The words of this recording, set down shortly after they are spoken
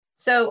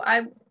So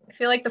I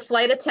feel like the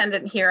flight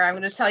attendant here. I'm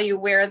going to tell you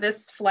where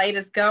this flight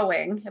is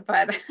going,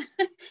 but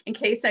in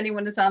case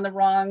anyone is on the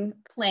wrong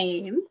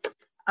plane.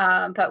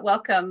 But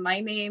welcome. My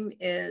name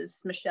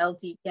is Michelle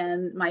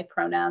Deacon. My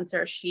pronouns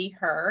are she,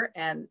 her,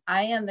 and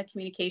I am the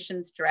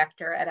communications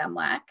director at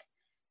MLAC.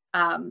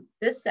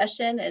 This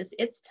session is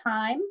It's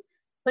Time,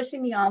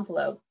 Pushing the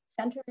Envelope,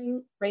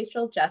 Centering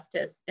Racial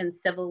Justice in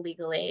Civil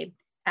Legal Aid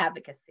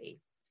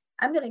Advocacy.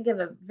 I'm going to give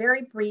a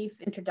very brief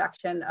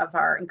introduction of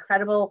our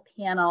incredible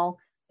panel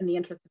in the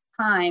interest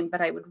of time,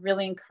 but I would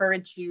really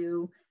encourage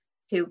you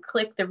to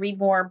click the read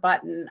more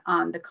button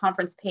on the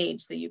conference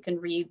page so you can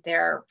read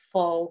their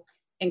full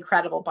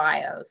incredible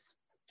bios.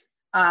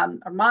 Our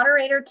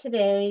moderator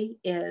today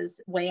is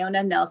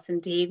Wayona Nelson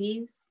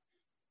Davies.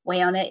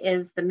 Wayona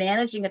is the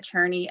managing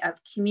attorney of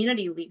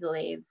Community Legal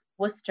Aid's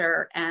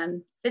Worcester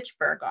and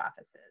Fitchburg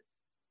offices.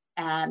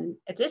 And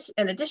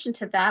in addition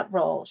to that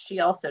role, she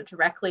also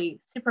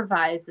directly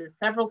supervises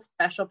several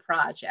special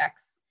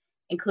projects,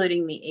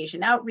 including the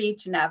Asian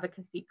Outreach and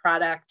Advocacy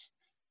Product,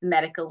 the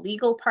Medical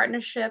Legal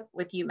Partnership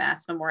with UMass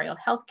Memorial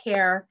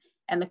Healthcare,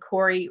 and the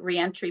Corey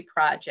Reentry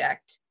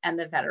Project, and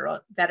the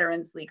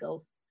Veterans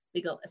Legal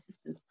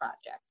Assistance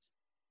Project.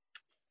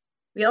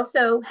 We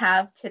also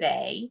have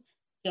today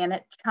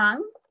Janet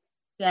Chung.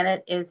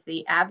 Janet is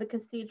the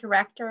Advocacy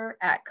Director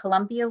at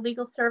Columbia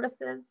Legal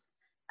Services,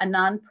 a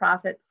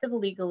nonprofit civil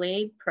legal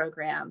aid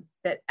program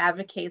that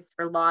advocates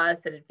for laws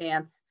that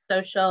advance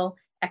social,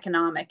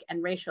 economic,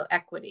 and racial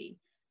equity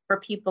for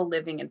people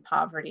living in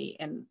poverty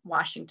in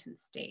Washington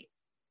State.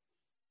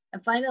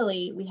 And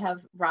finally, we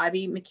have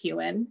Robbie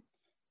McEwen.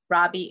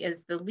 Robbie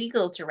is the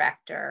legal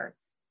director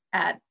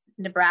at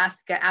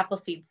Nebraska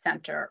Appleseed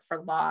Center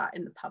for Law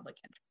in the Public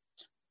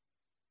Interest.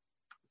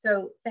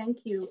 So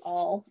thank you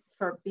all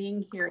for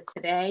being here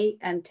today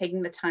and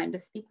taking the time to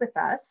speak with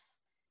us.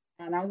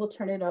 And I will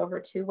turn it over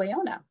to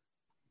Wayona.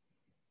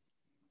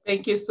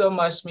 Thank you so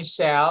much,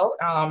 Michelle,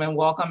 and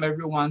welcome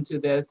everyone to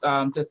this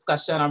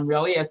discussion. I'm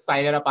really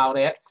excited about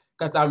it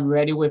because I'm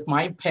ready with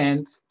my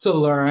pen to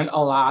learn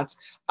a lot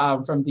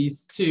from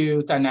these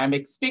two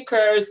dynamic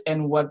speakers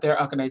and what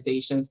their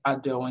organizations are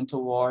doing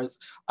towards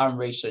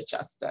racial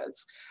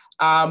justice.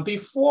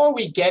 Before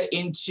we get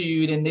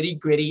into the nitty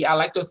gritty, I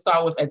like to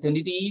start with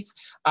identities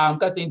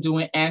because in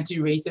doing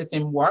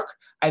anti-racism work,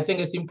 I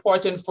think it's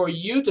important for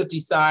you to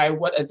decide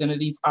what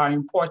identities are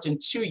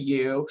important to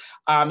you.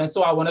 And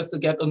so I want us to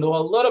get to know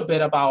a little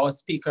bit about our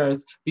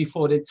speakers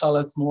before they tell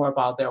us more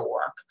about their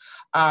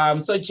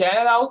work. So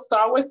Janet, I'll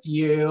start with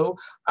you.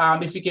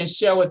 If you can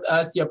share with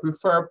us your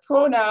preferred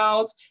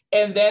pronouns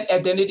and then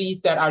identities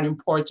that are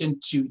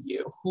important to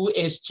you. Who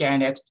is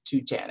Janet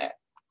to Janet?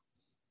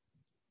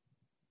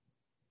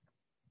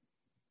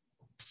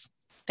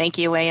 Thank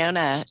you,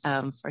 Wayona.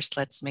 First,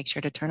 let's make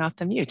sure to turn off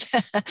the mute.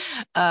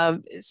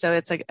 So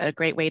it's a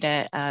great way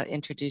to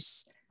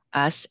introduce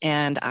us,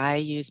 and I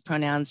use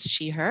pronouns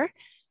she, her.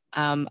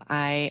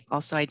 I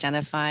also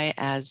identify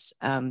as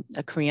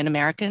a Korean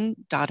American,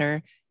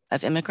 daughter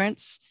of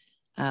immigrants,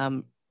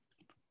 born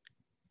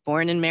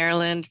in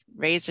Maryland,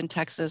 raised in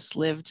Texas,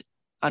 lived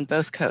on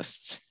both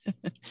coasts,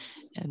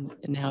 and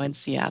now in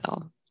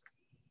Seattle.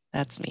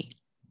 That's me.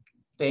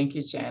 Thank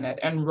you, Janet.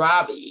 And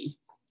Robbie.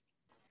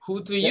 Who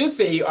do you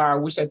say you are?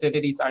 Which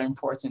identities are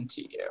important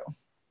to you?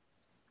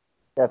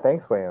 Yeah,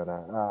 thanks,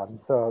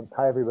 Wayona. So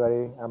hi,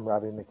 everybody. I'm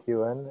Robbie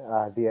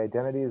McEwen. The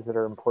identities that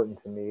are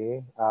important to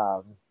me,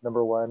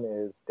 number one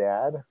is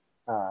dad.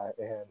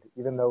 And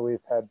even though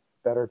we've had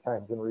better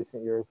times in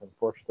recent years,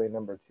 unfortunately,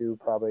 number two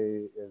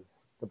probably is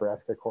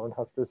Nebraska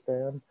Cornhuskers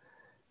fan.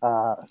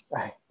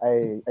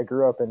 I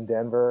grew up in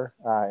Denver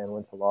and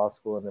went to law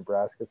school in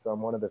Nebraska. So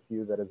I'm one of the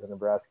few that is a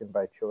Nebraskan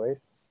by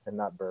choice and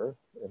not birth.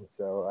 And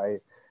so I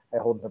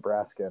hold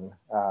Nebraskan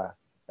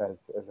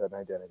as an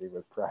identity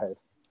with pride.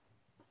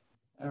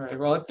 All right,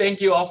 well,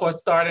 thank you all for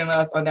starting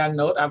us on that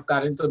note. I've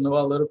gotten to know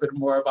a little bit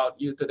more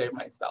about you today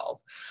myself.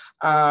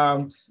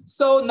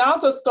 So now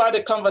to start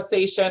the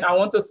conversation, I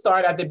want to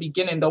start at the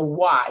beginning, the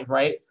why,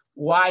 right?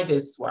 Why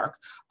this work?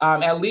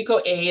 At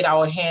Legal Aid,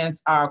 our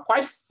hands are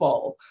quite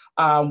full.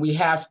 We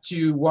have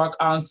to work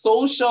on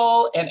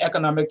social and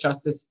economic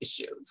justice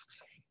issues.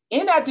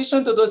 In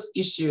addition to those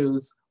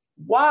issues,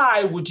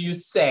 why would you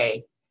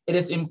say it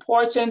is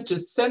important to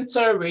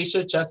center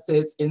racial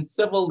justice in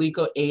civil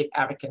legal aid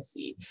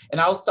advocacy?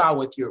 And I'll start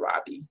with you,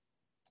 Robbie.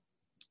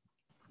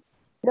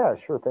 Yeah,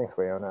 sure. Thanks,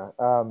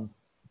 Wayona.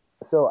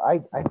 So I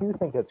do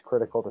think it's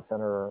critical to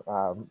center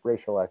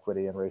racial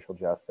equity and racial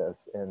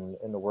justice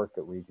in the work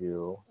that we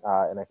do.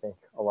 And I think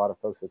a lot of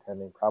folks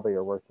attending probably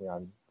are working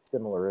on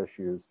similar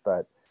issues,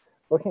 but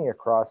looking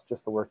across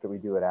just the work that we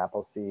do at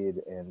Appleseed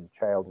in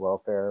child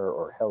welfare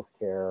or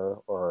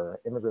healthcare or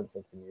immigrants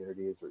and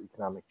communities or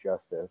economic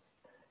justice,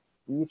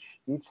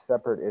 each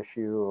separate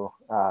issue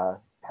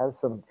has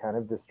some kind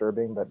of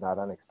disturbing but not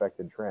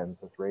unexpected trends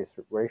with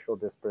racial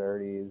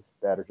disparities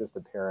that are just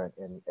apparent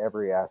in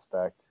every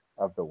aspect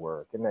of the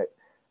work. And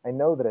I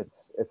know that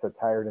it's a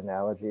tired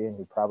analogy, and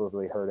you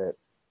probably heard it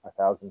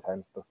 1,000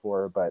 times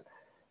before, but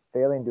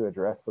failing to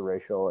address the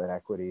racial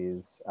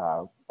inequities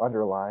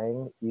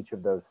underlying each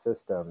of those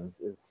systems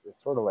is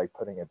sort of like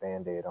putting a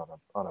Band-Aid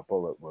on a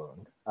bullet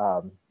wound.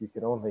 You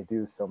can only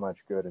do so much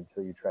good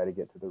until you try to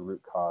get to the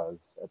root cause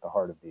at the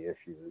heart of the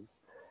issues.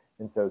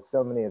 And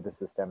so many of the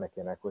systemic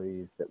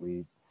inequities that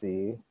we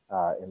see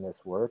in this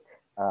work,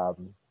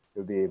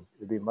 it'd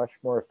be much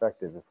more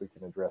effective if we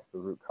can address the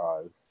root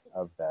cause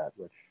of that,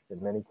 which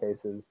in many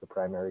cases, the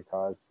primary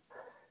cause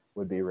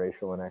would be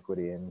racial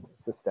inequity and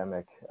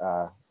systemic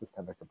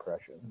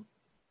oppression.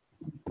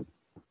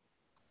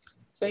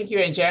 Thank you.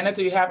 And Janet,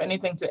 do you have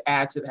anything to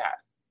add to that?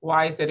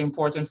 Why is it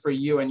important for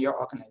you and your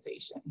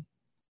organization?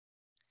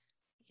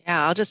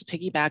 Yeah, I'll just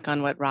piggyback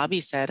on what Robbie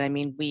said. I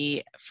mean,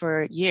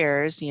 for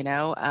years,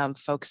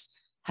 folks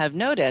have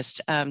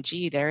noticed,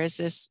 gee, there is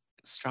this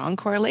strong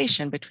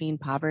correlation between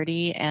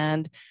poverty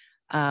and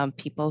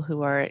people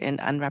who are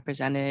in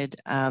unrepresented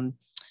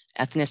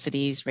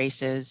ethnicities,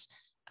 races,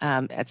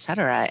 et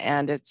cetera.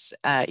 And it's,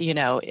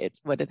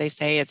 it's, what do they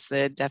say? It's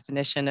the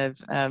definition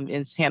of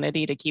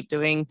insanity to keep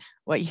doing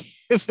what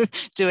you're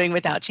doing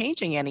without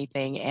changing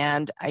anything.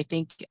 And I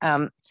think,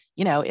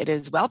 it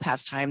is well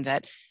past time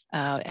that,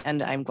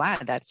 and I'm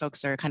glad that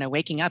folks are kind of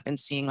waking up and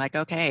seeing like,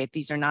 okay,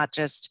 these are not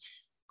just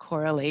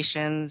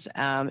correlations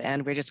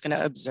and we're just going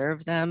to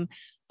observe them.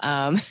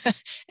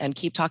 And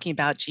keep talking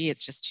about, gee,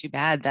 it's just too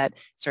bad that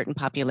certain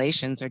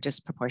populations are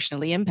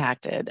disproportionately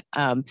impacted.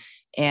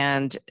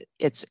 And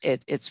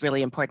it's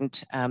really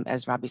important,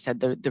 as Robbie said,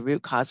 the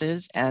root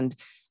causes and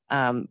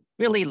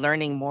really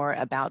learning more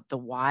about the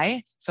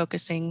why,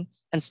 focusing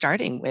and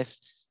starting with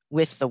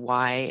the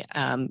why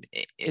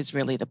is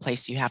really the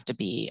place you have to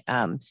be,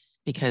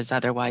 because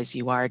otherwise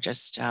you are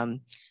just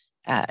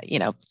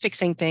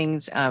fixing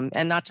things,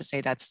 and not to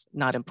say that's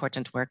not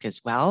important work as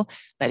well,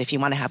 but if you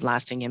want to have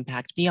lasting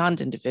impact beyond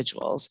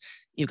individuals,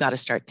 you've got to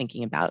start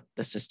thinking about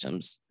the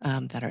systems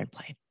that are in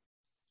play.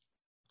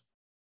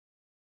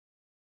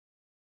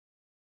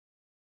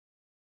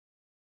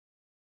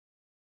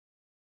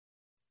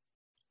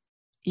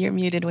 You're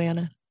muted,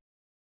 Wayana.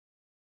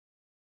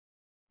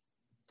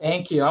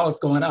 Thank you. I was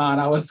going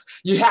on.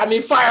 You had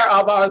me fire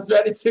up. I was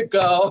ready to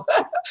go.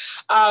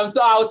 So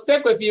I'll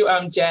stick with you,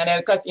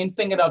 Janet, because in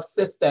thinking of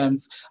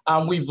systems,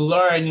 we've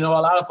learned, a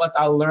lot of us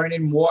are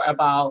learning more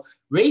about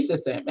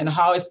racism and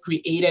how it's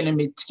created and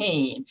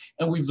maintained.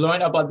 And we've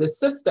learned about the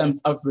systems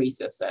of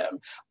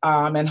racism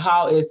and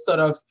how it's sort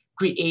of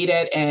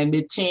created and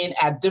maintained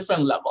at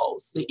different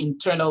levels, the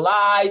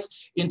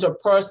internalized,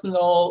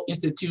 interpersonal,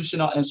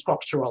 institutional, and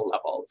structural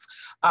levels.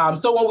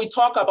 So when we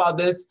talk about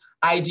this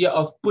idea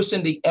of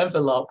pushing the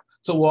envelope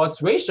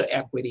towards racial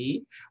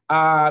equity,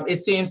 it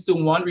seems to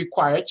one,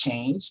 require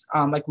change,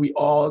 like we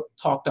all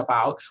talked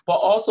about, but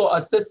also a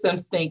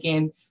systems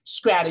thinking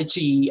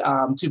strategy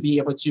to be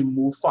able to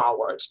move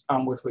forward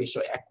with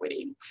racial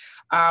equity.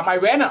 I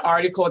read an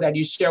article that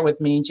you shared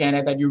with me,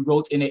 Janet, that you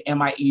wrote in the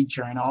MIA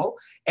Journal,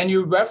 and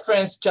you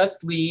referenced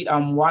Just Lead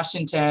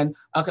Washington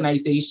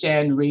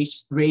organization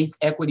Race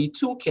Equity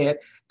Toolkit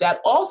that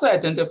also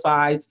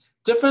identifies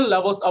different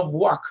levels of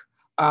work,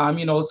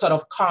 sort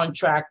of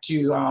contrary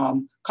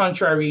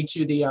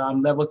to the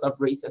levels of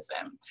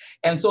racism.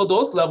 And so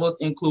those levels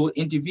include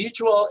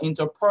individual,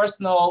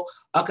 interpersonal,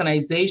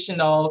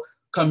 organizational,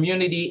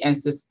 community, and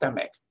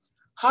systemic.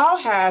 How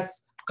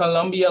has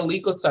Columbia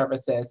Legal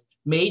Services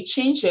made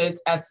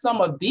changes at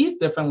some of these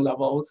different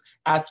levels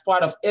as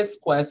part of its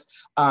quest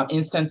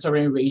in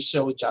centering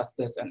racial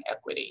justice and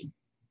equity?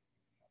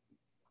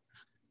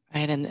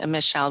 Right, and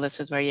Michelle,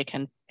 this is where you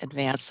can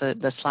advance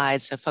the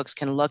slides so folks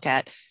can look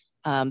at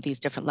these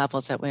different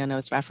levels that Wayana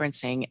was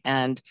referencing.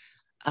 And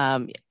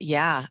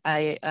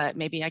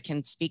maybe I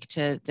can speak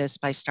to this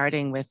by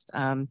starting with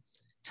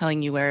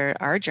telling you where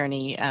our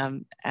journey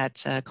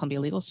at Columbia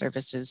Legal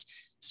Services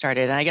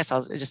started. And I guess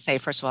I'll just say,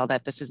 first of all,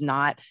 that this is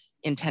not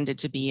intended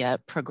to be a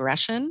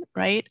progression,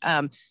 right?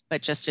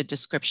 But just a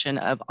description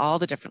of all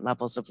the different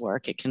levels of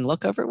work. It can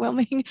look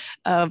overwhelming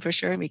for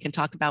sure. And we can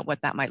talk about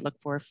what that might look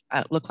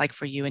like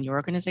for you and your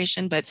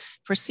organization. But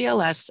for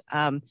CLS,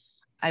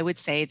 I would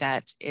say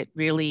that it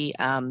really,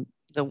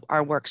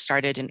 our work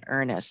started in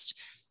earnest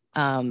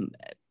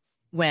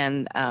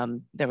when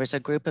there was a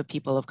group of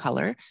people of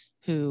color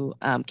who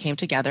came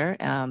together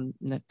and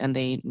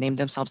they named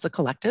themselves the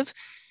Collective.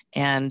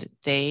 And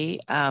they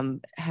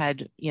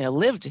had,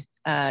 lived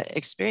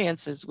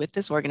experiences with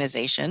this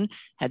organization,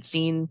 had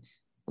seen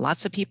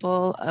lots of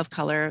people of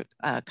color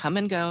come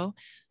and go,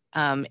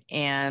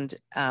 and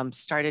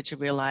started to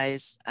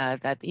realize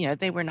that,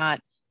 they were not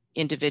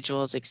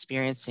individuals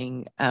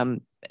experiencing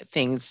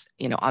things,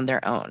 on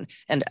their own.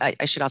 And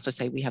I should also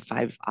say we have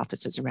 5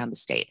 offices around the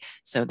state.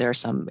 So there are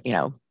some,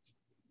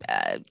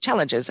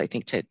 challenges, I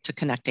think, to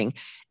connecting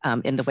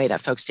in the way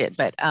that folks did.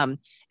 But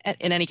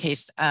in any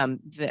case,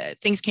 the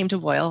things came to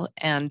boil,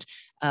 and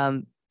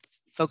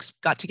folks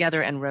got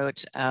together and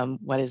wrote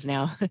what is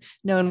now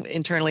known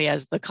internally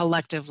as the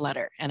Collective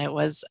Letter. And it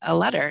was a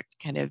letter,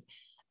 kind of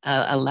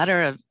a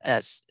letter of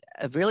a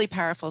really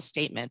powerful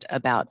statement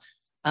about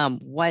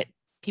what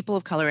people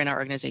of color in our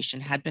organization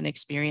had been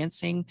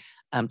experiencing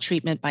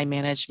treatment by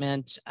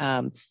management,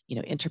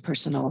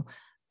 interpersonal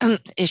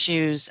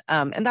issues.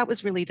 And that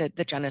was really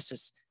the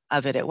genesis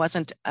of it. It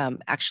wasn't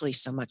actually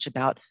so much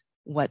about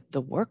what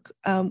the work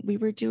we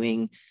were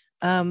doing,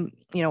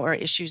 or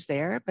issues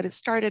there, but it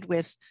started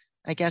with,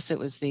 I guess it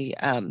was the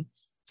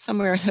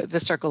somewhere the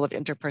circle of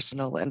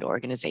interpersonal and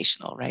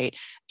organizational, right?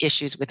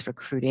 Issues with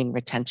recruiting,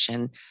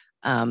 retention,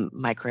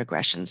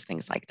 microaggressions,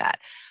 things like that.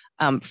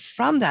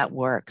 From that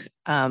work,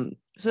 so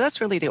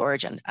that's really the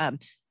origin.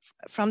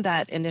 From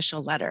that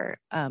initial letter,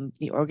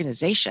 the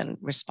organization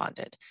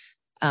responded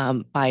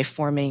by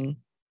forming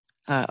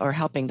or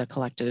helping the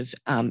collective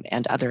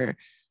and other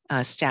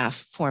staff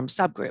form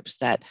subgroups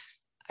that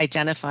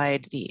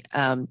identified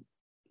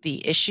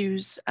the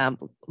issues,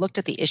 looked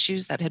at the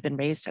issues that had been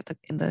raised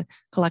in the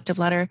collective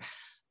letter,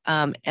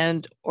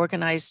 and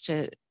organized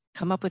to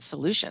come up with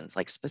solutions,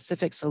 like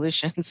specific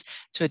solutions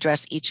to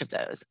address each of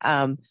those.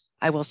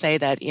 I will say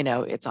that,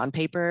 it's on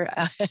paper,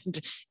 and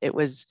it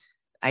was,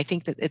 I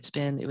think that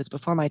it was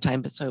before my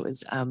time, but so it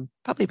was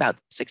probably about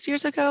 6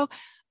 years ago.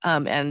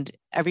 And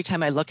every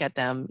time I look at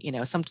them,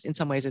 in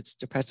some ways it's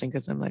depressing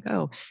because I'm like,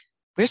 oh,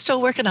 we're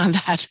still working on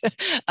that.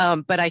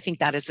 But I think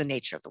that is the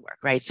nature of the work,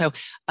 right? So,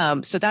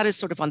 so that is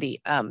sort of on the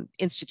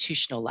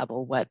institutional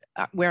level,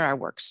 where our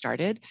work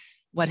started.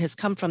 What has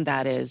come from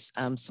that is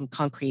some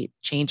concrete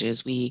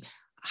changes. We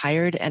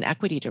hired an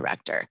equity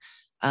director.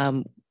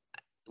 That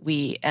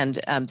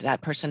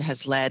person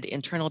has led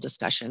internal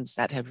discussions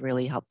that have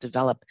really helped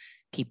develop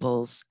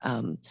people's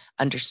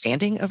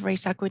understanding of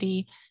race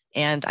equity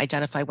and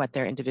identify what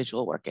their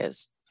individual work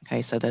is.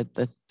 Okay, so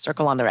the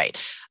circle on the right.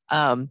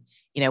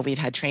 We've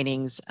had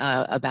trainings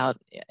about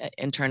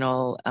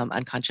internal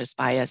unconscious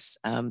bias,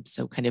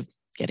 so kind of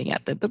getting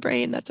at the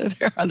brain that's over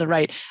there on the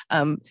right.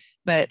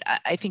 But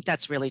I think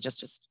that's really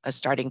just a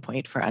starting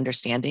point for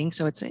understanding.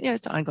 So it's an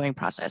ongoing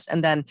process.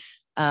 And then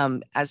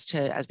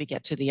as we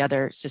get to the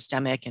other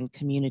systemic and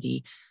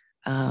community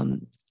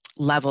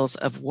levels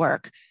of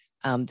work,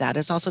 that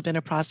has also been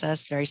a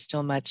process, very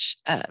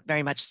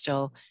much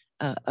still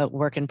a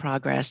work in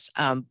progress.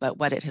 But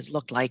what it has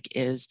looked like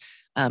is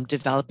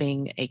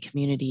developing a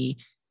community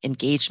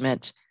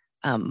engagement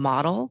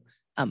model,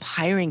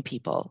 hiring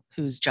people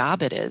whose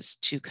job it is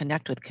to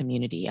connect with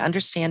community,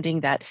 understanding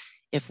that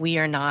if we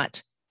are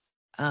not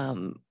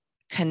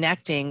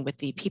connecting with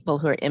the people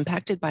who are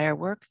impacted by our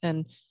work,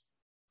 then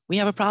we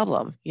have a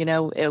problem.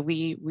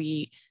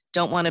 We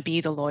don't want to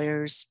be the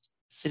lawyers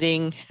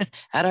sitting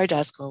at our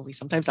desk. Well, we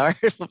sometimes are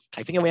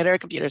typing away at our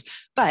computers,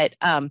 but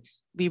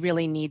we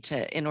really need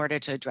to, in order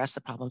to address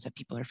the problems that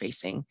people are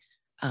facing,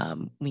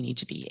 we need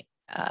to be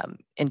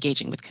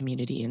engaging with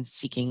community and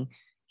seeking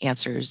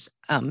answers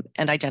and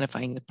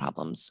identifying the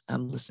problems,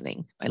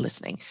 listening.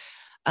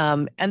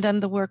 And then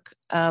the work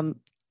in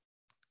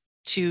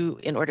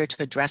order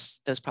to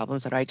address those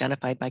problems that are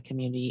identified by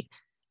community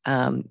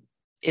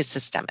is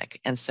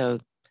systemic. And so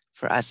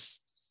for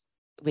us,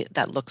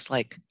 that looks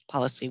like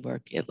policy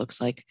work. It looks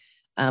like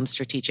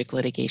strategic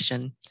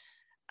litigation.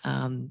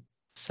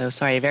 So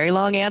sorry, a very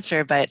long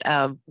answer, but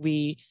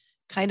we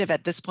kind of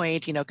at this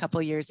point, a couple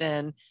of years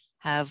in,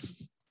 have,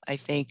 I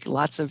think,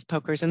 lots of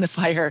pokers in the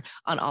fire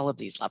on all of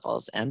these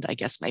levels. And I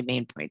guess my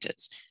main point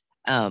is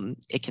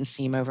it can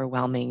seem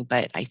overwhelming,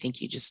 but I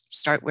think you just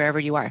start wherever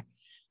you are.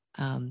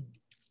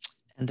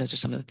 And those are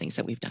some of the things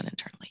that we've done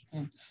internally.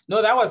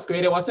 No, that was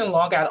great. It wasn't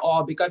long at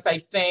all, because I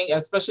think,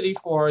 especially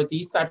for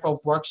these type of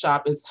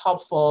workshop, it's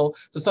helpful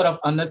to sort of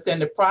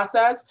understand the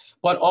process,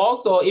 but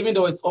also, even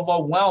though it's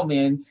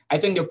overwhelming, I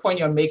think the point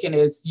you're making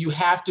is you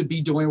have to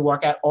be doing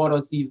work at all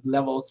those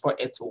levels for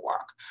it to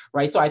work,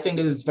 right? So I think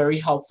this is very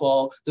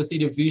helpful to see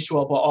the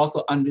visual, but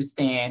also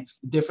understand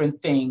different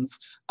things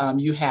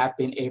you have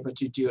been able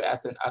to do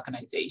as an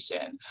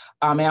organization.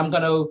 And I'm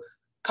going to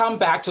come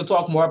back to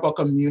talk more about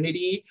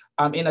community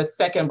in a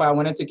second, but I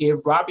wanted to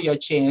give Robbie a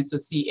chance to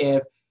see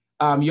if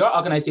your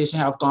organization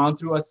have gone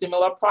through a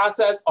similar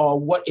process, or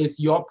what is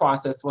your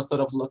process for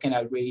sort of looking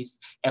at race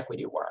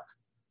equity work?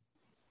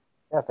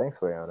 Yeah, thanks,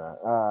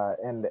 Wayona.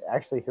 And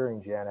actually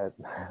hearing Janet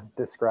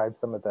describe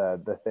some of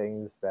the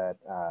things that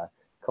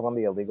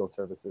Columbia Legal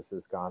Services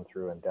has gone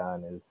through and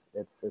done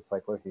it's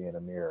like looking in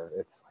a mirror.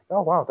 It's like,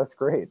 oh, wow, that's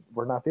great.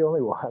 We're not the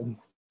only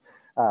ones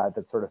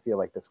that sort of feel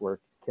like this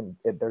work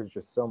there's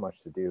just so much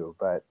to do.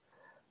 But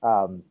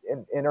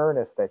in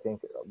earnest, I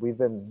think we've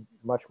been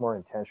much more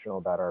intentional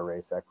about our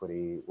race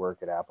equity work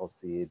at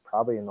Appleseed,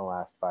 probably in the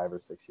last 5 or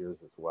 6 years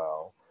as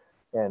well.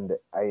 And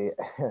I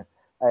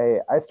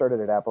started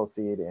at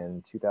Appleseed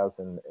in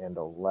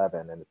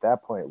 2011, and at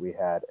that point we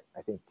had,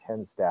 I think,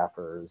 10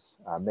 staffers,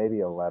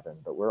 maybe 11,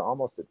 but we're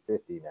almost at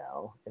 50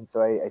 now. And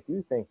so I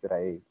do think that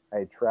I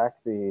track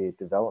the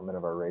development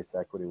of our race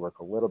equity work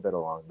a little bit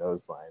along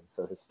those lines.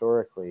 So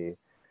historically,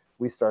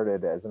 we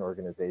started as an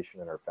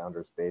organization in our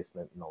founder's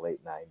basement in the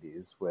late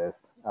 90s with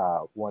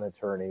one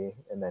attorney,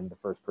 and then the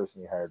first person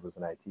he hired was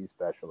an IT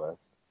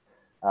specialist,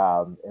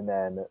 and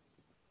then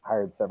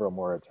hired several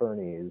more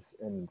attorneys.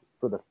 And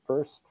for the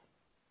first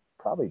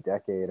probably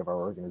decade of our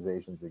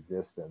organization's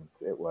existence,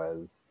 it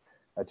was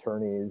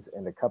attorneys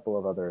and a couple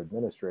of other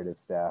administrative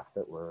staff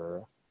that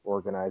were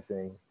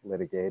organizing,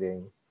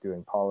 litigating,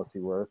 doing policy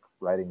work,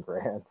 writing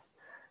grants.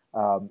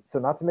 So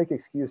not to make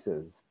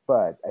excuses,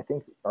 but I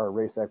think our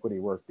race equity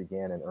work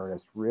began in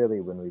earnest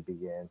really when we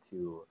began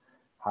to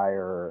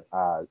hire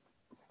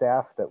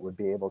staff that would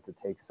be able to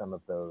take some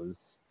of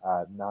those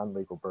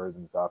non-legal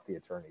burdens off the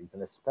attorneys,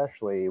 and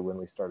especially when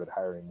we started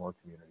hiring more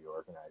community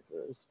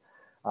organizers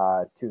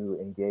to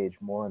engage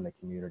more on the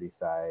community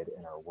side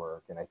in our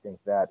work. And I think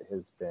that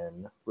has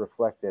been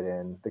reflected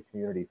in the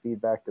community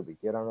feedback that we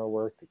get on our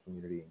work, the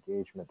community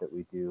engagement that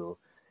we do,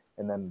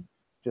 and then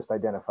just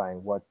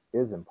identifying what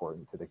is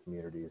important to the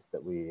communities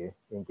that we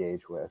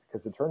engage with.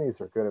 Because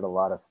attorneys are good at a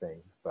lot of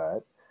things,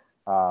 but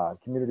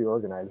community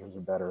organizers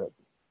are better at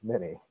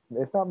many,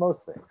 if not most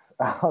things,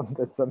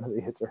 than some of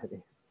the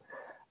attorneys.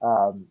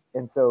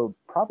 And so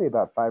probably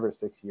about 5 or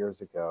 6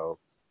 years ago,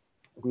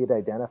 we had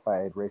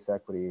identified race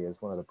equity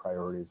as one of the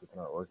priorities within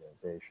our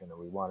organization, and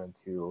we wanted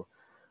to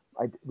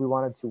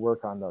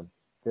work on the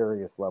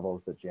various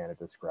levels that Janet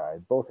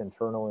described. Both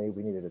internally,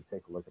 we needed to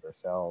take a look at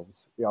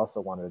ourselves. We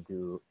also wanted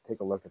to take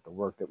a look at the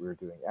work that we were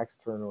doing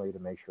externally to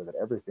make sure that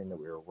everything that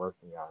we were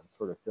working on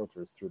sort of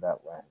filters through that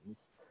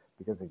lens.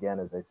 Because again,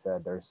 as I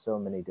said, there's so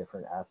many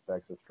different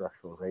aspects of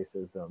structural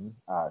racism,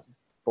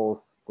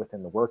 both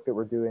within the work that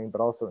we're doing,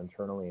 but also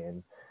internally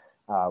and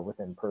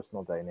within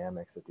personal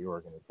dynamics at the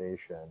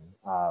organization.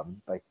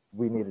 Like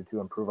we needed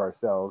to improve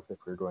ourselves if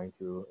we're going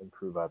to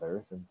improve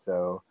others. And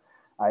so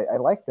I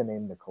like the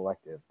name The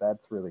Collective.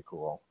 That's really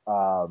cool.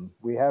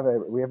 We have a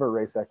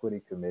race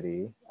equity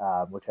committee,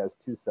 which has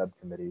 2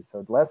 subcommittees,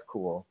 so less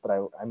cool, but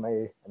I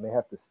may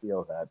have to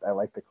steal that. I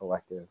like The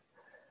Collective.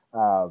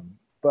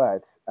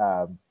 But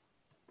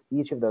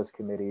each of those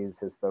committees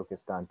has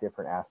focused on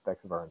different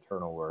aspects of our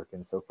internal work.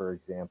 And so, for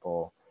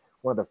example,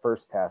 one of the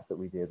first tasks that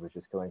we did was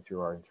just going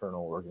through our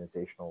internal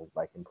organizational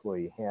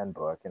employee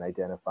handbook and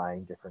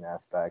identifying different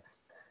aspects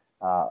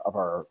of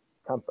our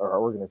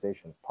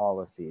organization's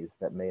policies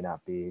that may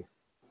not be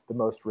the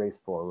most race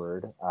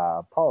forward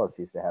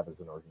policies to have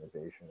as an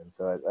organization. And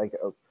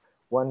so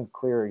one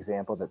clear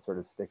example that sort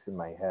of sticks in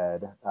my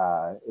head,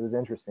 it was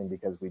interesting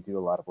because we do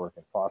a lot of work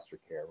in foster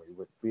care.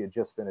 We had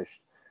just finished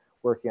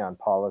working on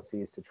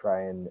policies to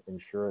try and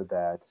ensure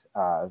that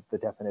the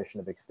definition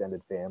of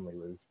extended family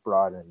was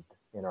broadened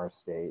in our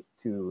state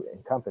to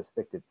encompass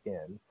fictive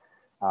kin,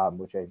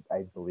 which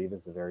I believe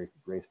is a very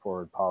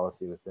race-forward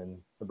policy within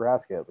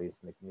Nebraska, at least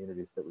in the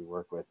communities that we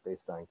work with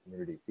based on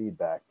community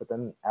feedback. But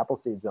then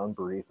Appleseed's own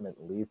bereavement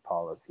and leave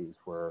policies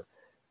were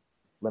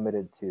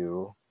limited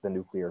to the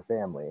nuclear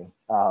family.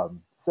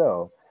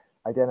 So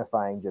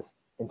identifying just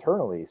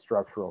internally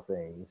structural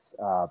things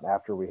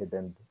after we had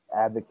been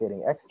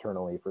advocating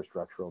externally for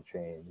structural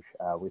change,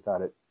 we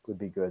thought it would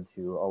be good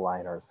to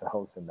align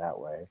ourselves in that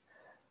way.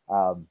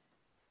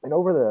 And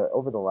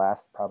over the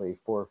last probably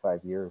 4 or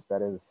 5 years,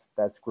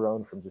 that's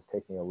grown from just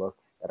taking a look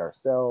at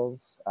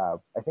ourselves.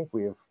 I think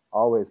we've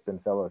always been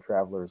fellow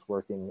travelers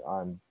working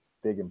on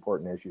big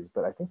important issues,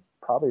 but I think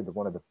probably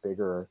one of the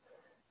bigger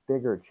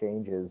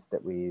changes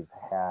that we've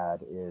had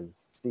is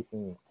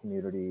seeking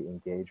community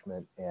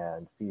engagement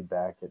and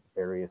feedback at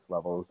various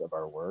levels of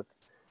our work.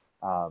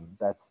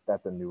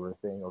 That's a newer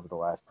thing over the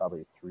last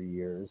probably 3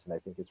 years, and I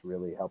think it's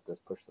really helped us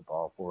push the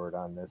ball forward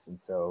on this. And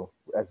so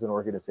as an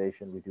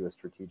organization, we do a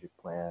strategic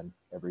plan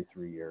every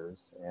 3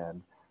 years,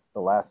 and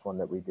the last one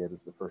that we did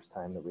was the first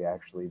time that we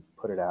actually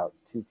put it out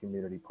to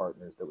community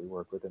partners that we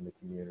work with in the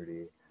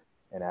community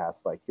and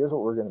asked, here's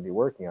what we're going to be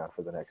working on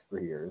for the next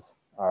 3 years.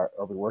 Are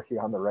we working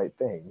on the right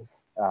things?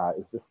 Are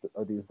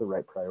these the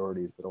right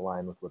priorities that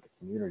align with what the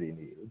community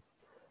needs?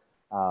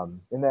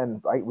 And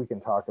then we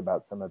can talk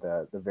about some of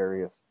the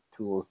various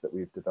tools that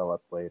we've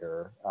developed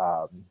later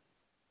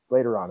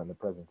on in the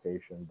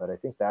presentation. But I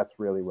think that's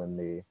really when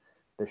the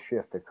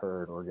shift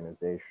occurred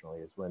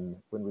organizationally, is when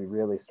we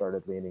really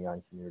started leaning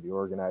on community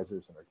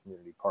organizers and our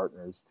community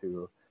partners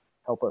to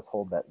help us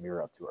hold that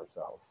mirror up to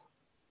ourselves.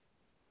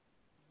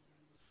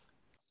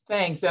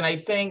 Thanks. And I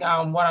think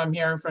what I'm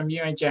hearing from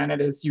you and Janet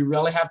is you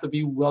really have to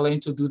be willing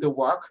to do the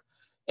work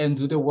and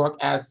do the work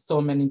at so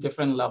many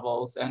different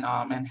levels and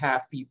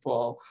have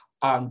people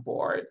on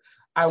board.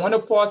 I want to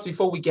pause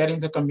before we get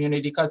into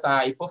community because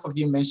both of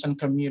you mentioned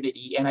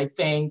community. And I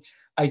think,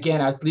 again,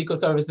 as legal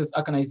services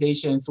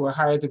organizations, we're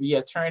hired to be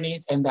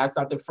attorneys, and that's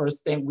not the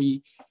first thing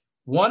we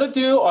want to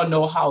do or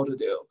know how to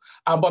do.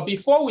 But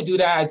before we do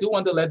that, I do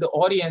want to let the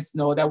audience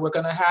know that we're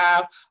going to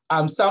have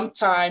some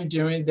time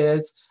during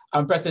this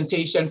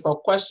presentation for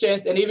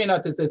questions. And even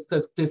at this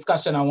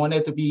discussion, I want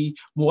it to be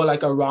more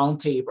like a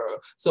round table.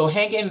 So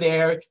hang in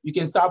there. You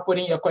can start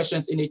putting your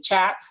questions in the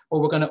chat, but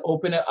we're going to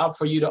open it up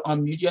for you to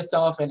unmute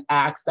yourself and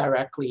ask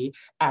directly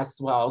as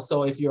well.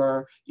 So if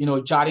you're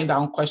jotting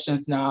down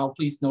questions now,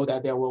 please know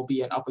that there will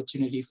be an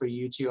opportunity for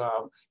you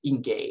to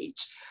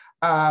engage.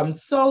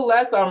 So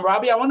let's,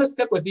 Robbie, I want to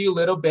stick with you a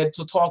little bit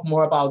to talk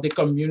more about the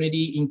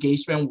community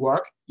engagement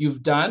work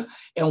you've done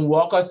and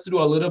walk us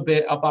through a little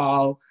bit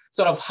about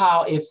sort of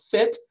how it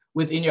fit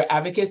within your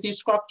advocacy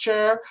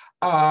structure.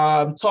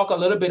 Talk a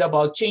little bit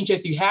about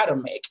changes you had to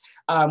make.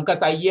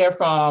 Because I hear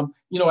from,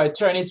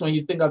 attorneys, when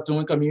you think of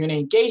doing community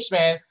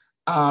engagement,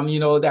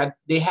 that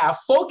they have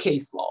full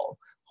case law.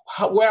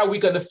 Where are we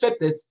going to fit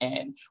this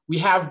in? We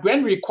have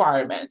grant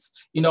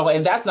requirements,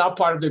 and that's not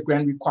part of the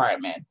grant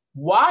requirement.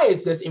 Why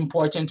is this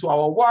important to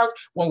our work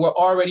when we're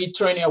already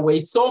turning away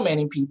so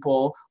many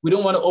people? We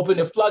don't want to open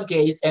the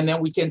floodgates and then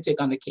we can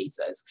take on the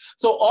cases.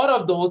 So all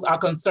of those are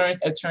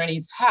concerns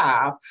attorneys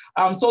have.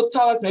 So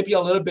tell us maybe a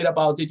little bit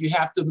about, did you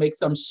have to make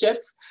some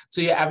shifts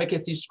to your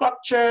advocacy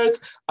structures?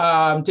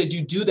 Did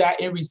you do that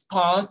in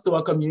response to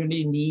a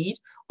community need?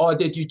 Or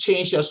did you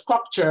change your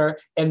structure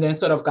and then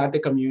sort of got the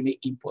community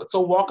input? So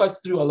walk us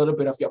through a little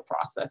bit of your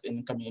process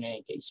in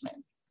community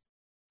engagement.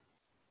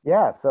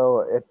 Yeah,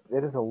 so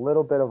it is a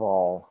little bit of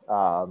all.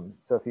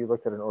 So if you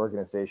looked at an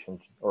organization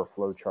or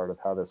flow chart of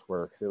how this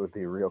works, it would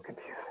be real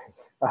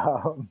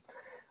confusing.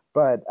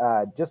 But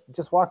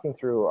just walking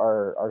through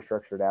our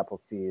structure at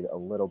Appleseed a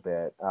little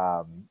bit,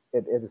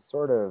 it is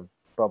sort of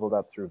bubbled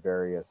up through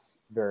various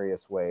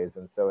ways.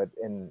 And so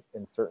in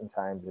certain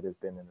times it has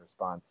been in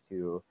response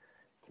to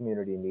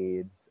community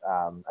needs.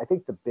 I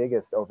think the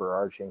biggest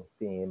overarching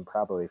theme,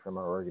 probably from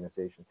our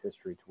organization's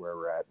history to where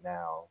we're at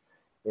now,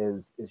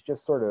 is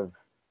just sort of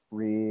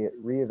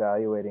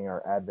reevaluating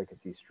our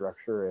advocacy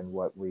structure and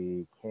what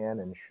we can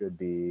and should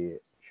be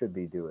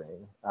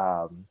doing.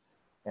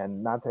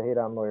 And not to hate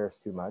on lawyers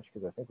too much,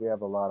 because I think we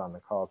have a lot on the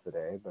call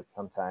today, but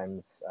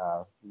sometimes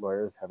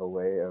lawyers have a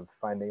way of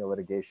finding a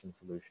litigation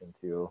solution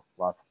to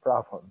lots of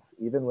problems,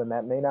 even when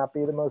that may not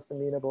be the most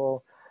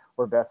amenable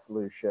or best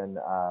solution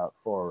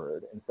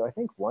forward. And so I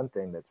think one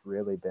thing that's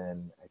really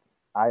been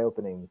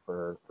eye-opening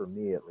for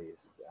me, at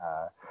least,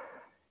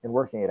 in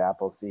working at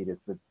Appleseed, is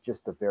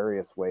just the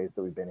various ways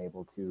that we've been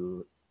able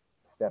to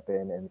step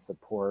in and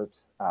support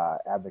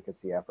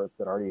advocacy efforts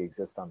that already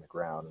exist on the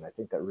ground. And I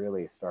think that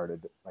really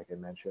started, like I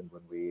mentioned,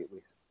 when we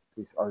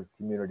our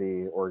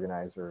community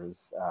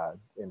organizers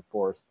in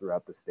force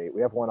throughout the state. We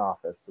have one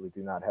office, so we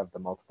do not have the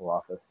multiple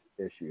office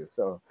issue.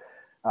 So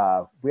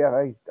we have,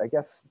 I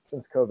guess,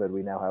 since COVID,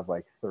 we now have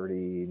like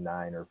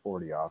 39 or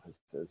 40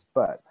 offices.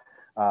 But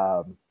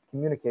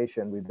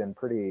communication, we've been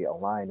pretty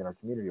aligned, and our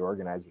community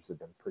organizers have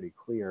been pretty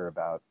clear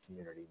about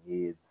community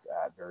needs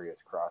at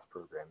various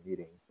cross-program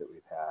meetings that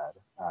we've had.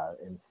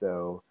 And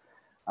so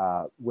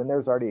when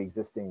there's already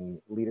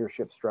existing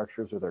leadership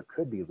structures, or there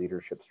could be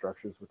leadership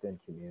structures within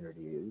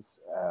communities,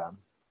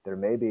 there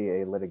may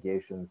be a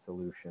litigation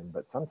solution,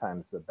 but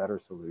sometimes the better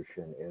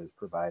solution is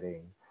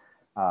providing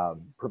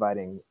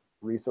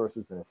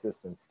resources and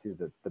assistance to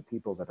the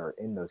people that are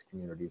in those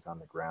communities on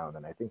the ground.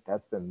 And I think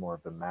that's been more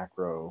of the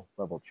macro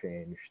level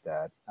change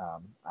that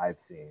I've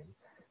seen.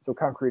 So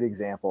concrete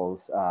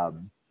examples,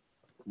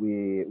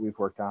 we've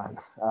worked on,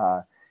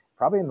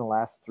 probably in the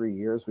last 3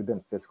 years, we've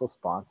been fiscal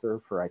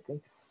sponsor for, I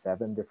think,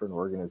 7 different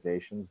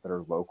organizations that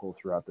are local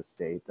throughout the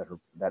state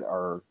that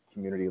are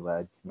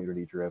community-led,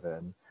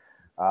 community-driven.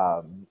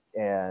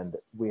 And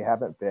we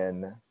haven't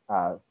been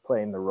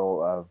playing the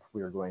role of,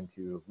 we are going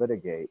to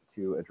litigate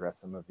to address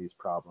some of these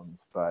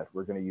problems, but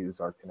we're going to use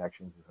our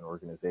connections as an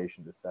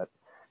organization to set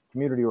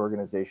community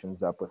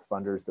organizations up with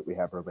funders that we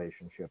have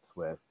relationships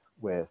with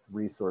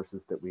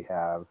resources that we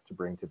have to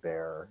bring to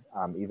bear.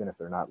 Even if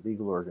they're not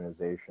legal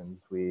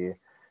organizations, we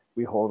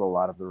hold a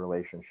lot of the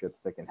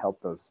relationships that can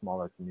help those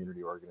smaller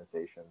community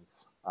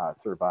organizations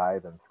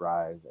survive and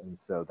thrive. And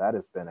so that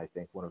has been, I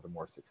think, one of the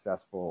more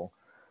successful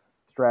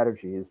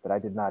strategies that I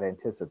did not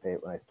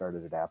anticipate when I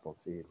started at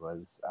Appleseed.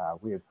 Was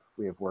we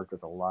have worked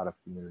with a lot of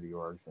community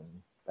orgs, and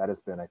that has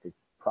been, I think,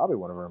 probably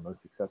one of our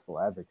most successful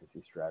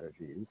advocacy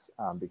strategies,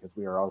 because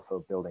we are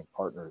also building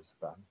partners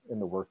in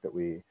the work that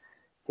we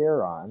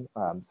care on,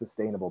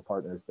 sustainable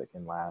partners that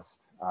can last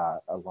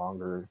a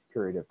longer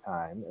period of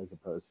time, as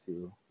opposed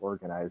to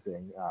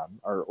organizing.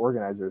 Our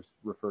organizers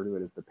refer to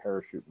it as the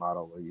parachute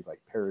model, where you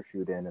like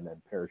parachute in and then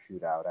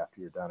parachute out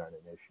after you're done on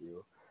an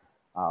issue.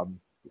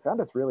 We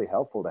found it's really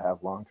helpful to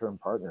have long-term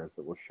partners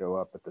that will show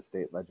up at the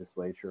state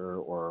legislature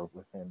or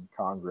within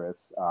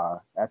Congress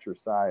at your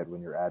side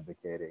when you're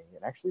advocating,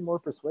 and actually more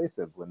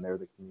persuasive when they're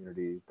the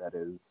community that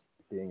is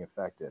being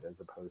affected,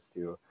 as opposed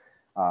to,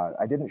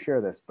 I didn't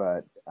share this,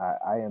 but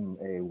I am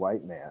a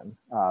white man.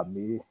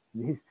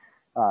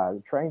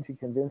 Trying to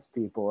convince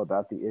people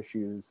about the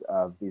issues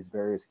of these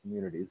various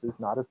communities is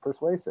not as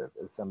persuasive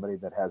as somebody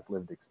that has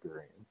lived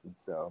experience. And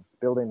so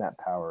building that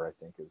power, I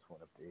think, is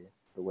one of the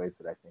ways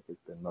that I think has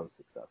been most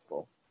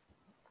successful.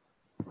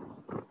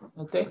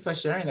 Well, thanks for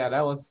sharing that.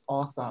 That was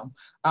awesome.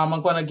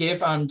 I'm going to give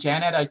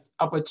Janet an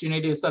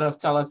opportunity to sort of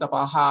tell us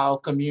about how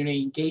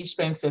community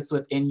engagement fits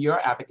within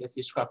your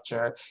advocacy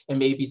structure, and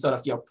maybe sort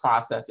of your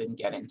process in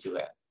getting to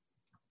it.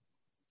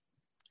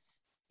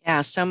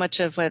 Yeah, so much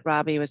of what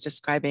Robbie was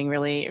describing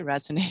really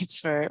resonates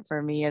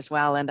for me as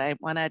well. And I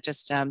want to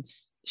just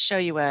show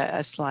you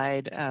a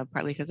slide,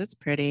 partly because it's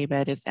pretty,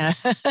 but it's,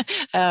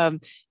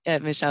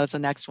 Michelle, it's the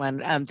next one,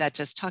 that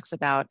just talks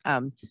about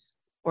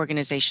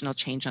organizational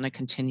change on a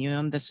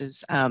continuum. This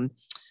is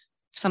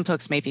some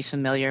folks may be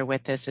familiar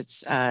with this.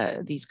 It's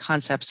these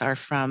concepts are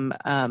from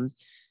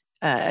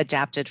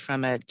adapted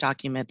from a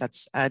document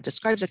that's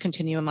describes a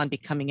continuum on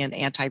becoming an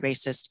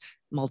anti-racist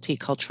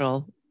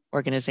multicultural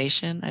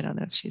organization. I don't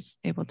know if she's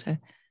able to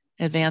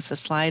advance the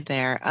slide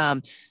there.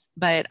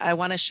 But I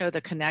want to show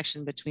the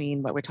connection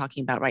between what we're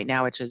talking about right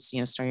now, which is,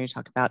 starting to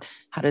talk about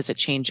how does it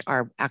change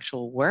our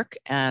actual work,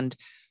 and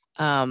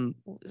who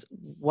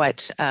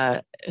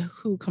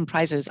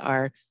comprises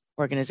our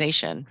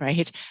organization,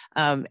 right?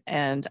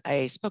 And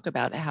I spoke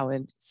about how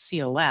in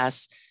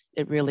CLS,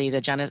 it really,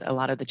 a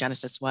lot of the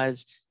genesis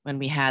was when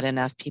we had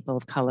enough people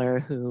of color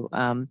who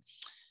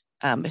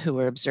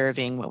were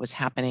observing what was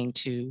happening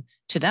to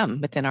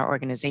them within our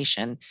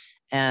organization.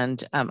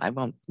 And I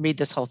won't read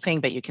this whole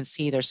thing, but you can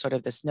see there's sort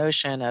of this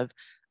notion of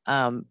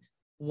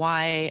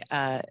why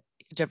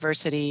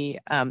diversity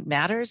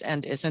matters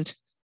and is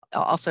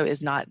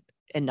not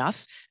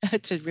enough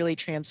to really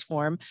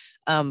transform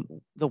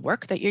the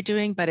work that you're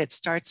doing. But it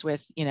starts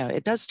with,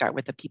 it does start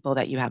with the people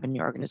that you have in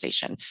your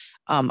organization.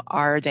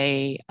 Are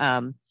they,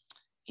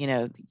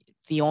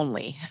 the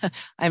only?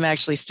 I'm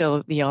actually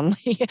still the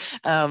only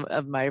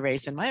of my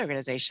race in my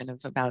organization, of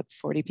about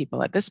 40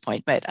 people at this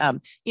point. But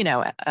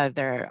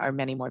there are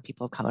many more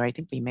people of color. I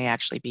think we may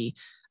actually be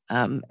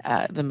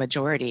the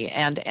majority,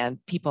 and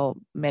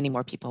many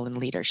more people in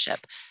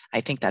leadership.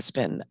 I think that's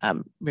been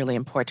really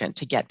important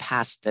to get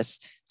past this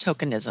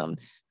tokenism,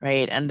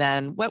 right? And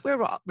then what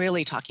we're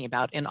really talking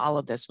about in all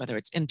of this, whether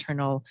it's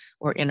internal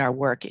or in our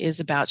work, is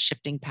about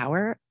shifting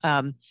power.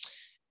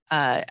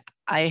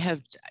 I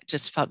have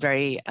just felt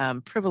very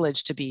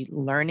privileged to be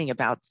learning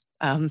about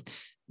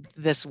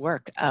this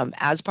work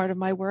as part of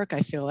my work.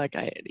 I feel like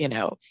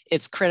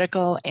it's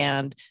critical,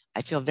 and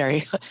I feel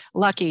very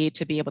lucky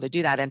to be able to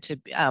do that. And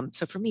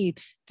so for me,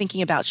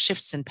 thinking about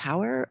shifts in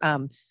power,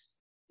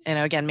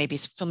 again, maybe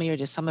familiar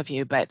to some of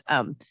you, but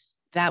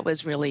that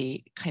was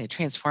really kind of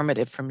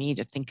transformative for me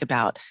to think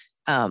about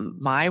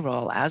my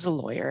role as a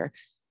lawyer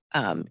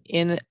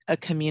in a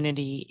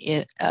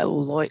community,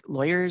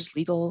 lawyers,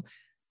 legal,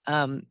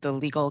 the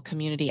legal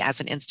community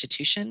as an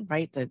institution,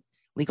 right? The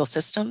legal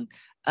system.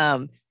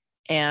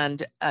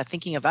 And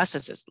thinking of us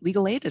as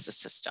legal aid as a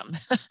system.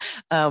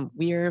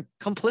 We are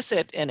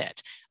complicit in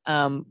it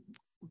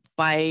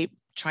by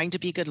trying to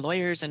be good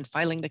lawyers and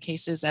filing the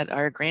cases that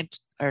our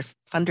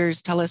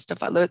funders tell us to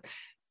file.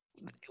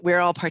 We're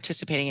all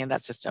participating in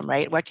that system,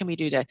 right? What can we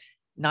do to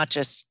not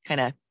just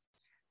kind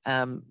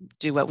of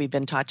do what we've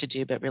been taught to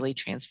do, but really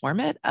transform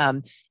it?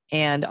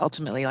 And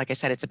ultimately, like I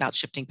said, it's about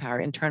shifting power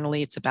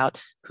internally. It's about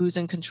who's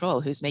in control,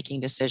 who's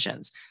making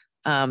decisions.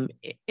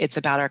 It's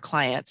about our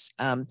clients.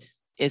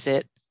 Is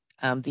it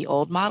the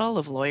old model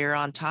of lawyer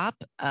on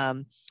top,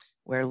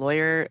 where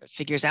lawyer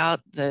figures out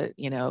the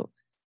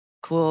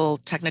cool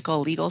technical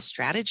legal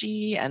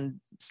strategy and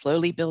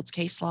slowly builds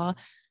case law?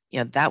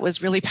 That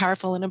was really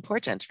powerful and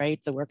important, right?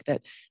 The work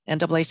that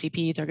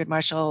NAACP, Thurgood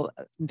Marshall,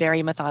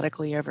 very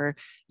methodically over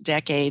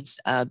decades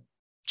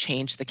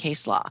changed the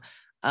case law.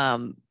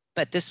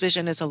 But this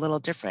vision is a little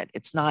different.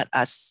 It's not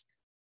us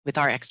with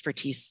our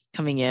expertise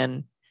coming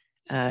in,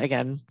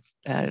 again,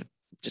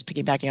 just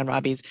piggybacking on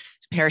Robbie's,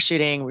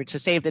 parachuting to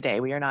save the day.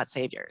 We are not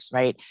saviors,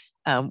 right?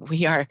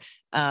 We are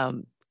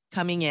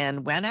coming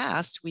in when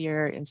asked. We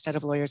are, instead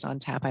of lawyers on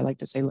tap, I like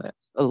to say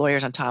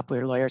lawyers on top,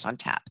 we're lawyers on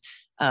tap.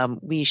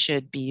 We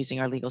should be using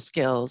our legal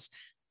skills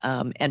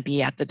and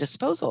be at the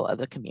disposal of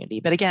the community.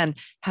 But again,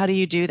 how do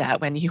you do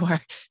that when you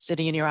are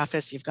sitting in your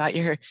office? You've got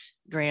your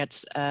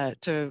grants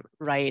to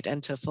write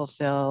and to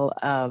fulfill,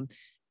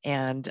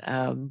 and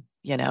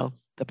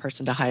the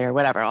person to hire,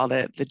 whatever, all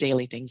the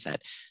daily things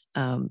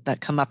that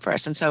come up for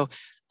us. And so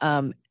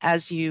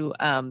as you,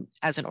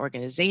 as an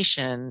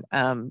organization,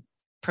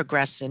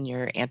 progress in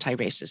your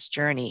anti-racist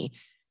journey,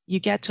 you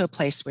get to a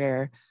place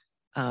where,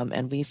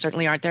 and we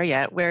certainly aren't there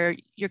yet, where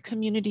your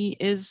community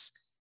is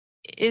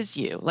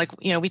you. Like,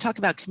 we talk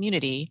about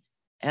community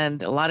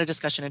and a lot of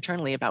discussion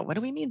internally about what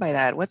do we mean by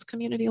that? What's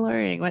community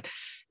learning?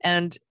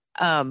 And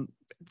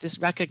this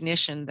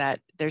recognition that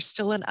there's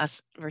still an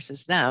us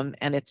versus them,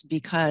 and it's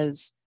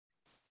because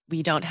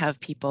we don't have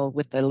people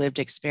with the lived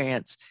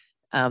experience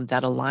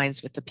that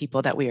aligns with the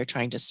people that we are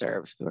trying to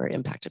serve who are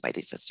impacted by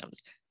these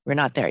systems. We're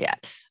not there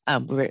yet,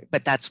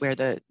 but that's where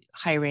the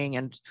hiring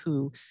and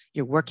who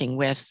you're working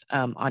with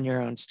on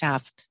your own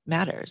staff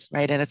matters,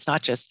 right? And it's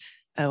not just,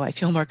 oh, I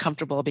feel more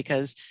comfortable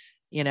because,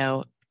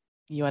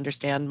 you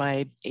understand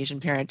my Asian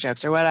parent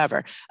jokes or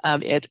whatever.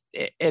 It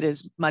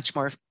is much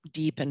more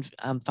deep and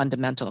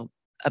fundamental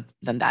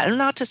than that. And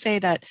not to say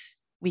that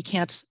we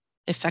can't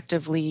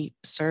effectively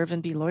serve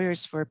and be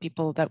lawyers for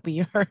people that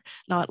we are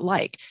not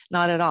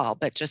at all,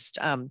 but just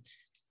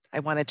I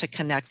wanted to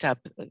connect up,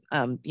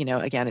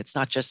 again, it's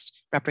not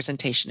just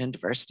representation and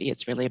diversity,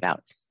 it's really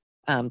about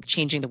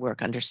changing the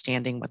work,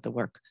 understanding what the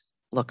work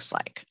looks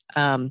like.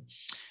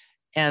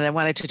 And I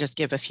wanted to just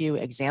give a few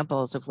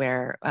examples of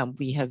where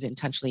we have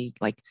intentionally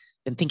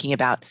been thinking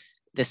about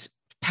this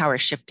power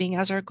shifting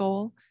as our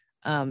goal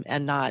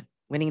and not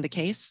winning the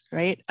case,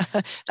 right?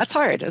 That's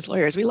hard as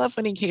lawyers. We love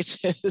winning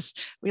cases.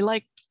 We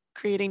like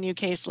creating new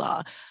case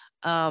law.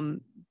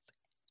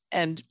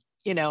 And,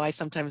 you know, I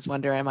sometimes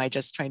wonder, am I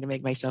just trying to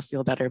make myself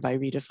feel better by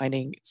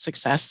redefining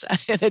success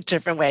in a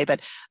different way?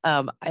 But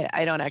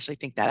I don't actually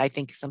think that. I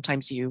think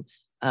sometimes you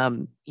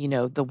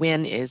know, the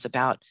win is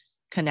about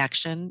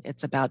connection.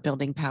 It's about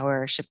building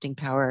power, shifting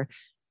power,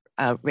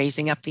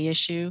 raising up the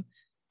issue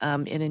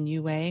in a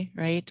new way,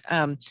 right?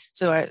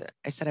 So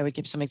I said I would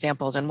give some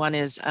examples. And one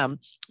is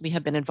we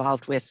have been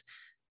involved with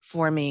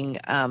forming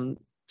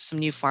some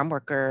new farm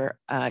worker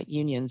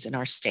unions in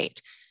our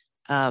state.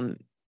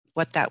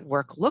 What that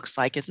work looks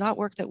like is not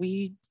work that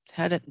we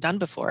had done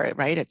before,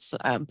 right? It's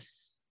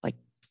like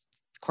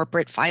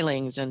corporate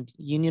filings and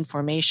union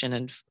formation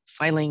and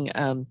filing,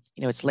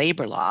 you know, it's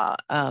labor law.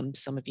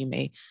 Some of you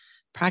may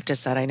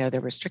practice that. I know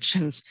there are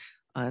restrictions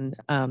on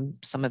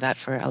some of that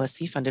for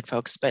LSC funded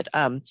folks, but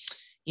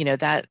you know,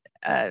 that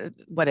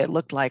what it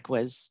looked like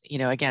was, you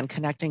know, again,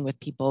 connecting with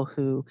people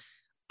who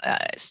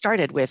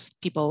started with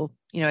people,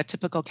 you know, a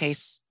typical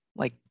case,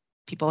 like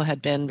people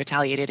had been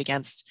retaliated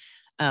against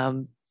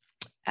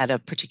at a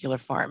particular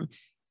farm,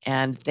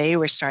 and they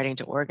were starting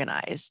to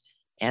organize.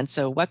 And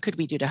so what could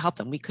we do to help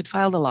them? We could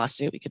file the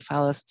lawsuit, we could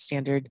file a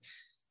standard,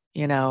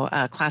 you know,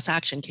 class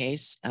action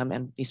case,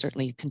 and we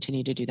certainly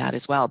continue to do that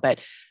as well. But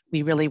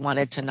we really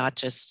wanted to not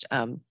just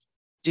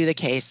do the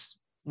case,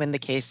 win the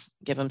case,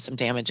 give them some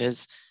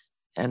damages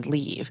and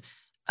leave,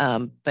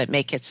 but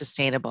make it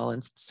sustainable.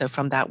 And so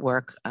from that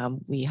work,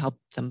 we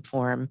helped them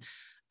form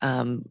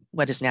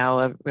what is now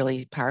a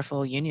really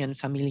powerful union,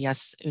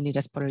 Familias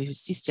Unidas por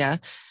Justicia.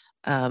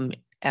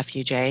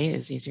 FUJ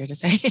is easier to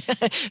say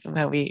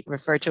how we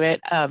refer to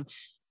it.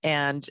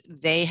 And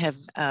they have,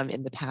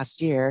 in the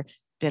past year,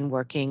 been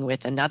working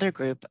with another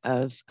group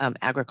of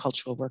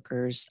agricultural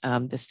workers,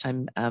 this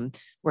time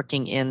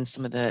working in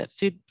some of the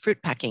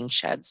fruit packing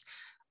sheds,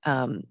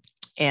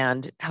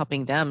 and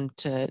helping them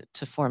to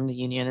form the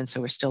union. And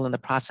so we're still in the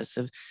process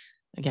of,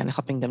 again,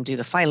 helping them do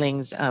the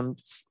filings,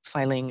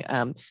 filing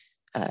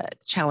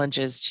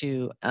challenges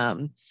to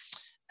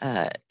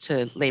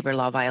labor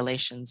law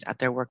violations at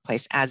their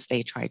workplace as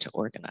they try to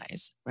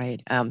organize,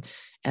 right?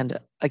 And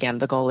again,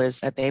 the goal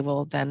is that they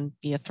will then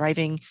be a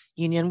thriving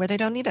union where they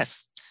don't need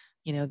us.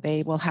 You know,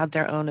 they will have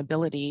their own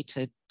ability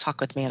to talk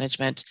with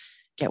management,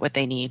 get what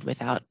they need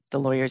without the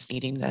lawyers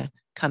needing to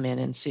come in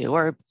and sue,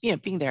 or, you know,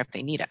 being there if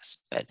they need us.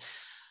 But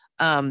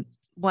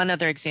one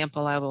other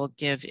example I will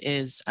give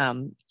is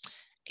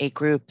a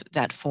group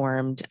that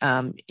formed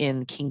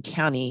in King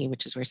County,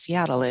 which is where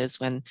Seattle is,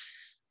 when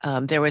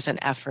there was an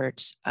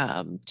effort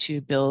to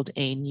build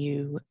a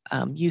new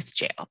youth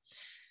jail.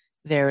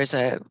 There is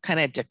a kind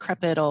of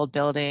decrepit old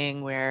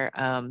building where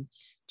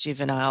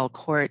juvenile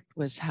court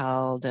was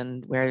held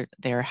and where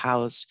they're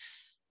housed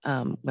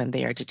when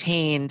they are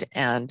detained.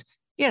 And,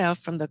 you know,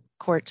 from the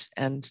court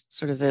and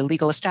sort of the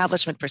legal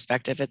establishment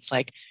perspective, it's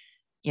like,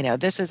 you know,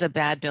 this is a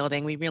bad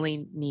building. We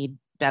really need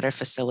better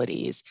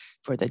facilities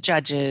for the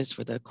judges,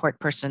 for the court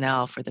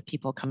personnel, for the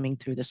people coming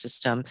through the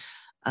system,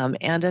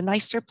 and a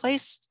nicer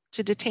place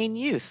to detain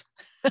youth.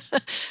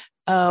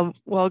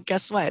 Well,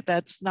 guess what?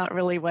 That's not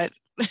really what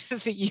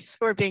the youth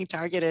who are being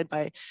targeted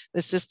by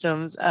the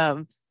systems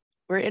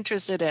we're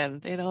interested in.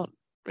 They don't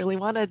really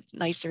want a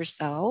nicer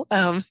cell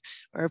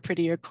or a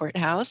prettier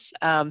courthouse.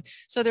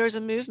 So there was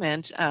a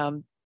movement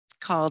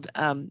called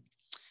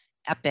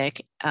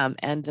EPIC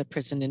and the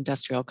Prison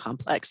Industrial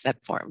Complex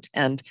that formed.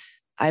 And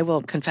I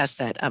will confess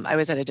that I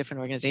was at a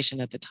different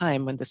organization at the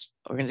time when this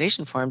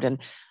organization formed, and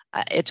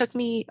it took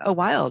me a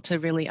while to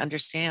really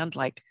understand,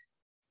 like,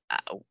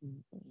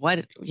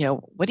 what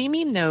do you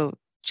mean no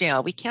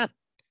jail? We can't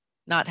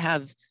not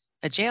have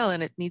a jail,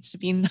 and it needs to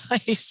be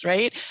nice,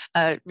 right?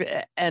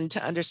 And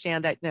to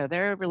understand that, no,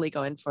 they're really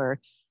going for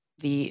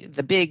the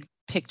big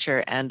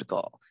picture end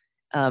goal.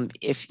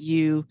 If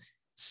you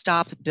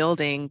stop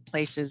building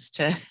places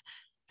to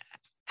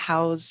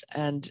house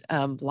and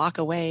lock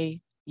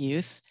away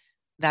youth,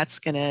 that's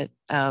going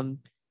to,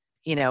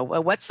 you know,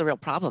 well, what's the real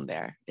problem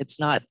there? It's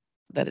not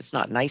that it's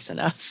not nice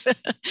enough.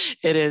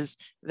 It is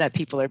that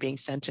people are being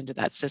sent into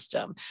that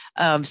system.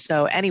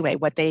 So anyway,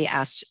 what they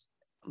asked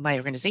my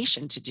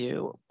organization to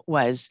do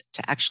was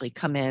to actually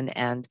come in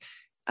and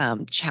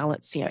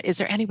challenge, you know, is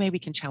there any way we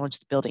can challenge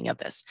the building of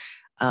this?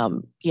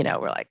 You know,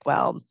 we're like,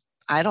 well,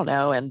 I don't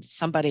know. And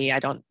somebody,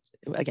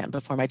 again,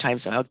 before my time,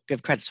 so I'll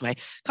give credit to my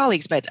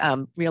colleagues, but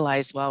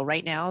realize, well,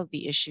 right now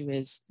the issue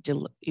is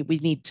we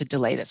need to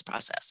delay this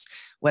process,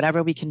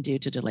 whatever we can do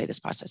to delay this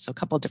process. So a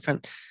couple of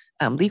different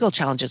legal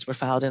challenges were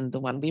filed, and the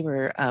one we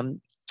were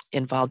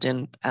involved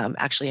in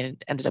actually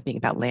ended up being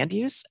about land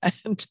use.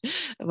 And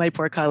my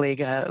poor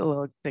colleague a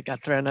little bit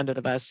got thrown under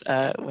the bus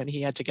when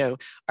he had to go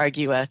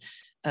argue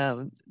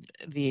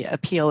the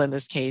appeal in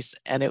this case,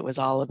 and it was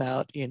all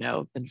about, you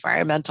know,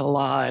 environmental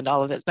law and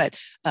all of it. But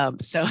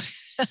so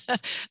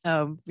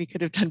we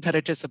could have done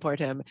better to support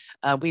him.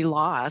 We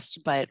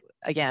lost, but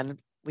again,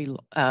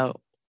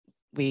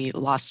 we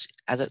lost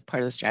as a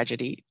part of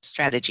the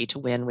strategy to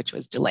win, which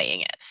was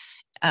delaying it.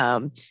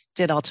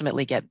 Did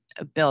ultimately get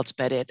built,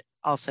 but it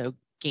also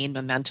gained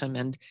momentum,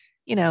 and,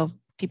 you know,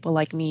 people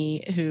like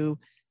me who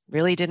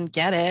really didn't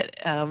get it.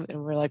 And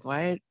we're like,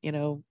 why,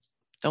 don't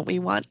we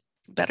want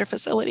better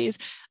facilities?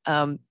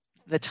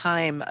 The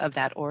time of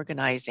that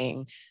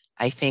organizing,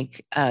 I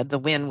think the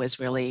win was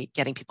really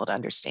getting people to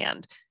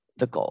understand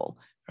the goal,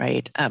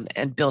 right?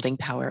 And building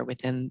power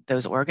within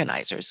those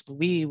organizers.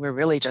 We were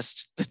really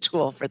just the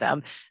tool for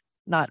them.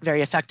 Not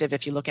very effective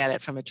if you look at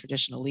it from a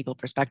traditional legal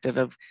perspective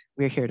of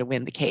we're here to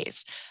win the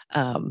case.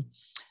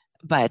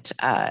 But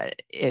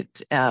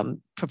it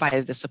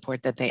provided the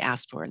support that they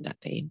asked for and that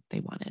they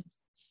wanted.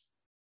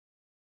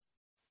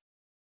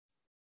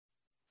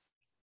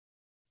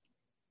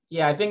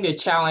 Yeah, I think the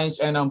challenge,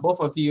 and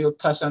both of you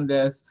touched on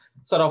this,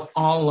 sort of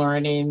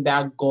unlearning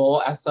that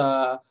goal as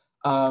a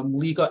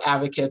legal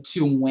advocate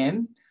to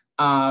win.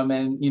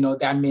 And,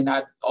 that may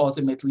not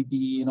ultimately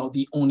be,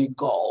 the only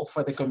goal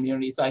for the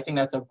community. So I think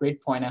that's a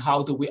great point. And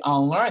how do we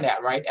unlearn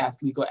that, right?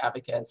 As legal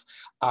advocates,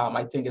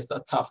 I think it's a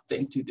tough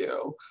thing to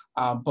do,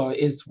 but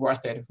it's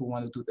worth it if we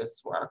want to do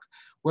this work.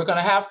 We're going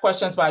to have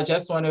questions, but I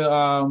just want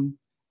to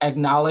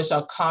acknowledge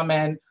a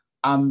comment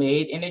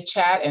made in the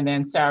chat, and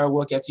then Sarah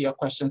will get to your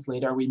questions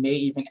later. We may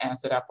even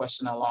answer that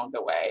question along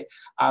the way.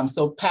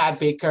 So Pat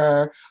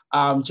Baker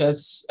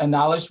just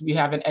acknowledged we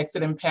have an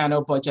excellent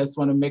panel, but just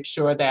want to make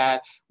sure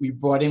that we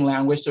broaden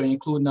language to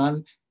include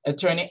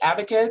non-attorney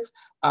advocates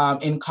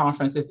in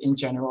conferences in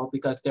general,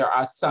 because there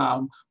are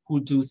some who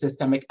do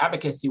systemic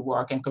advocacy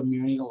work and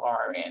community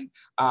lawyering.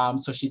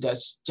 So she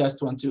does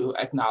just want to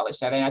acknowledge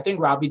that. And I think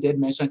Robbie did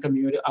mention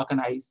community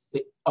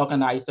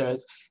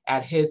organizers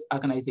at his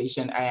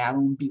organization. I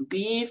don't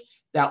believe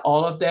that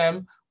all of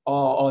them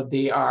or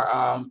they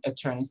are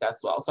attorneys as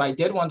well. So I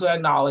did want to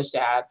acknowledge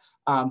that.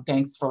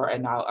 Thanks for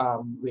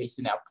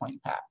raising that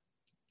point, Pat.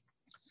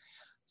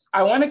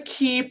 I want to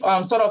keep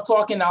sort of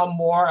talking now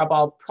more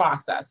about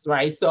process,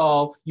 right?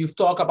 So you've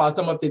talked about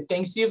some of the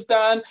things you've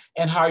done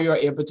and how you're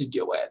able to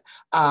do it.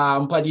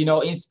 But,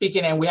 in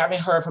speaking, and we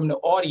haven't heard from the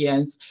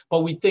audience,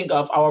 but we think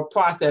of our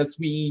process,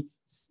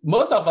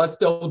 most of us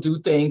still do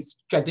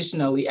things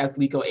traditionally as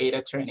legal aid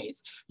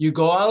attorneys. You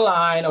go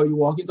online or you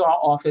walk into our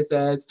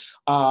offices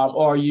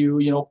or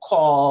you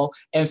call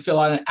and fill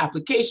out an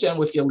application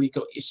with your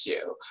legal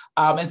issue.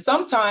 And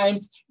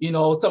sometimes,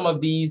 some of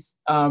these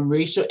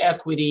racial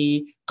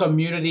equity,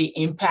 community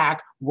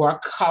impact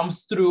work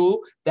comes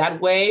through that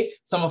way.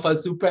 Some of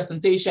us do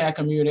presentation at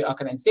community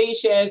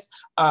organizations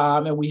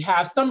and we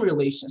have some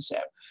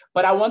relationship.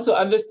 But I want to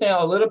understand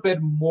a little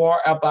bit more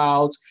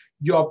about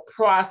your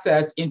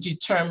process in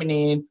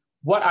determining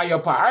what are your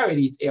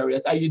priorities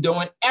areas. Are you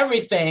doing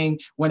everything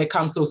when it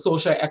comes to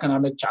social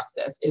economic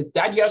justice? Is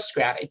that your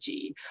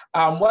strategy?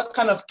 What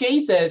kind of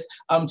cases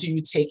do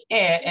you take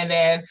in? And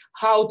then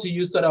how do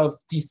you sort of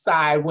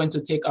decide when to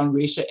take on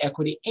racial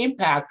equity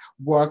impact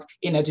work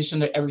in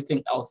addition to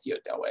everything else you're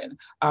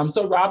doing?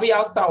 So Robbie,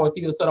 I'll start with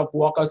you to sort of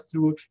walk us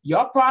through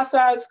your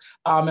process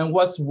and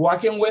what's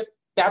working with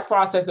that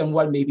process and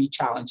what may be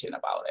challenging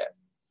about it.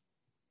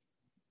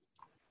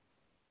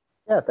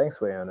 Yeah, thanks,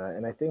 Wayona.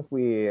 And I think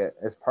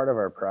as part of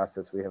our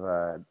process, we have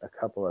a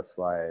couple of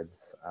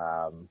slides.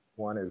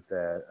 One is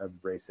a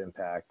race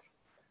impact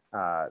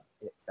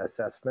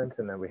assessment,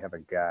 and then we have a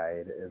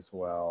guide as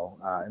well.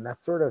 And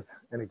that's sort of,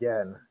 and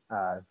again,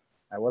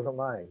 I wasn't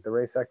lying. The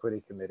Race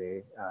Equity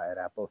Committee at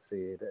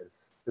Appleseed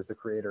is the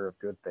creator of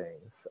good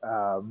things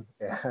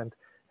and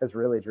has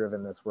really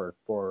driven this work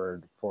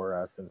forward for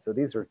us. And so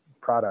these are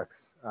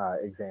products,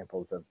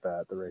 examples of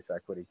the Race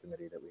Equity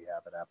Committee that we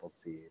have at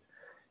Appleseed,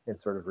 in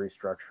sort of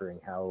restructuring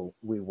how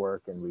we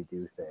work and we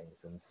do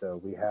things. And so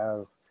we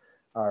have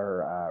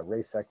our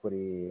race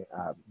equity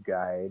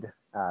guide.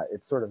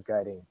 It's sort of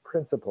guiding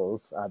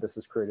principles. This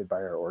was created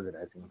by our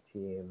organizing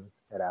team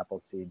at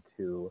Appleseed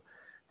to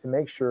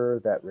make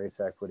sure that race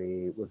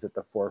equity was at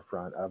the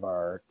forefront of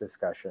our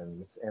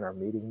discussions and our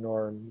meeting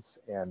norms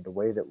and the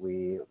way that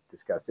we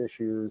discuss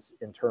issues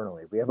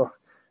internally.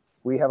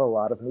 We have a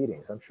lot of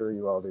meetings, I'm sure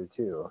you all do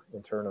too,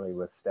 internally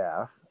with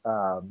staff,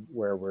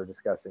 where we're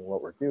discussing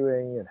what we're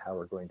doing and how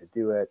we're going to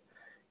do it.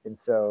 And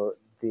so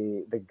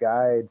the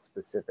guide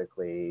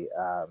specifically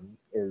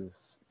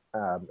is,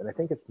 and I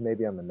think it's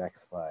maybe on the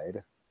next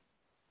slide.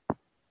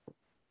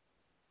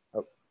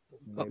 Oh,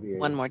 maybe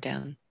one more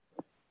down.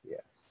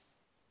 Yes.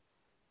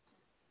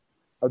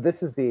 Oh,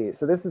 this is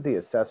the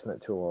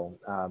assessment tool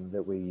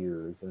that we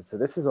use. And so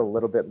this is a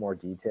little bit more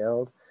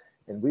detailed.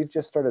 And we've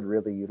just started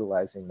really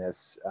utilizing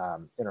this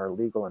in our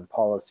legal and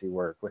policy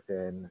work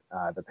within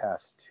the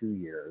past 2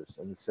 years.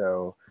 And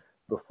so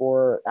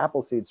before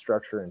Appleseed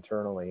structure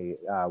internally,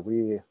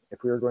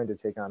 if we were going to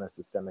take on a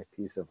systemic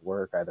piece of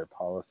work, either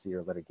policy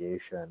or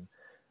litigation,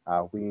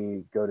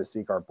 we go to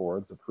seek our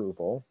board's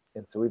approval.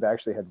 And so we've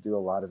actually had to do a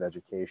lot of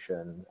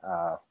education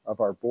of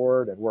our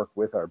board and work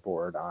with our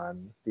board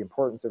on the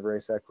importance of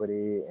race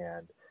equity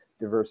and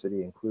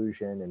diversity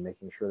inclusion and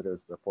making sure that it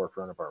was at the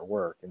forefront of our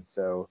work. And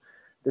so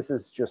this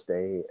is just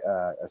a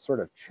sort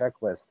of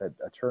checklist that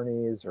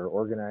attorneys or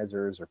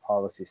organizers or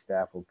policy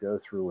staff will go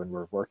through when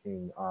we're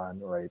working on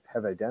or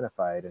have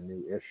identified a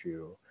new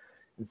issue.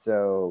 And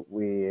so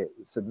we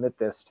submit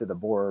this to the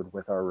board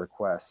with our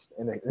request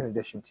in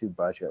addition to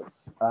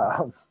budgets.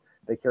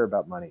 they care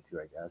about money too,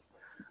 I guess.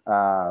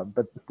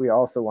 But we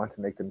also want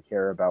to make them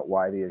care about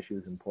why the issue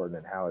is important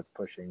and how it's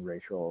pushing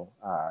racial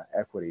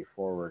equity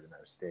forward in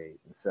our state.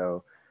 And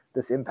so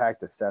this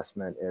impact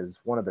assessment is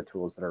one of the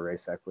tools that our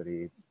race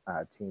equity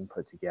team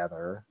put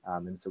together.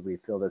 And so we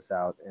fill this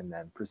out and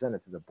then present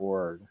it to the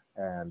board.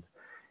 And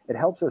it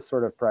helps us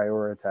sort of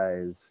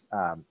prioritize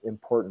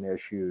important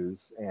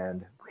issues.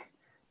 And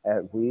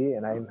we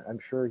and I'm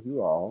sure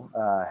you all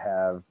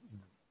have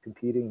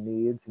competing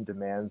needs and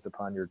demands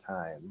upon your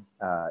time.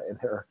 And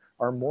there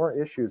are more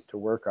issues to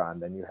work on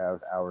than you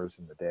have hours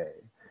in the day.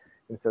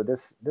 And so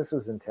this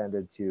was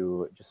intended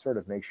to just sort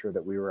of make sure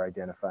that we were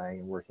identifying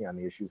and working on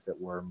the issues that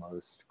were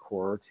most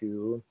core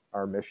to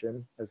our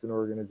mission as an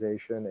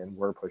organization, and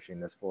we're pushing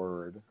this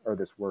forward, or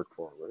this work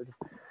forward.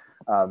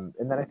 And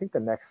then I think the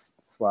next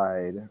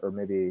slide, or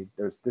maybe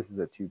this is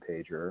a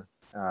 2-pager.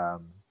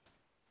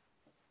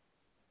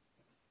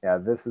 Yeah,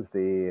 this is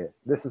the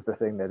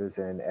thing that is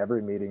in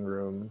every meeting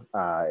room.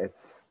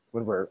 It's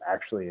when we're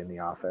actually in the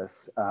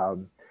office.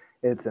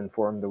 It's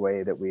informed the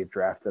way that we've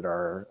drafted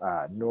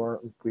our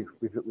norm.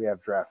 We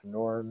have draft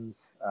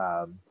norms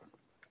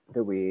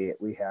that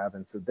we have,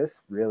 and so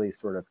this really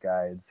sort of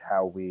guides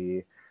how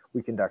we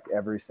conduct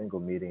every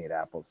single meeting at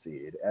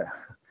Appleseed.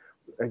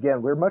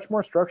 Again, we're much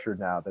more structured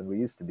now than we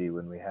used to be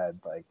when we had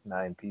like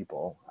 9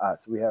 people.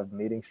 So we have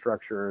meeting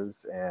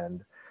structures,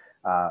 and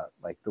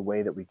like the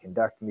way that we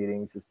conduct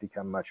meetings has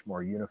become much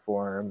more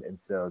uniform. And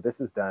so this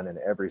is done in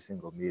every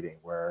single meeting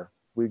where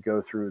we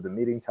go through the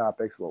meeting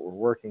topics, what we're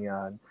working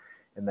on.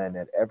 And then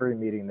at every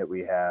meeting that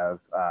we have,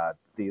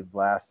 the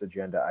last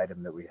agenda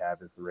item that we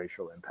have is the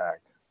racial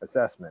impact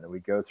assessment. And we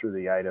go through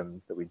the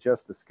items that we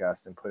just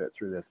discussed and put it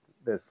through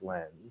this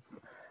lens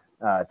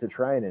to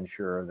try and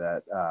ensure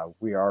that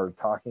we are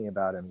talking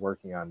about and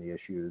working on the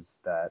issues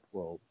that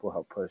will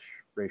help push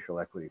racial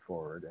equity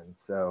forward. And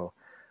so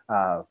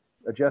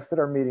adjusted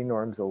our meeting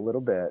norms a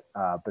little bit,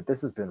 but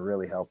this has been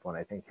really helpful, and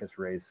I think has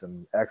raised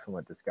some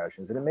excellent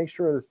discussions. And it makes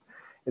sure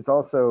it's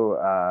also,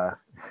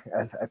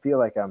 as I feel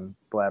like I'm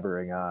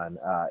blabbering on,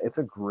 it's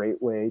a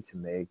great way to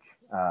make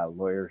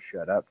lawyers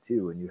shut up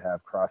too when you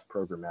have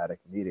cross-programmatic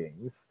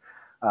meetings.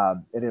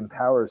 It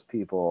empowers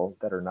people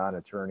that are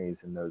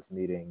non-attorneys in those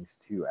meetings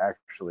to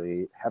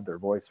actually have their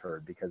voice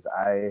heard, because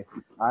I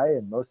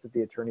and most of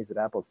the attorneys at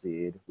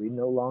Appleseed, we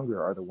no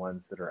longer are the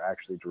ones that are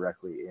actually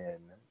directly in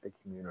the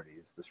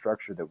communities. The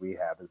structure that we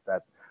have is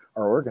that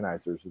our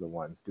organizers are the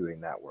ones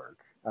doing that work.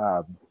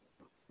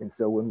 And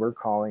so when we're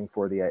calling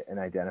for and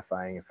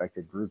identifying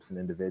affected groups and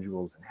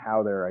individuals and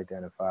how they're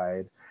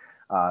identified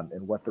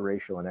and what the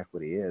racial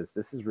inequity is,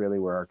 this is really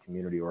where our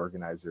community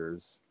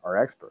organizers are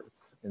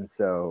experts. And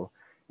so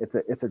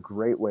it's a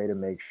great way to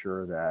make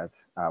sure that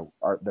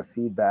the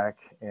feedback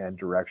and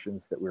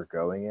directions that we're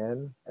going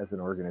in as an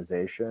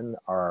organization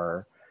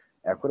are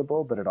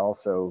equitable, but it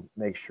also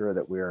makes sure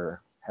that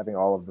we're having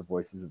all of the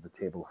voices at the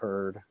table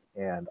heard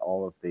and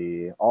all of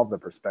the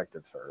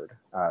perspectives heard.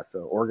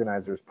 So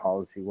organizers,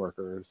 policy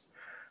workers,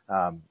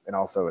 and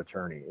also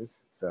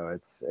attorneys. So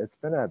it's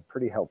been a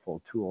pretty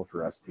helpful tool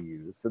for us to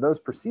use. So those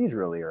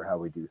procedurally are how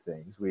we do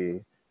things. We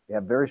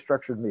have very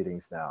structured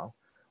meetings now,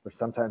 which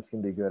sometimes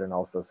can be good, and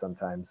also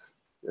sometimes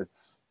it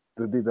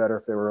would be better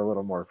if they were a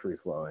little more free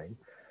flowing.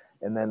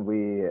 And then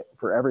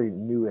for every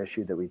new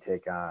issue that we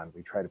take on,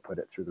 we try to put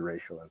it through the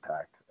racial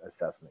impact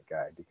assessment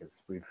guide,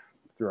 because through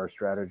our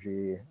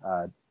strategy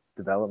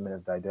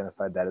development, have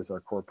identified that as our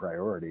core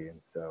priority. And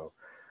so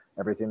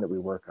everything that we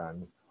work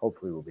on,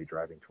 hopefully will be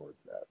driving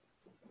towards that.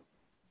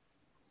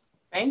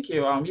 Thank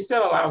you. You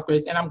said a lot of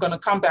great, and I'm going to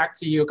come back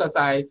to you because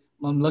I'm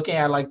looking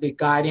at like the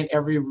guide in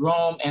every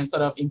room and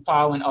sort of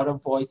empowering other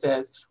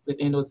voices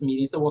within those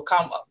meetings. So we'll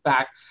come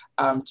back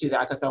to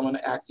that because I want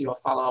to ask you a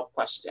follow-up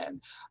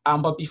question.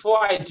 But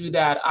before I do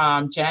that,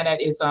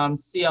 Janet, is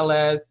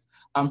CLS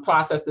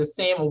process the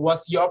same, or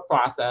what's your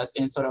process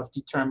in sort of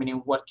determining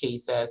what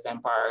cases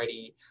and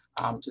priority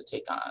to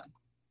take on?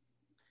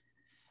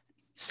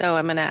 So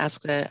I'm going to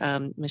ask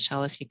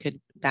Michelle if you could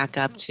back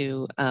up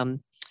to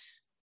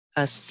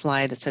a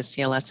slide that says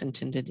CLS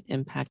intended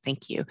impact.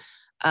 Thank you.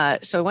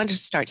 So I wanted to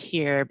start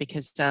here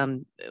because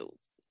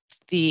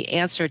the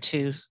answer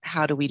to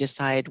how do we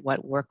decide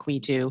what work we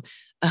do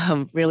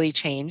really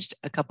changed.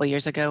 A couple of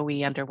years ago,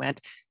 we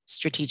underwent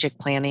strategic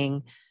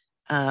planning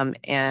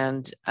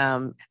and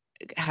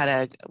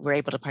were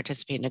able to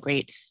participate in a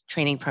great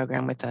training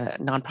program with a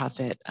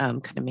nonprofit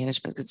kind of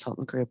management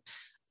consultant group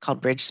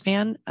called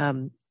Bridgespan.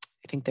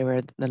 I think they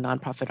were the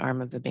nonprofit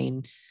arm of the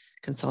Bain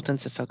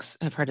Consultants, if folks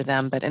have heard of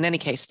them. But in any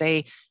case,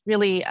 they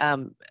really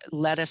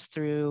led us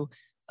through,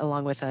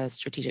 along with a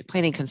strategic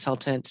planning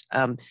consultant,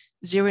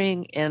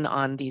 zeroing in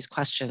on these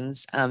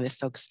questions. If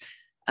folks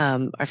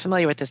are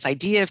familiar with this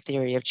idea of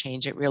theory of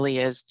change, it really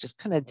is just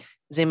kind of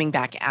zooming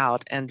back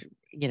out and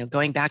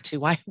going back to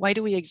why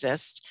do we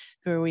exist?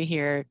 Who are we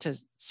here to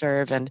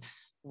serve? And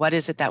what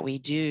is it that we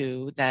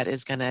do that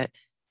is going to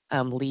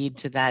lead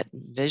to that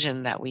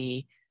vision that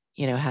we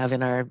have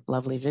in our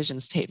lovely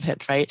vision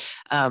statement, right?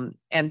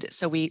 And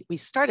so we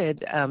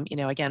started,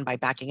 again, by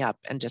backing up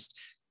and just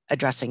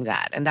addressing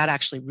that. And that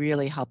actually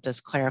really helped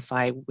us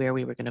clarify where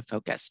we were going to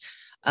focus.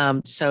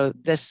 So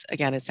this,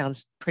 again, it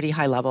sounds pretty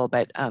high level,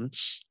 but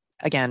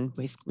again,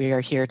 we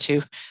are here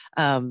to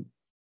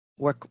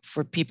work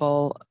for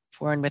people,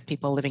 for and with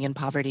people living in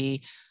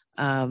poverty,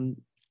 et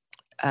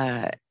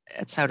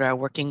cetera,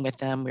 working with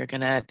them.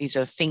 These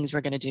are the things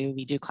we're gonna do.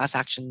 We do class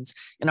actions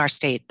in our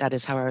state. That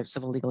is how our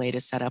civil legal aid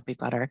is set up. We've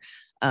got our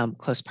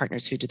close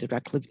partners who do the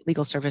direct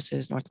legal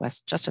services,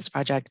 Northwest Justice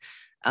Project,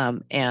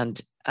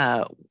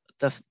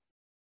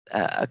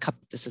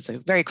 this is a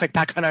very quick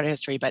background on our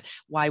history, but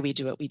why we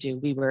do what we do.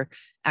 We were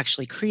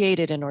actually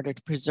created in order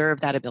to preserve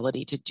that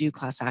ability to do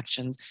class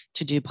actions,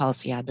 to do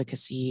policy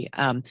advocacy.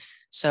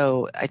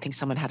 So I think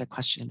someone had a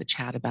question in the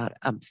chat about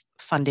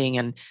funding.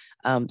 And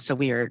so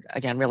we are,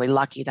 again, really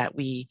lucky that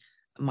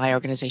my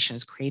organization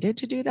is created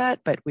to do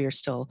that, but we are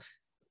still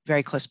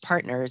very close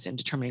partners in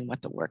determining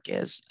what the work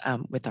is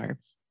with our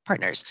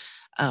partners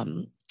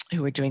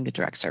who are doing the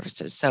direct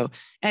services. So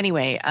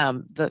anyway,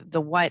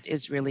 the what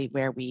is really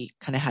where we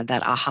kind of had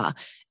that aha.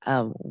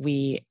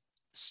 We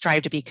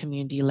strive to be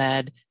community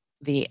led.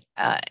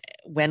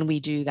 When we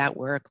do that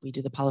work, we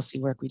do the policy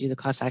work, we do the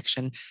class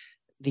action,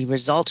 the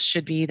result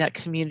should be that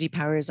community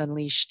power is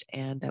unleashed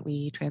and that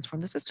we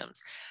transform the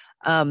systems.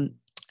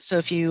 So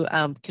if you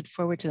could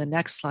forward to the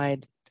next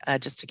slide,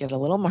 just to get a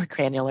little more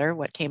granular,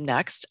 what came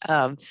next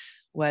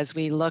was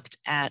we looked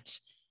at,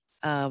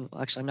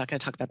 actually, I'm not going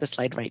to talk about this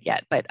slide right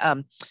yet, but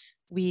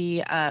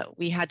we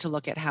had to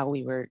look at how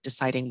we were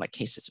deciding what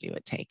cases we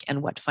would take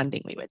and what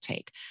funding we would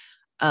take.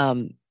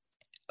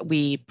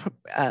 We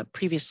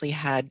previously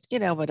had,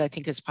 what I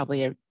think is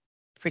probably a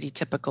pretty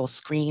typical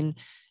screen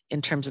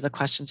in terms of the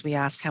questions we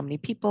asked. How many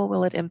people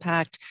will it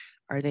impact?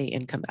 Are they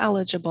income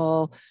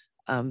eligible?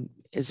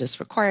 Is this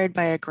required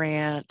by a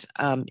grant?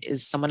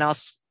 Is someone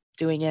else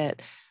doing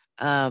it?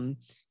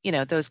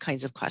 Those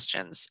kinds of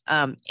questions.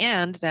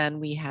 And then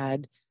we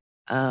had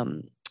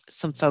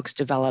some folks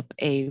develop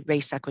a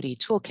race equity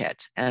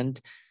toolkit. And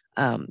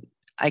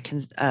I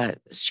can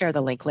share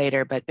the link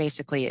later, but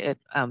basically it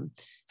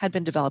had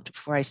been developed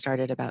before I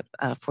started about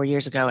 4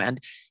 years ago. And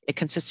it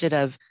consisted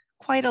of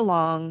quite a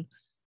long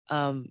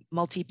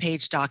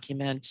multi-page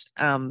document,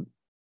 kind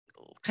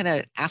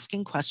of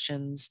asking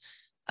questions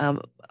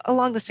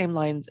along the same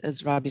lines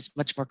as Robbie's,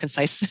 much more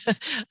concise.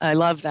 I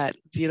love that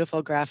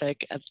beautiful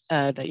graphic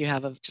that you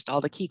have of just all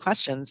the key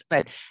questions.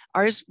 But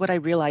ours, what I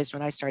realized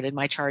when I started,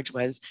 my charge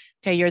was,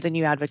 okay, you're the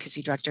new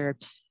advocacy director.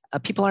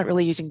 People aren't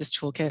really using this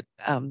toolkit.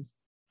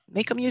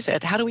 Make them use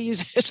it. How do we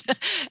use it?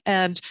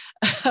 And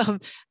so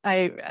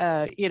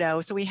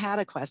we had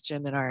a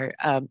question in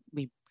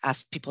we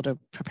asked people to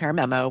prepare a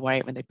memo,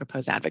 right, when they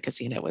propose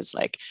advocacy. And it was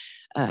like,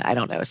 I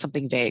don't know,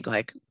 something vague,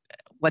 like,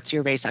 what's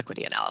your race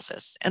equity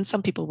analysis? And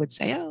some people would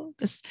say, oh,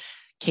 this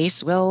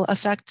case will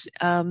affect,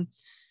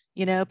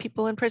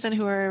 people in prison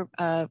who are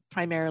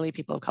primarily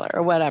people of color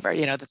or whatever,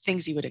 the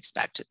things you would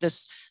expect.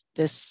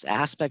 This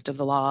aspect of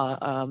the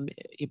law,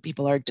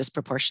 people are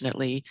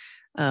disproportionately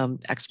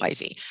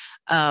XYZ.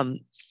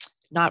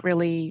 Not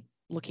really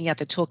looking at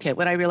the toolkit.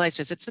 What I realized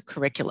is it's a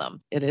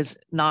curriculum. It is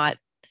not,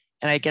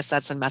 and I guess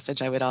that's a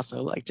message I would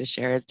also like to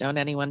share is don't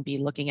anyone be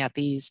looking at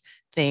these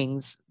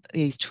things,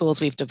 these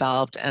tools we've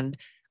developed. And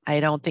I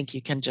don't think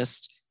you can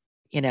just,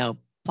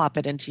 plop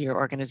it into your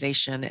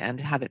organization and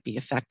have it be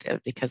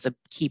effective, because a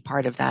key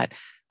part of that,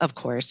 of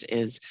course,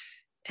 is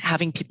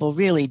having people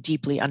really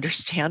deeply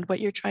understand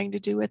what you're trying to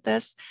do with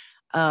this.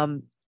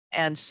 And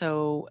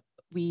so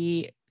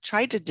we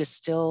tried to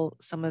distill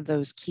some of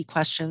those key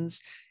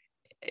questions,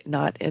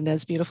 not in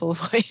as beautiful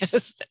a way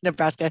as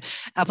Nebraska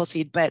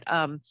Appleseed, but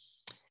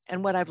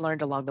and what I've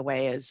learned along the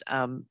way is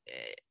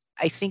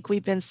I think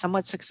we've been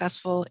somewhat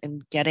successful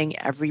in getting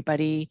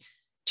everybody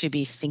to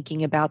be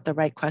thinking about the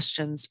right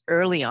questions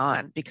early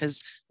on,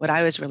 because what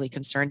I was really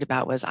concerned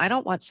about was I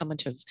don't want someone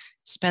to have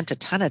spent a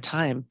ton of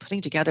time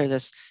putting together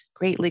this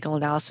great legal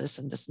analysis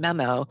and this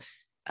memo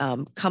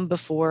come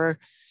before,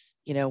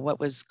 what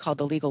was called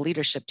the legal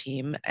leadership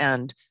team.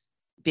 And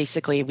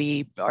basically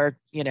we are,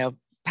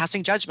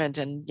 passing judgment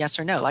and yes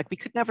or no. Like we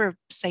could never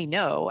say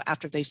no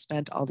after they've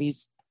spent all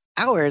these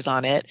hours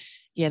on it,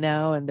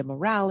 and the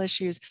morale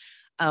issues.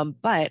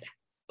 But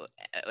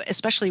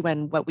especially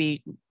when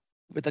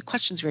the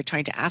questions we were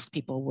trying to ask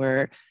people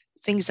were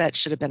things that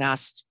should have been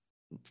asked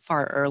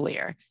far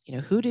earlier.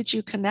 Who did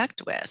you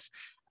connect with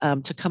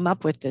to come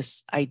up with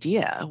this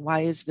idea?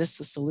 Why is this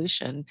the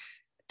solution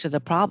to the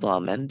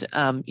problem? And,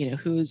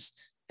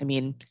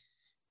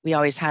 we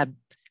always had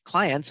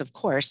clients, of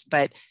course,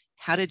 but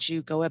how did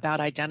you go about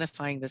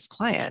identifying this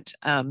client?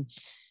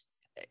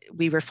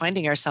 We were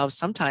finding ourselves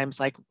sometimes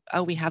like,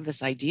 oh, we have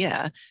this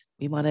idea.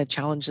 We want to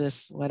challenge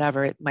this,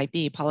 whatever it might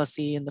be,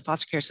 policy in the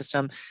foster care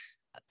system.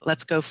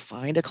 Let's go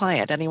find a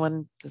client.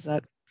 Anyone, does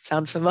that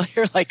sound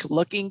familiar? Like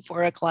looking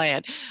for a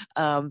client.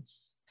 That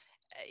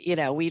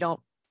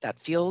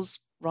feels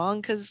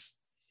wrong because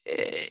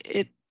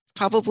it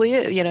probably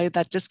is,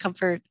 that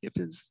discomfort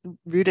is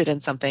rooted in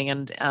something.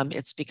 And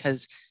it's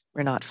because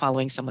we're not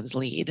following someone's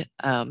lead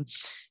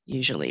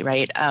usually,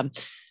 right?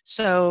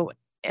 So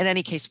in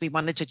any case, we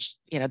wanted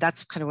to,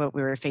 that's kind of what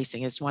we were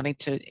facing, is wanting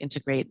to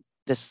integrate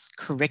this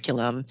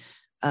curriculum,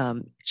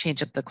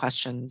 change up the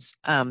questions.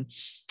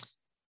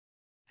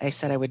 I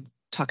said I would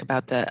talk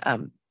about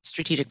the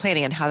strategic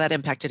planning and how that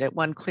impacted it.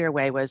 One clear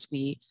way was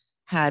we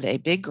had a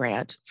big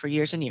grant for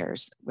years and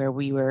years where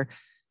we were,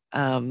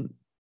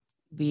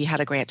 we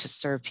had a grant to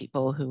serve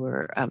people who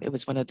were, it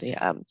was one of the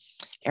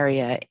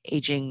area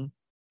aging,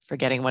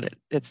 forgetting what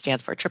it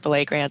stands for,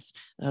 AAA grants.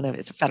 I don't know,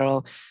 it's a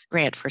federal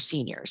grant for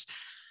seniors.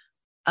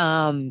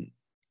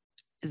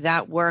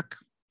 That work,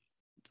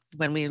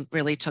 when we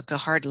really took a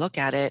hard look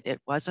at it, it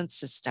wasn't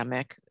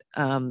systemic.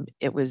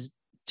 It was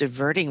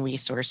diverting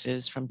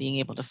resources from being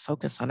able to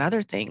focus on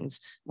other things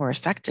more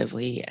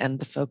effectively. And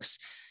the folks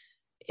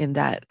in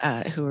that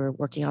who were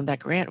working on that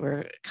grant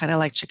were kind of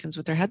like chickens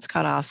with their heads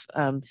cut off,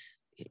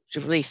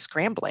 really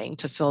scrambling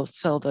to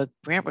fill the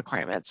grant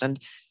requirements. And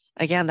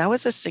again, that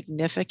was a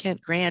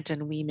significant grant,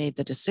 and we made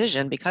the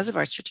decision because of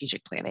our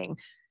strategic planning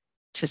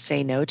to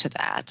say no to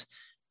that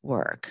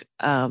work.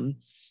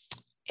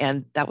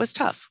 And that was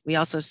tough. We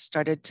also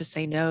started to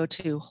say no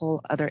to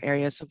whole other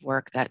areas of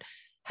work that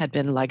had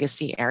been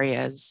legacy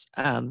areas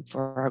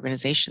for our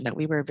organization that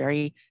we were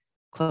very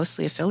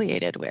closely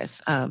affiliated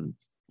with.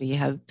 We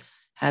have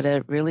had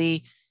a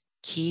really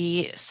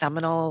key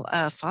seminal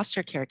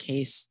foster care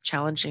case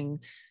challenging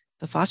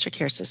the foster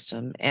care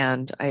system.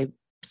 And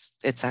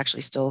it's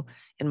actually still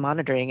in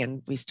monitoring,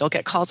 and we still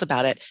get calls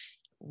about it.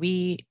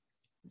 We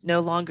no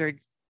longer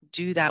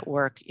do that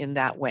work in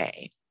that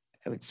way,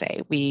 I would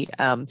say. We,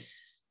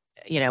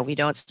 we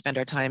don't spend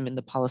our time in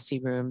the policy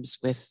rooms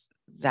with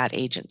that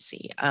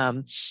agency.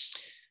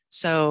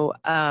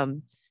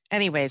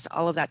 Anyways,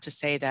 all of that to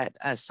say that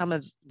some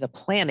of the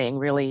planning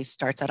really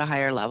starts at a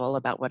higher level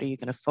about what are you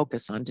going to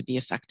focus on to be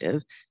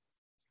effective.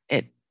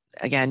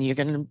 Again, you're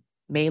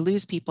may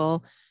lose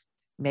people,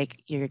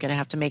 you're going to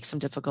have to make some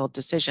difficult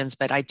decisions,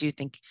 but I do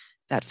think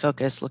that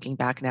focus, looking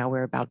back now,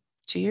 we're about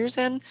 2 years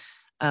in,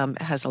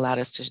 has allowed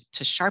us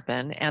to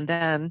sharpen and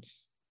then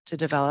to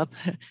develop,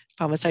 I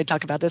promised I'd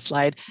talk about this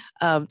slide,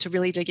 to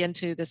really dig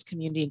into this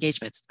community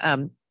engagements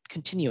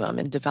continuum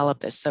and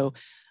develop this. So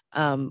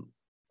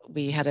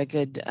we had a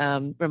good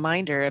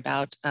reminder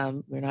about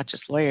we're not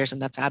just lawyers, and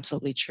that's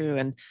absolutely true.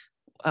 And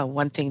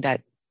one thing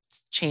that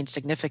changed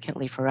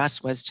significantly for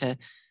us was to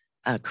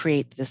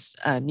create this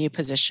new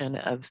position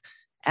of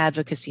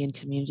Advocacy and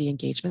Community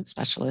Engagement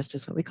Specialist,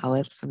 is what we call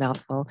it. It's a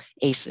mouthful,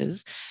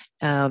 ACEs.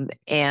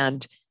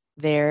 And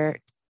their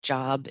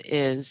job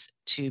is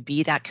to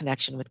be that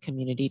connection with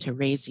community, to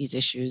raise these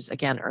issues,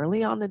 again,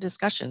 early on the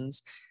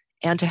discussions,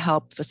 and to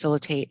help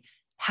facilitate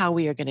how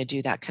we are going to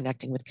do that,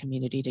 connecting with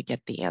community to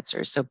get the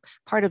answers. So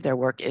part of their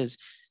work is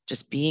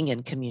just being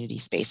in community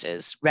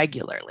spaces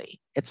regularly.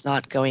 It's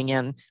not going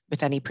in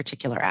with any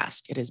particular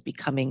ask. It is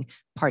becoming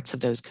parts of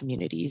those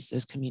communities,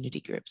 those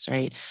community groups,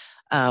 right?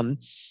 Other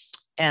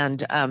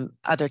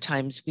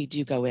times we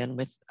do go in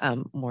with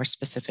more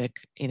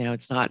specific,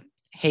 it's not,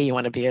 hey, you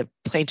want to be a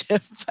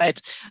plaintiff, but,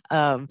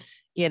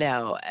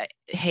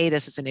 hey,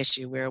 this is an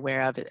issue we're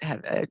aware of.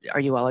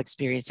 Are you all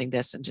experiencing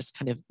this? And just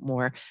kind of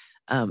more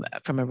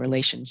from a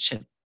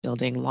relationship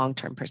building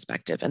long-term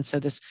perspective. And so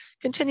this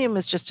continuum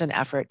is just an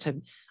effort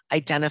to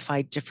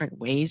identify different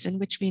ways in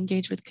which we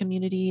engage with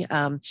community.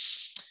 So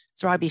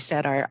Robbie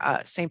said,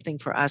 our same thing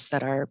for us,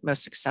 that our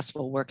most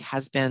successful work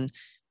has been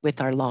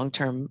with our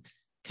long-term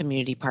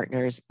community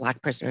partners.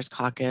 Black Prisoners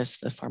Caucus,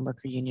 the Farm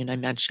Worker Union I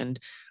mentioned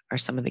are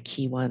some of the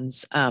key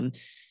ones. And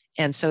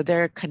so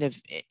they're kind of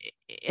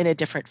in a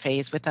different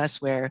phase with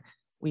us, where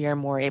we are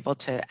more able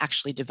to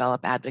actually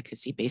develop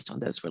advocacy based on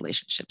those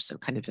relationships. So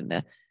kind of in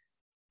the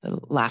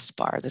last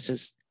bar, this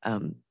is,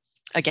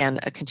 again,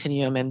 a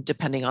continuum, and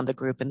depending on the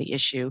group and the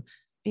issue,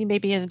 we may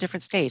be in a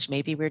different stage.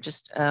 Maybe we're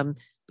just,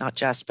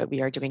 but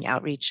we are doing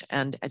outreach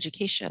and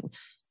education.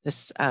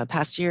 This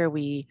past year,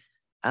 we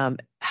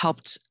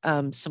helped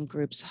some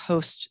groups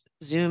host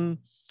Zoom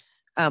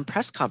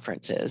press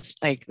conferences.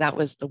 Like, that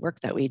was the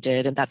work that we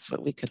did, and that's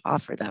what we could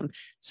offer them.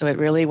 So it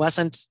really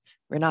wasn't,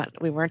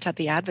 we weren't at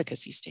the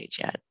advocacy stage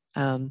yet.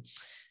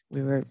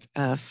 We were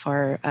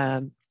far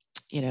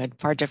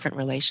different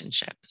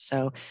relationship.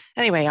 So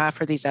anyway, I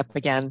offer these up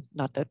again,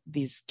 not that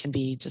these can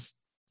be just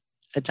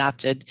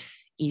adopted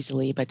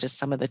easily, but just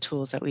some of the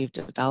tools that we've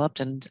developed,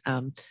 and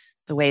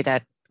the way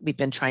that we've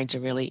been trying to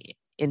really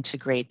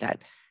integrate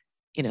that,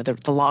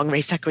 the long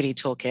race equity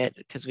toolkit,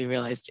 because we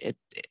realized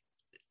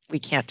we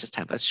can't just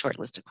have a short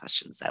list of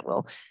questions that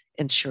will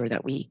ensure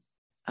that we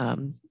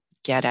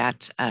get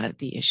at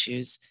the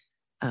issues.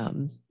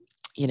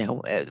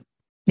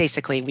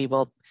 Basically, we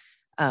will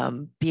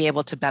be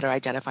able to better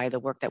identify the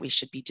work that we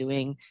should be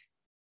doing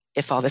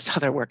if all this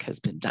other work has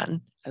been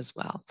done as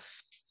well.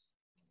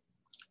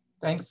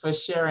 Thanks for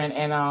sharing.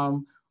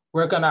 And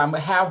we're gonna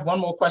have one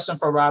more question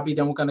for Robbie,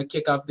 then we're gonna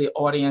kick off the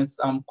audience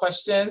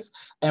questions.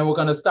 And we're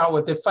gonna start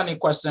with the funny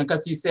question,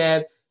 because you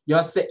said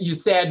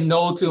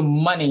no to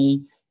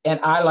money. And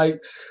I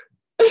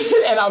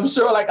and I'm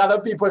sure like other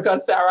people,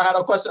 because Sarah had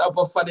a question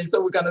about funding.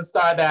 So we're going to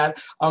start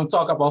that,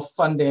 talk about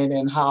funding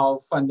and how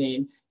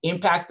funding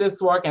impacts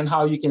this work and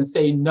how you can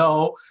say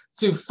no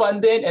to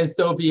funding and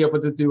still be able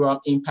to do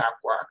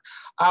impact work.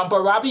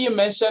 But Robbie, you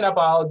mentioned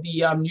about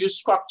the new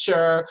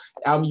structure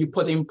you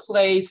put in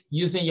place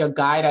using your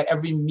guide at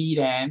every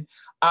meeting.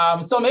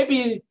 So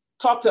maybe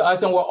talk to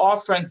us, and we're all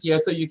friends here,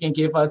 so you can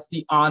give us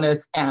the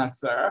honest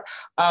answer,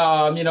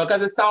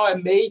 because it sounds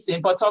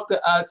amazing, but talk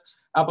to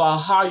us about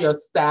how your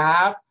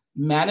staff,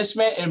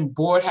 management, and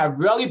board have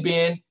really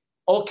been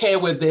okay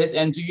with this,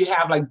 and do you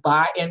have like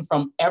buy-in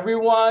from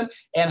everyone,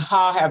 and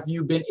how have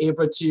you been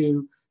able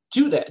to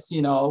do this,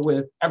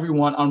 with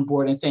everyone on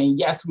board and saying,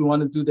 yes, we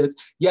want to do this,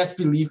 yes,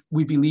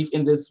 we believe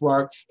in this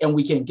work, and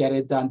we can get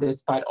it done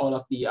despite all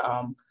of the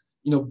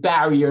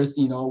barriers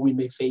we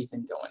may face in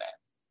doing it.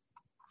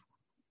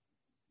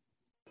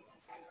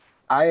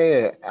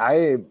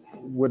 I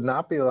would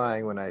not be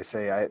lying when I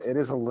say it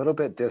is a little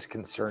bit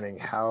disconcerting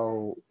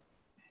how,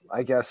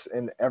 I guess,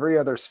 in every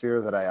other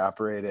sphere that I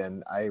operate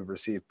in, I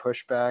receive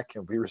pushback,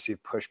 and we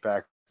receive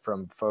pushback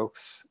from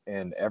folks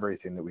in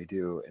everything that we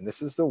do. And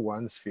this is the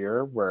one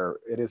sphere where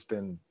it has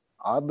been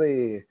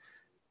oddly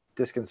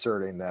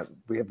disconcerting that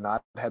we have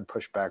not had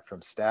pushback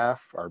from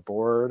staff, our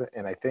board,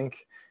 and I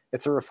think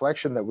it's a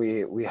reflection that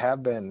we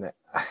have been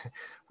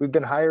we've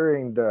been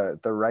hiring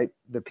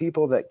the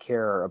people that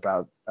care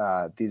about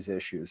these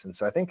issues, and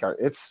so I think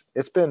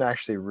it's been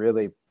actually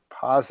really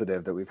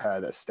positive that we've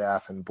had a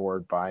staff and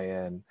board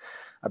buy-in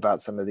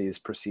about some of these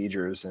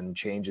procedures and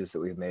changes that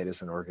we've made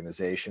as an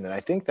organization, and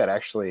I think that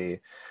actually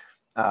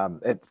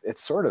it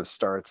sort of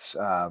starts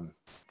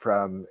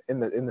from in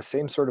the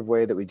same sort of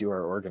way that we do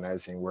our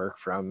organizing work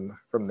from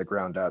the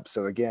ground up.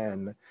 So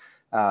again,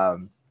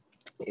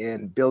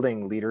 in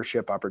building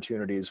leadership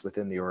opportunities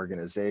within the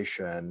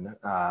organization,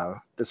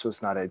 this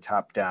was not a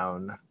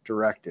top-down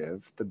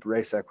directive. The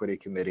Race Equity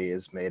Committee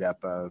is made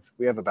up of,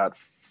 we have about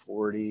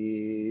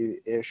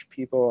 40-ish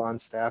people on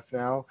staff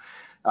now.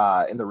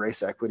 And the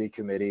Race Equity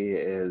Committee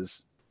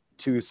is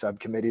 2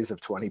 subcommittees of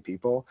 20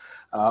 people.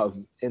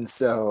 And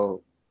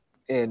so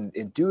in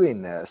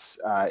doing this,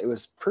 it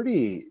was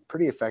pretty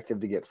effective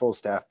to get full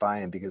staff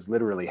buy-in, because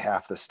literally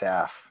half the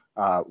staff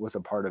was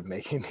a part of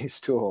making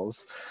these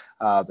tools.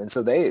 And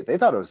so they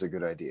thought it was a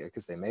good idea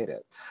because they made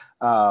it,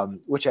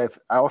 which I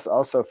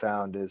also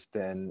found has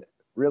been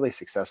really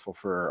successful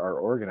for our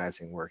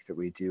organizing work that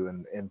we do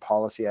in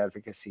policy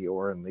advocacy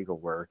or in legal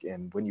work.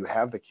 And when you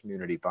have the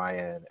community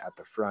buy-in at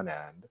the front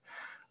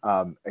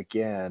end,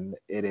 again,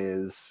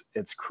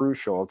 it's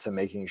crucial to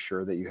making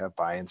sure that you have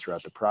buy-in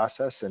throughout the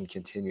process and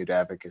continued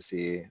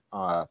advocacy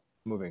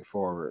moving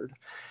forward.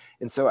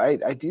 And so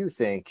I do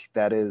think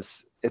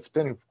it's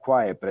been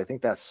quiet, but I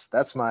think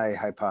that's my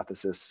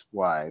hypothesis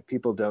why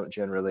people don't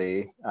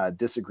generally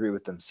disagree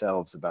with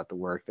themselves about the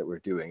work that we're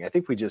doing. I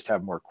think we just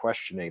have more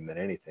questioning than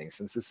anything,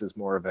 since this is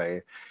more of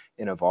an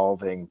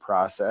evolving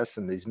process,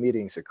 and these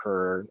meetings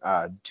occur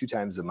 2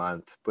 times a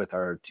month with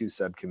our 2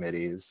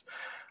 subcommittees.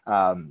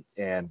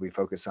 And we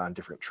focus on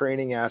different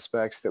training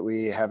aspects that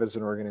we have as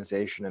an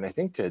organization. And I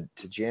think to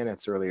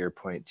Janet's earlier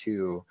point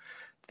too,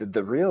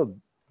 the real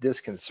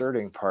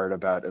disconcerting part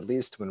about, at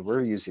least when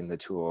we're using the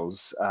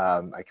tools,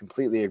 I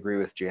completely agree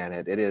with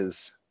Janet.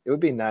 It would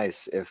be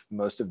nice if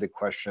most of the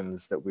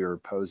questions that we were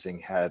posing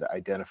had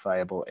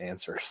identifiable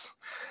answers.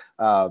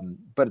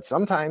 But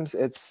sometimes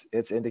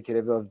it's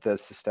indicative of the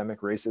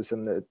systemic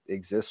racism that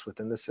exists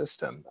within the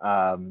system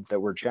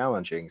that we're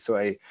challenging.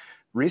 So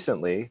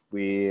recently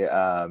we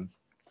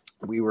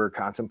were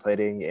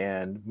contemplating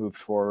and moved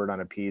forward on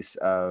a piece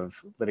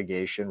of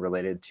litigation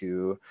related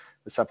to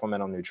the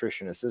Supplemental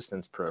Nutrition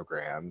Assistance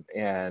Program.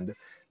 And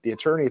the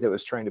attorney that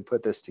was trying to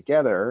put this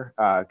together,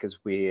 because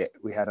we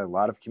had a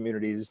lot of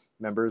communities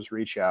members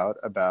reach out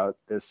about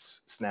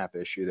this SNAP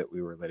issue that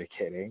we were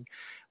litigating,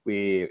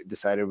 we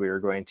decided we were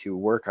going to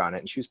work on it.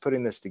 And she was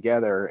putting this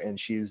together, and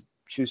she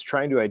was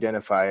trying to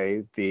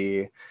identify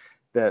the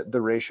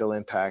racial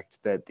impact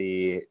that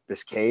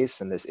this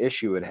case and this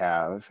issue would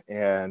have,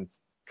 and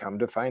come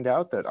to find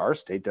out that our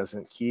state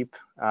doesn't keep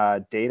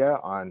data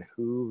on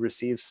who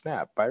receives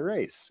SNAP by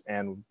race.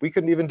 And we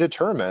couldn't even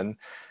determine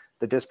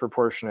the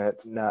disproportionate,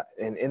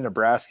 in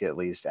Nebraska at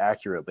least,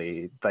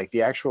 accurately, like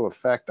the actual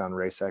effect on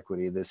race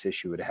equity this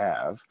issue would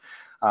have.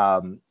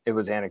 It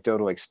was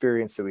anecdotal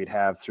experience that we'd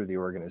have through the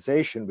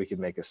organization. We could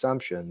make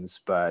assumptions,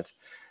 but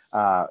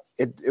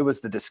it was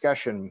the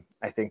discussion,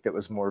 I think, that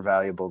was more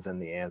valuable than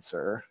the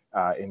answer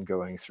in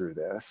going through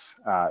this.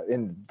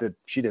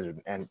 She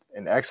did an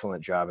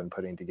excellent job in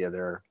putting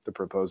together the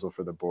proposal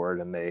for the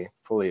board, and they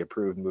fully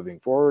approved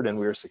moving forward, and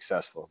we were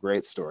successful.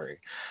 Great story.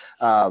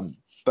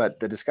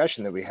 But the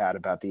discussion that we had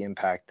about the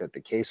impact that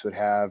the case would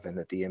have, and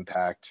that the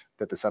impact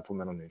that the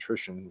Supplemental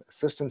Nutrition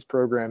Assistance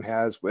Program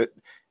has,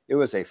 it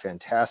was a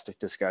fantastic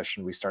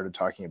discussion. We started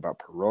talking about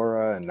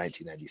Perora in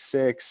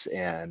 1996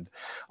 and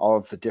all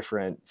of the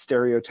different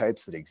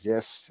stereotypes that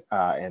exist,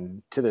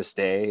 and to this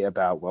day,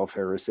 about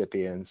welfare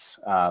recipients.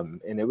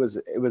 And it was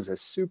a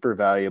super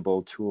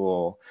valuable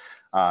tool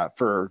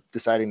for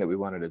deciding that we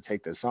wanted to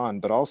take this on,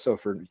 but also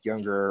for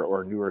younger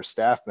or newer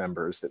staff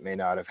members that may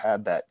not have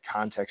had that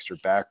context or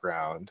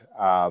background.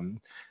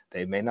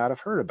 They may not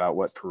have heard about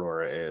what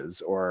Perora is,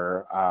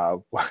 or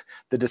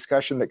the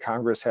discussion that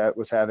Congress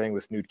was having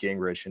with Newt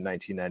Gingrich in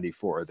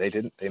 1994.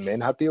 They may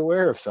not be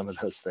aware of some of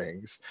those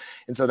things.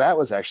 And so that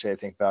was actually, I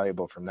think,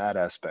 valuable from that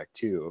aspect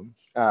too.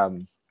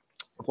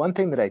 One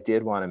thing that I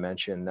did want to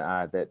mention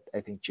that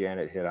I think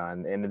Janet hit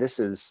on, and this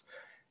is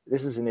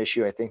an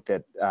issue I think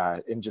that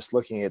in just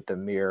looking at the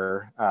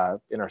mirror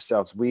in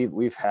ourselves,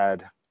 we've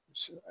had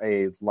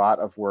a lot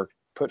of work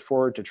put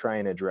forward to try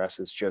and address,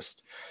 is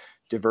just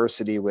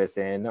diversity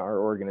within our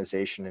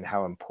organization and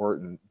how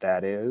important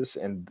that is.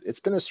 And it's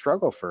been a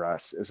struggle for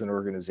us as an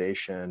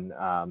organization,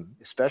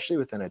 especially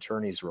within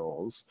attorneys'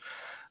 roles,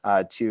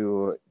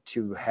 to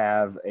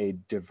have a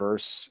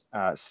diverse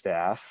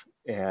staff.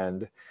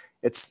 And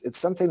it's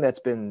something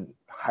that's been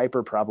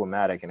hyper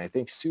problematic, and I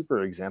think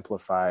super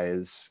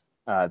exemplifies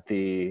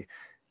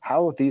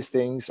how these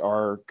things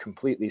are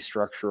completely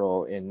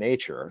structural in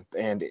nature,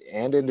 and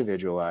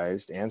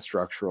individualized and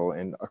structural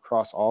and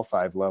across all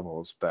 5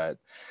 levels. But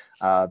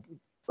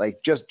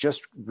like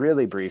just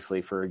really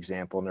briefly, for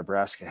example,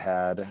 Nebraska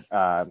had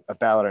a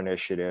ballot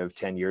initiative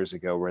 10 years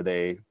ago where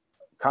they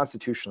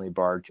constitutionally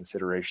barred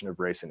consideration of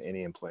race in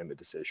any employment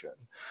decision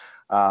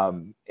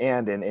and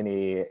in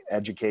any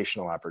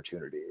educational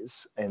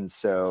opportunities. And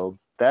so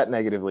that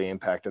negatively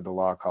impacted the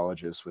law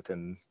colleges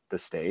within the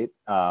state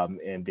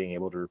and being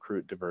able to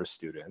recruit diverse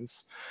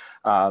students.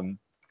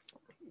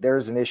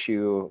 There's an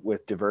issue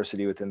with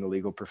diversity within the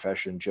legal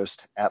profession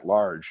just at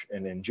large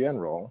and in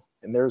general.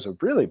 And there's a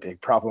really big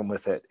problem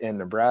with it in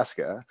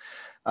Nebraska.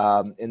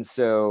 And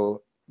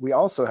so we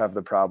also have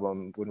the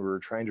problem when we're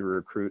trying to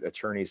recruit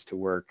attorneys to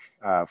work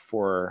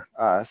for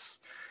us,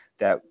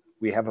 that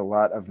we have a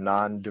lot of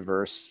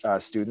non-diverse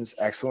students,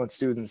 excellent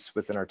students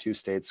within our 2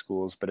 state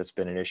schools, but it's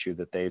been an issue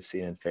that they've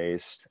seen and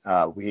faced.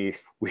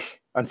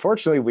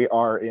 Unfortunately, we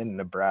are in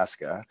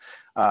Nebraska.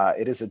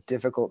 It is a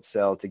difficult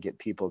sell to get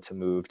people to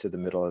move to the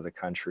middle of the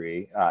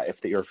country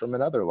if they are from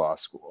another law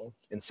school.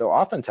 And so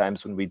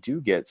oftentimes when we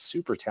do get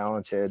super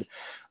talented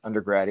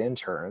undergrad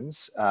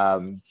interns,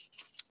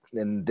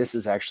 and this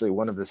is actually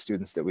one of the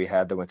students that we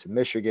had that went to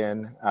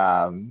Michigan,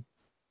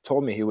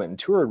 told me he went and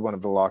toured one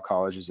of the law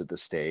colleges at the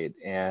state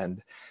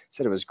and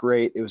said it was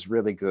great, it was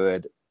really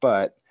good,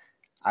 but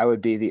I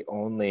would be the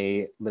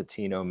only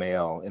Latino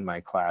male in my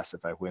class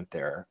if I went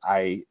there.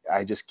 I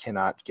just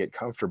cannot get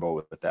comfortable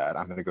with that.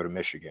 I'm going to go to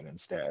Michigan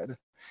instead.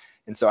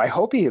 And so I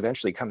hope he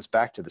eventually comes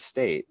back to the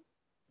state,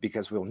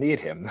 because we'll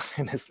need him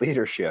in his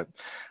leadership.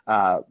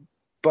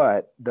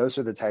 But those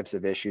are the types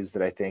of issues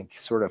that I think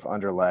sort of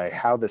underlie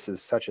how this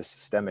is such a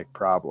systemic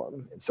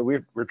problem. And so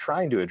we're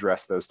trying to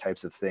address those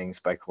types of things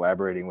by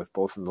collaborating with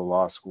both of the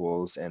law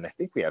schools. And I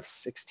think we have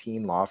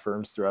 16 law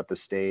firms throughout the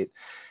state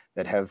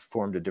that have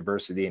formed a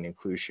diversity and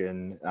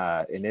inclusion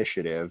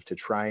initiative to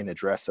try and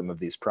address some of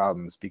these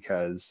problems,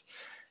 because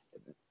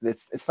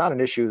it's not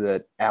an issue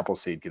that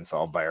Appleseed can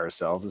solve by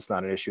ourselves. It's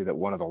not an issue that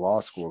one of the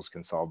law schools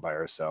can solve by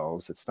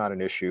ourselves. It's not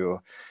an issue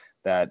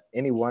that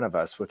any one of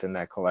us within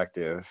that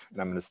collective, and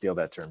I'm going to steal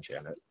that term,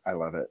 Janet, I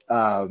love it,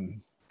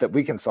 that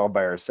we can solve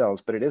by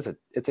ourselves, but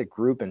it's a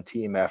group and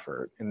team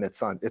effort, and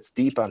it's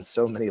deep on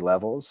so many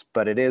levels.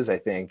 But it is, I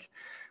think,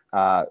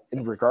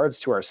 in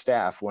regards to our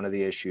staff, one of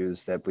the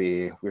issues that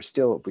we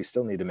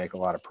still need to make a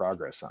lot of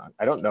progress on.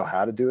 I don't know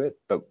how to do it,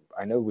 but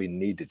I know we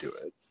need to do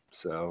it.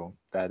 So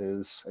that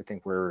is, I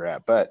think, where we're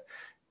at. But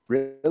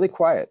really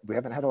quiet. We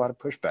haven't had a lot of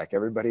pushback.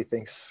 Everybody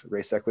thinks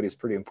race equity is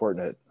pretty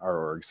important at our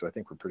org, so I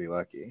think we're pretty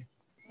lucky.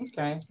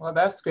 Okay, well,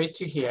 that's great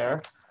to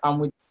hear. I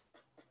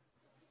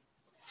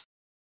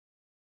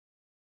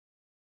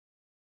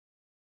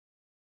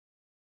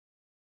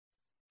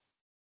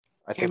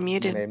think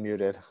muted. You may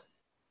muted.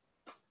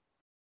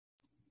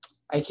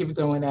 I keep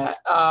doing that.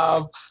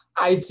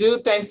 I do.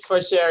 Thanks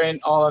for sharing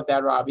all of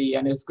that, Robbie.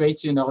 And it's great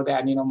to know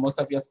that, most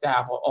of your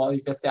staff or all of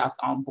your staff's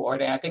on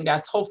board. And I think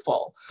that's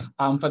hopeful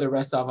for the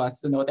rest of us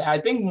to know that. I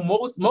think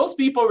most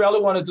people really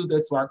want to do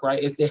this work,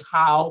 right? It's the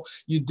how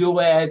you do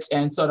it,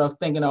 and sort of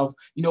thinking of,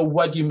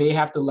 what you may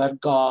have to let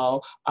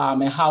go,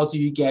 and how do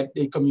you get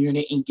the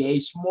community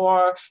engaged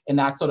more, and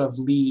that sort of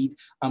lead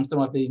some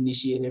of the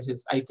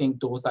initiatives. I think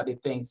those are the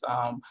things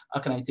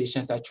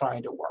organizations are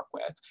trying to work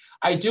with.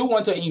 I do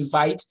want to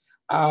invite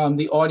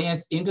the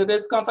audience into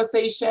this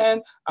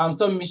conversation.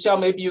 So Michelle,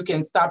 maybe you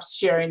can stop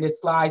sharing the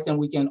slides and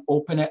we can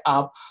open it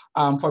up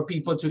for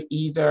people to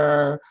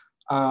either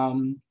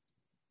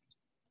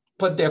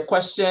put their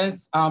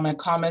questions and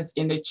comments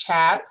in the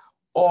chat,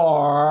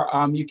 or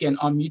you can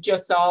unmute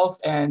yourself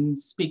and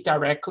speak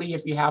directly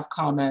if you have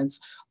comments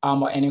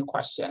or any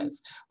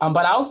questions.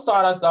 But I'll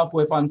start us off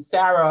with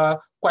Sarah,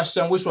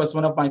 question, which was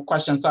one of my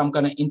questions, so I'm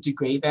going to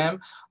integrate them.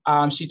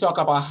 She talked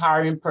about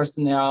hiring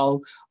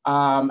personnel.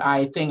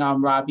 I think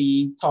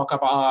Robbie talked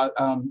about,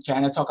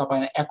 Janet talked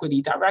about an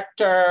equity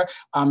director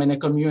and the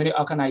community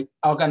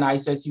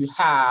organizers you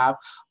have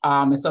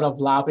instead of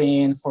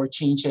lobbying for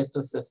changes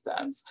to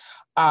systems.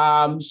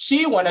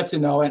 She wanted to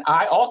know, and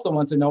I also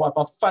want to know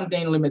about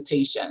funding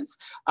limitations.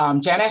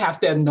 Janet has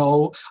said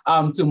no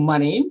to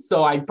money,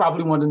 so I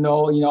probably want to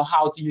know,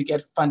 how do you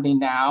get funding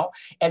now?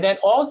 And then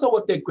also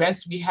with the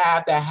grants we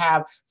have that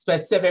have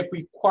specific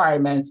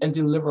requirements and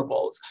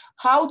deliverables,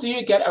 how do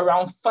you get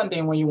around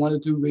funding when you want to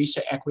do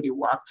racial equity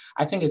work?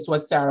 I think it's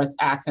what Sarah's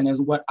asking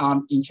is what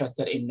I'm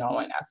interested in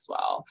knowing as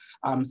well.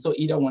 So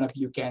either one of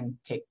you can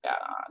take that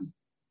on.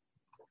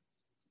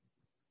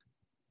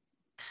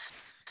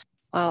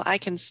 Well, I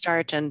can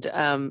start, and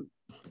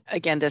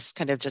again, this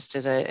kind of just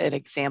is an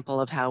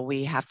example of how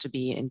we have to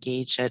be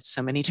engaged at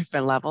so many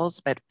different levels,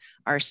 but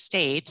our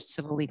state,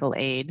 Civil Legal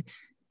Aid,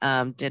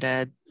 did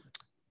a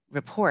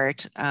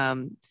report,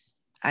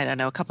 I don't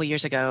know, a couple of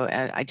years ago,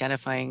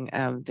 identifying,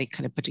 they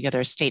kind of put together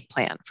a state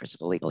plan for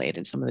civil legal aid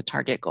and some of the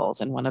target goals,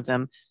 and one of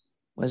them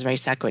was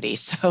race equity.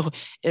 So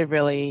it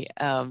really,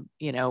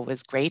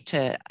 was great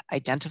to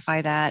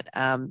identify that.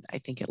 I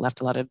think it left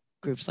a lot of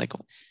groups like,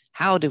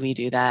 how do we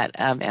do that?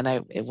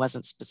 It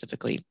wasn't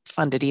specifically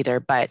funded either,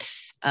 but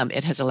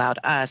it has allowed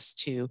us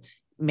to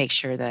make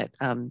sure that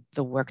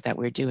the work that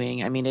we're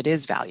doing, I mean, it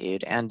is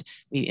valued, and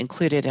we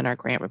include it in our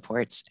grant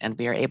reports, and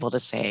we are able to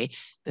say,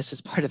 this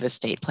is part of the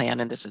state plan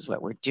and this is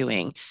what we're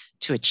doing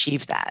to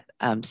achieve that.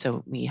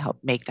 So we help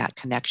make that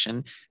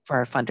connection for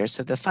our funders.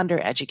 So the funder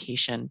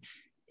education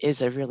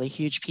is a really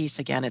huge piece.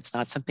 Again, it's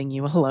not something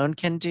you alone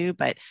can do,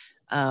 but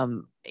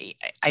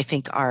I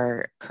think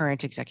our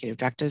current executive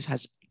director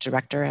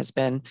has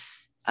been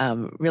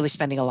really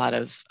spending a lot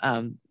of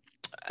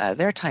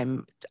their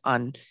time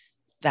on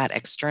that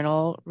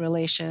external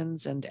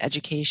relations and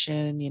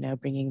education,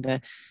 bringing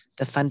the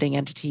funding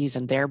entities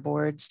and their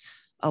boards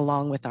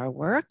along with our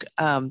work.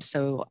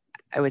 So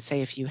I would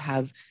say if you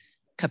have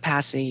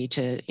capacity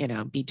to,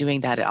 be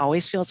doing that, it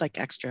always feels like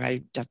extra.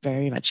 I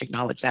very much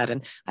acknowledge that.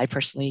 And I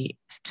personally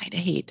kind of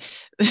hate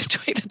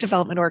doing the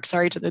development work.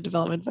 Sorry to the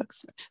development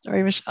folks.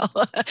 Sorry, Michelle.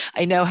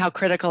 I know how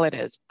critical it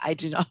is. I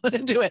do not want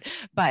to do it.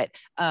 But,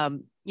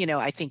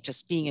 I think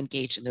just being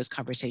engaged in those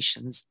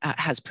conversations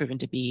has proven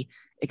to be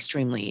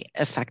extremely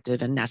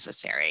effective and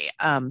necessary.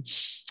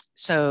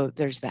 So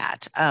there's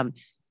that.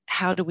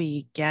 How do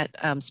we get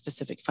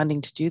specific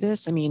funding to do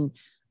this? I mean,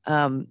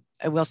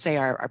 I will say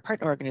our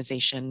partner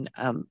organization,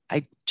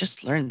 I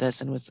just learned this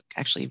and was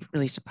actually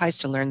really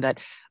surprised to learn that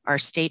our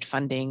state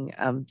funding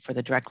for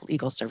the direct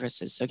legal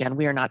services, so again,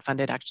 we are not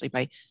funded actually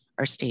by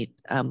our state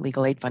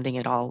legal aid funding.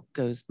 It all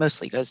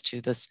mostly goes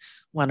to this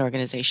one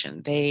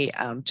organization. They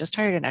just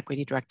hired an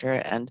equity director,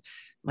 and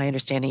my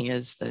understanding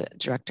is the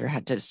director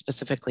had to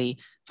specifically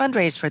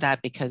fundraise for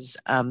that because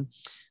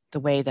the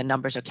way the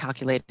numbers are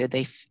calculated,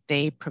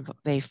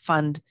 they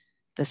fund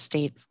the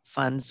state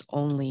funds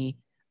only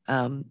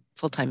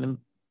full-time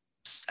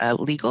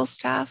legal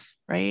staff,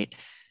 right?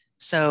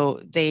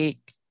 So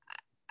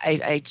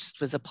I just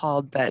was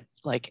appalled that,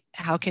 like,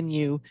 how can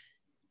you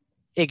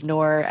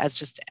ignore as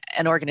just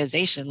an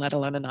organization, let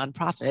alone a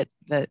nonprofit,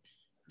 the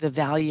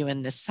value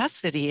and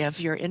necessity of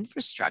your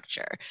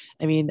infrastructure?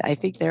 I mean, I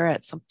think they're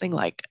at something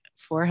like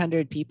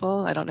 400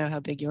 people. I don't know how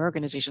big your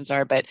organizations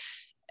are, but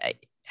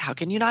how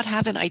can you not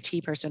have an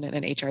IT person and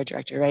an HR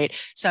director, right?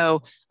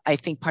 So I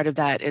think part of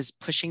that is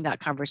pushing that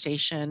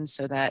conversation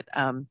so that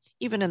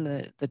even in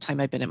the time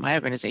I've been in my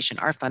organization,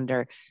 our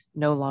funder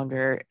no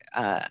longer,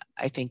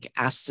 I think,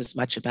 asks as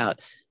much about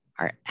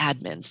our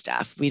admin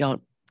staff. We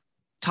don't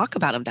talk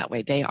about them that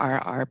way. They are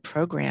our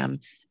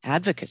program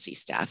advocacy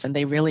staff, and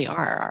they really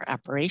are our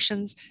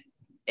operations.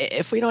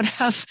 If we don't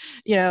have,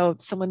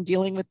 someone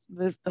dealing with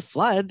the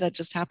flood that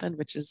just happened,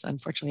 which is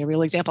unfortunately a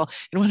real example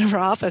in one of our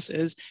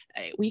offices,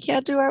 we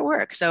can't do our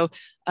work. So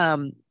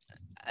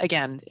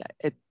again,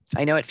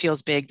 I know it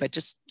feels big, but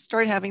just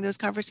start having those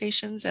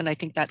conversations. And I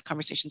think that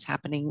conversation's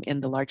happening in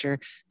the larger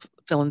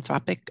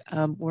philanthropic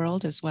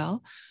world as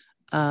well.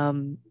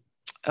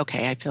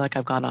 Okay, I feel like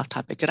I've gone off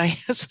topic. Did I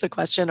answer the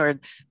question,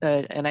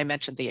 and I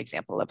mentioned the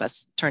example of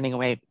us turning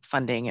away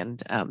funding.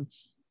 And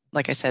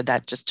like I said,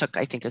 that just took,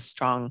 I think, a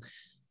strong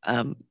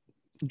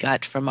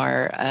gut from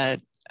our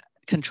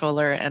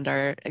controller and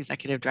our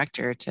executive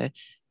director to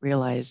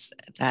realize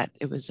that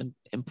it was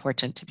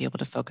important to be able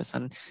to focus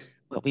on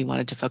what we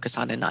wanted to focus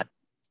on and not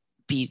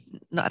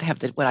have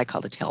what I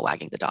call the tail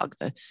wagging the dog,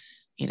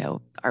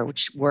 our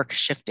work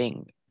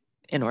shifting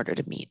in order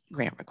to meet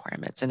grant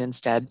requirements, and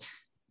instead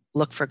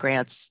look for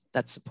grants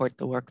that support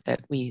the work that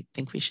we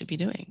think we should be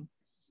doing.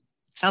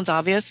 Sounds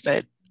obvious,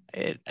 but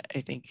it, I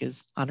think,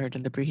 is honored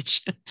in the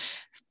breach.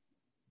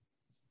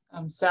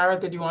 Sarah,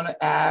 did you want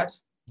to add?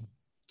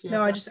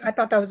 No, I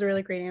thought that was a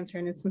really great answer,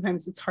 and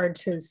sometimes it's hard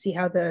to see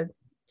how the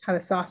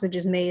sausage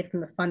is made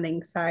from the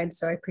funding side.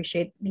 So I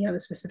appreciate the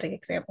specific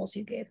examples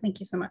you gave. Thank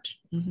you so much.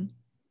 Mm-hmm.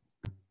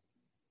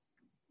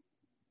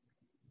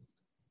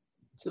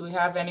 Do we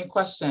have any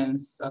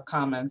questions or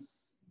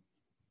comments?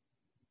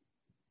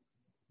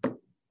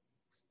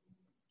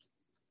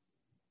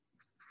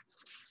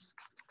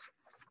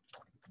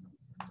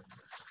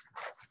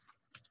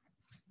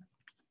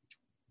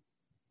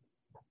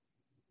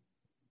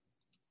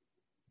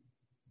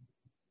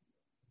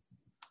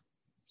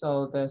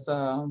 So there's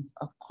a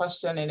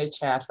question in the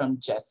chat from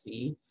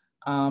Jesse.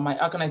 My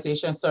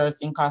organization serves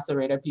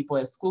incarcerated people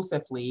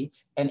exclusively,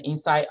 and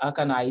inside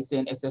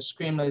organizing is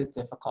extremely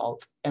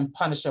difficult and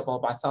punishable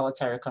by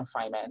solitary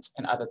confinement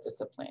and other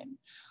discipline.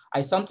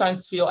 I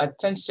sometimes feel a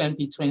tension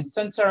between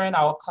centering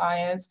our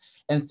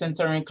clients and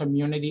centering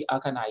community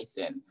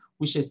organizing,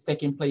 which is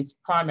taking place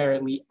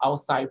primarily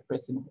outside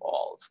prison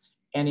walls.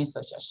 Any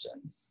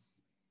suggestions?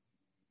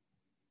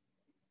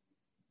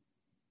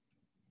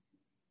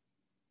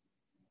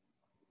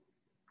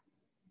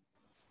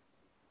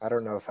 I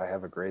don't know if I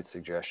have a great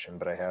suggestion,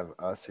 but I have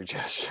a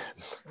suggestion,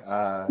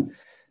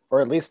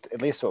 or at least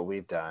what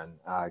we've done,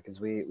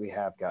 because we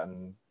have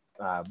gotten,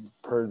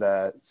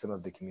 per some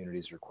of the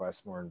community's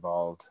requests, more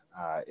involved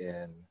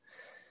in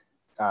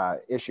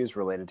issues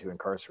related to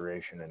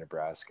incarceration in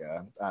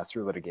Nebraska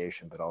through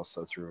litigation, but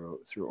also through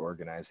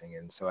organizing.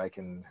 And so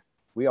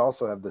we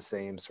also have the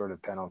same sort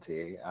of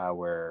penalty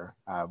where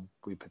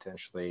we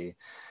potentially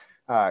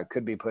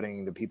could be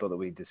putting the people that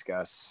we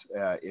discuss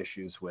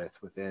issues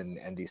within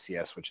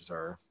NDCS, which is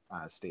our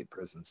state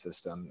prison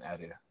system,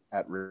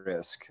 at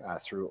risk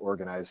through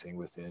organizing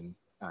within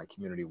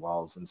community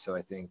walls. And so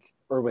I think,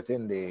 or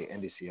within the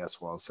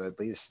NDCS walls. So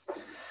at least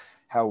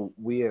how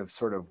we have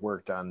sort of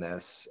worked on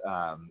this,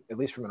 at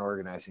least from an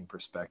organizing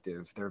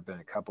perspective, there have been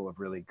a couple of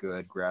really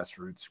good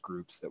grassroots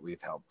groups that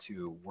we've helped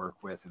to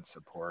work with and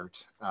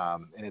support.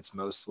 And it's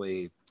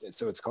mostly,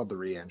 so it's called the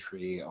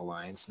Reentry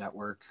Alliance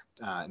Network.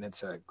 And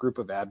it's a group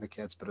of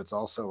advocates, but it's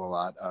also a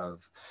lot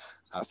of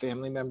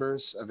family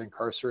members of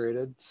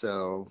incarcerated.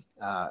 So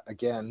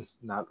again,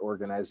 not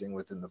organizing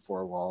within the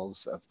four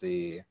walls of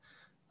the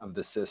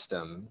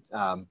system,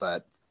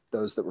 but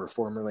those that were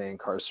formerly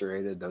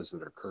incarcerated, those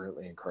that are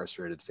currently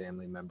incarcerated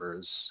family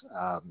members.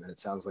 And it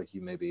sounds like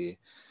you may be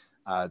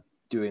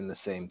doing the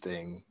same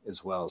thing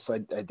as well. So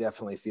I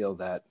definitely feel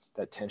that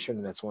tension,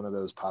 and it's one of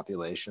those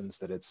populations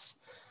that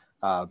it's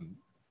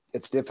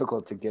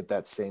difficult to get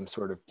that same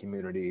sort of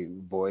community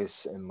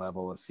voice and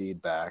level of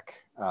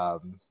feedback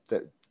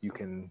that you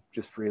can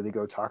just freely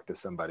go talk to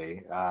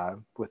somebody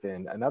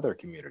within another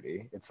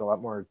community. It's a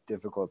lot more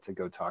difficult to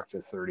go talk to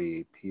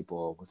 30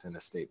 people within a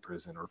state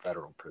prison or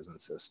federal prison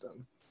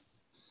system.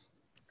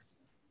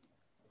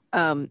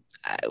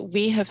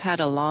 We have had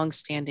a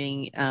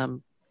long-standing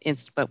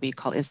what we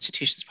call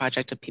institutions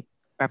project of people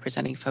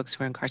representing folks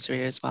who are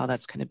incarcerated as well.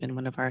 That's kind of been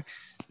one of our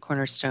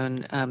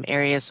cornerstone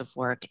areas of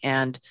work.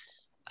 And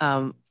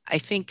I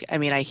think, I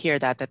mean, I hear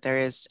that there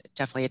is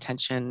definitely a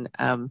tension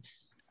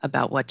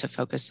about what to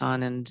focus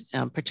on, and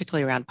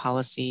particularly around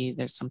policy.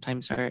 There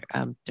sometimes are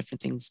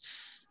different things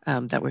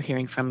that we're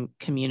hearing from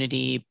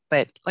community,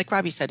 but like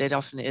Robbie said, it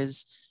often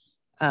is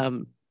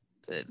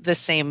the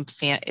same,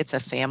 it's a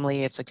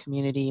family, it's a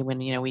community. When,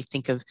 we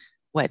think of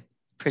what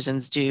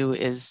prisons do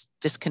is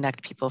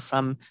disconnect people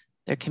from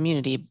their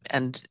community.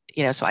 And,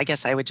 so I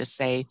guess I would just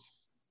say,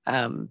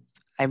 I'm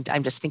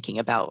just thinking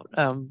about,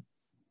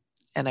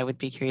 and I would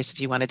be curious if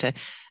you wanted to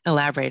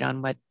elaborate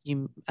on what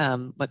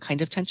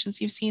kind of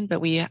tensions you've seen. But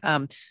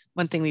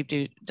one thing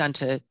we've done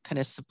to kind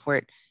of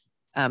support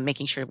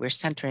making sure we're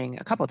centering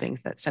a couple of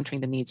things, that centering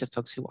the needs of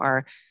folks who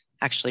are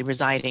actually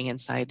residing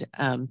inside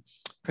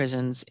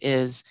prisons,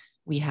 is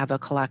we have a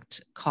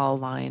collect call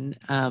line.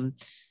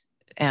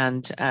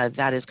 And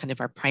that is kind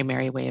of our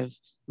primary way of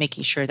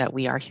making sure that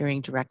we are hearing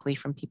directly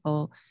from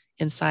people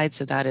inside.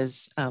 So that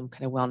is kind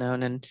of well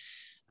known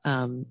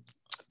and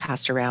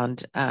passed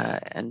around,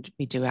 and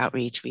we do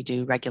outreach, we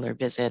do regular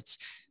visits.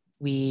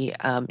 We,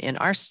 in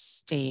our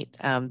state,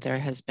 there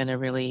has been a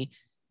really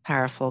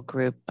powerful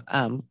group,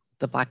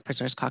 the Black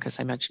Prisoners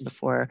Caucus I mentioned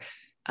before,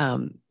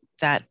 and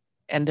there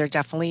are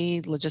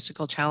definitely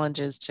logistical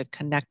challenges to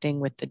connecting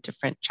with the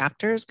different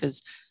chapters,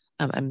 because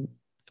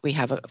we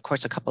have, of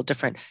course, a couple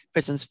different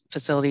prisons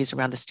facilities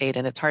around the state,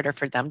 and it's harder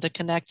for them to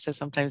connect. So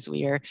sometimes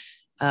we are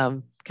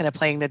kind of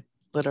playing the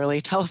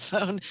literally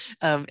telephone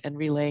and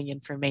relaying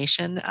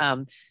information.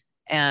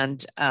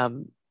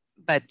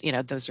 But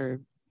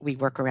we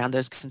work around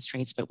those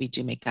constraints, but we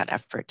do make that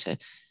effort to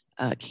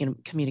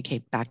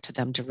communicate back to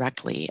them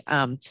directly.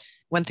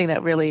 One thing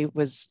that really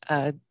was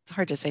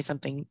hard to say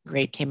something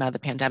great came out of the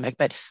pandemic,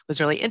 but was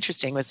really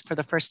interesting was, for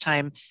the first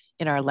time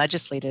in our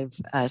legislative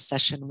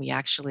session, we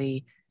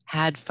actually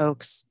had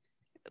folks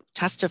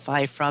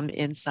testify from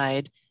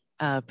inside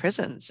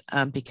prisons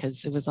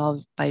because it was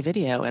all by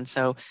video. And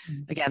so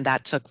again,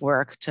 that took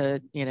work to,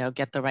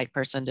 get the right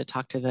person to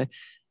talk to the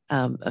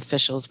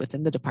officials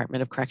within the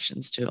Department of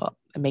Corrections to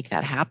make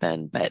that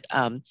happen. But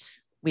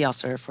we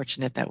also are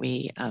fortunate that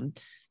we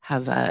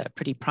have a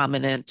pretty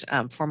prominent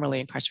formerly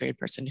incarcerated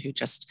person who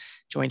just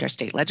joined our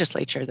state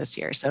legislature this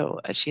year. So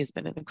she has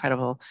been an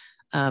incredible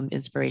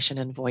inspiration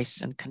and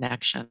voice and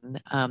connection.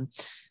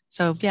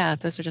 So yeah,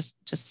 those are just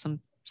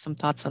some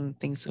thoughts on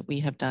things that we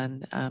have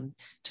done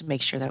to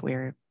make sure that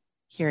we're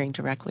hearing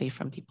directly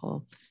from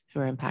people who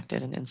are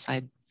impacted and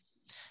inside.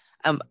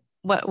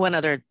 One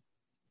other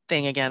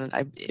thing, again,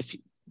 if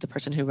the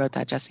person who wrote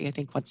that, Jesse, I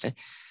think wants to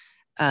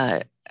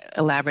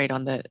elaborate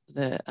on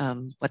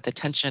the what the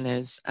tension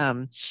is.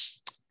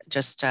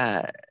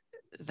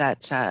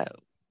 that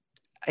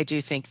I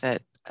do think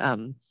that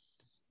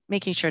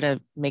making sure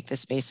to make the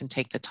space and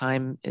take the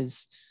time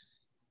is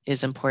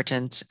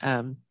important.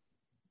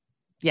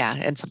 Yeah,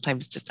 and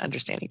sometimes just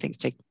understanding things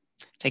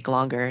take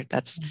longer.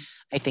 That's,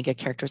 I think, a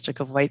characteristic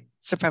of white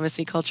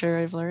supremacy culture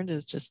I've learned,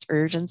 is just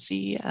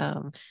urgency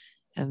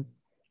and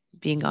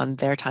being on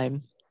their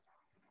time.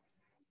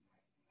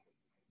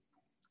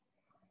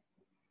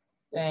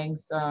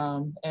 Thanks.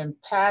 And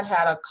Pat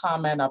had a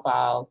comment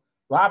about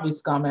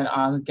Robbie's comment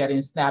on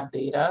getting SNAP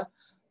data.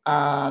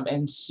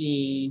 And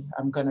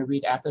I'm going to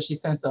read after, she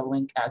sends a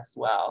link as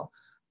well.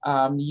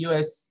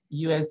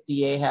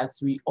 USDA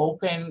has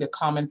reopened the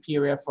comment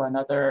period for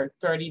another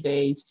 30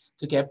 days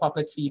to get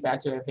public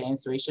feedback to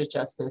advance racial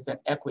justice and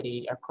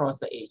equity across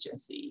the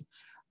agency.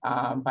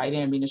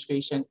 Biden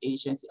administration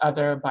agencies,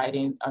 other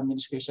Biden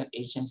administration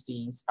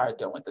agencies are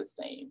doing the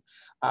same.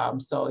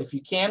 So if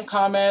you can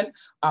comment,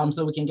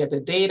 so we can get the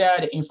data,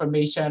 the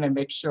information, and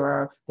make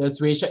sure there's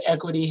racial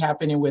equity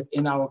happening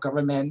within our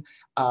government,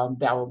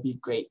 that would be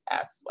great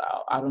as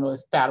well. I don't know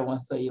if Pat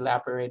wants to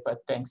elaborate, but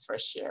thanks for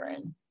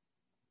sharing.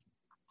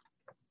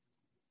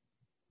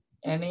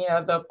 Any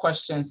other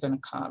questions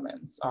and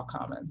comments or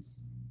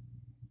comments?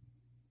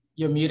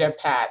 You're muted,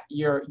 Pat.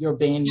 You're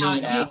being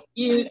mean now.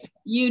 You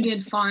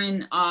did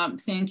fine.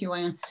 Thank you,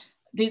 Anne.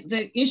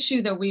 The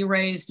issue that we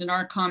raised in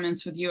our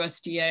comments with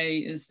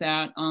USDA is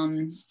that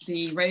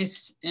the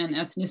race and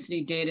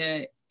ethnicity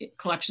data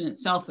collection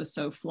itself is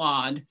so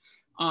flawed,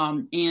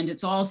 and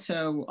it's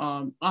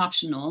also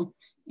optional,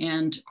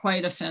 and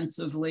quite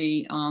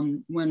offensively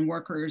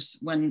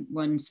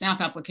when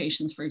SNAP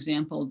applications, for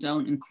example,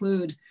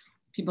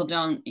 people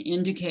don't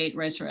indicate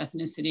race or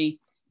ethnicity,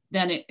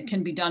 then it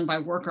can be done by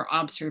worker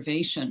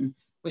observation,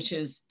 which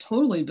is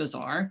totally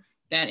bizarre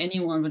that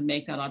anyone would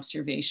make that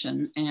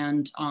observation,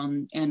 and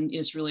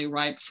is really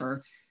ripe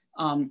for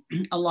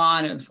a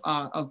lot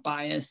of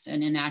bias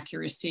and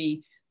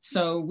inaccuracy.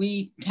 So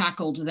we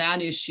tackled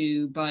that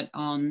issue, but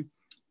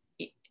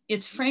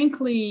it's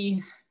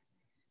frankly,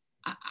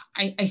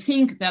 I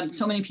think that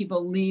so many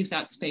people leave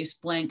that space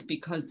blank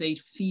because they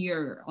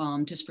fear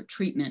disparate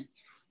treatment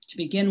to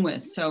begin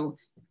with. So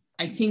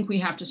I think we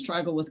have to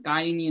struggle with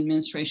guiding the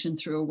administration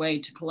through a way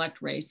to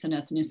collect race and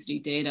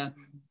ethnicity data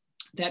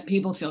that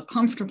people feel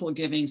comfortable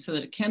giving so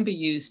that it can be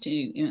used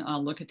to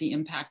look at the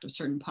impact of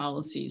certain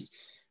policies,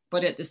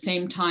 but at the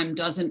same time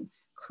doesn't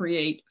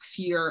create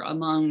fear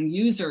among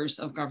users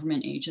of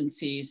government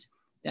agencies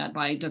that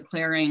by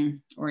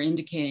declaring or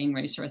indicating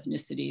race or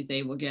ethnicity,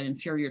 they will get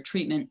inferior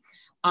treatment.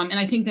 And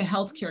I think the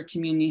healthcare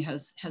community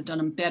has done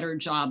a better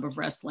job of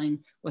wrestling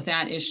with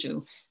that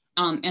issue.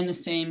 And the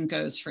same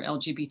goes for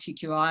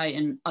LGBTQI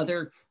and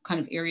other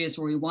kind of areas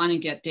where we want to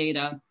get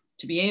data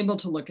to be able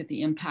to look at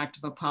the impact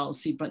of a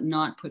policy, but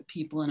not put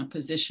people in a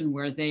position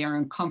where they are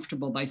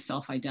uncomfortable by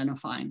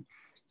self-identifying.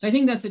 So I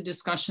think that's a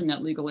discussion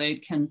that legal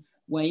aid can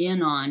weigh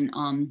in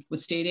on with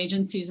state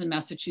agencies in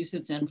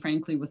Massachusetts and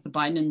frankly with the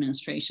Biden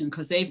administration,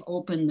 because they've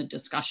opened the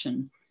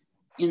discussion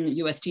in the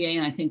USDA,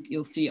 and I think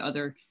you'll see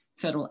other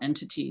federal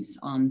entities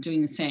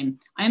doing the same.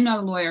 I am not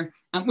a lawyer,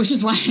 which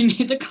is why I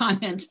made the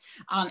comment.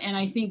 And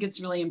I think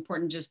it's really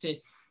important just to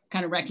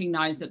kind of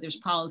recognize that there's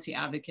policy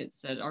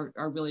advocates that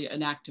are really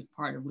an active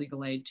part of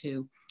legal aid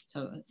too.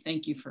 So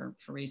thank you for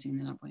raising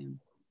that up, Wayne.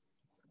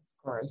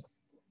 Of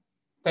course.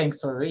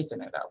 Thanks for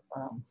raising it up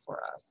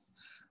for us.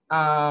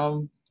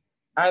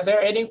 Are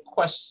there any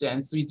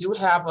questions? We do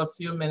have a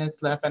few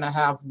minutes left, and I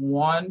have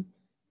one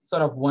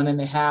sort of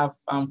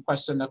 1.5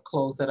 question to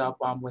close it up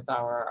with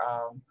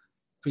our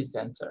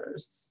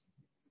presenters.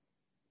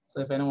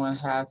 So if anyone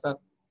has a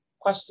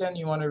question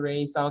you want to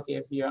raise, I'll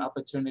give you an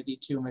opportunity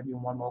to maybe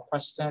one more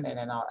question, and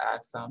then I'll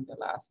ask the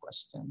last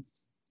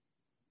questions.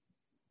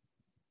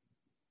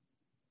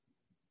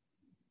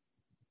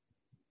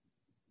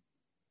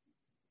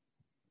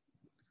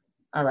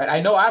 All right, I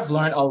know I've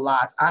learned a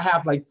lot. I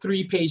have like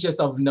 3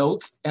 pages of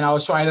notes, and I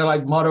was trying to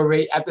like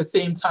moderate at the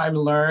same time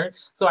learn.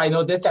 So I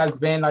know this has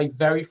been like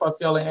very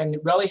fulfilling and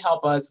really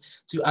help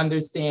us to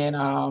understand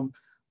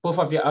both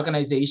of your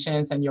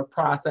organizations and your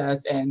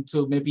process, and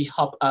to maybe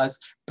help us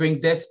bring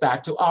this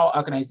back to our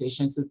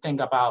organizations to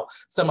think about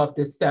some of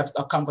the steps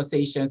or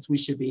conversations we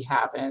should be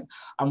having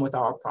with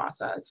our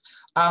process.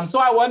 So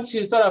I want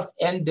to sort of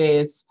end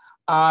this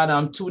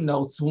on 2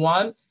 notes.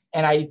 One,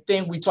 and I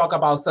think we talk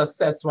about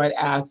success, right?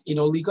 As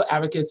legal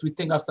advocates, we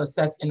think of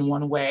success in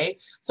one way.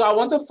 So I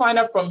want to find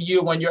out from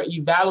you, when you're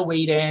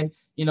evaluating,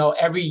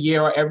 every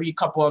year or every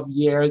couple of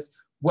years,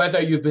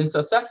 whether you've been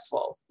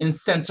successful in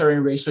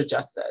centering racial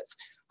justice.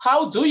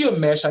 How do you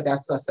measure that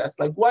success?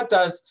 Like, what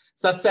does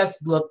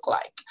success look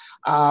like?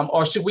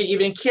 Or should we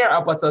even care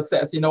about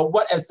success?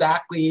 What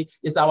exactly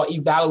is our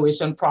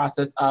evaluation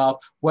process of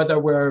whether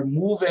we're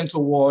moving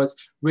towards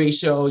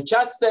racial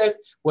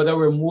justice, whether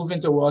we're moving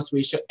towards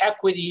racial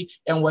equity,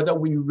 and whether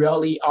we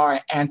really are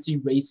an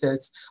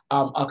anti-racist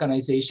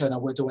organization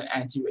and we're doing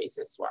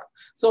anti-racist work.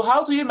 So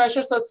how do you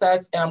measure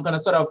success? And I'm going to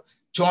sort of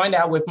join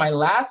that with my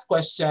last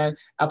question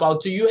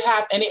about, do you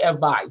have any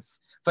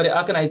advice for the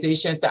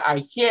organizations that are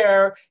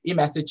here in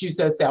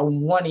Massachusetts that are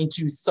wanting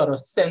to sort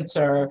of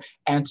center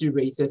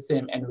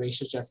anti-racism and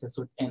racial justice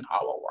within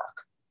our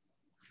work.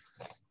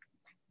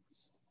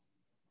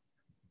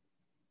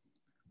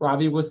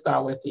 Robbie, we'll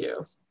start with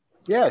you.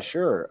 Yeah,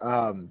 sure.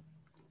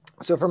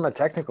 So from a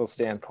technical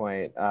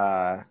standpoint,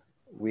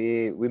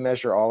 we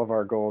measure all of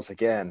our goals.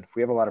 Again,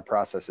 we have a lot of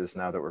processes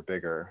now that we're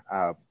bigger.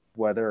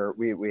 Whether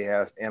we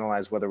have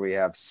analyzed whether we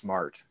have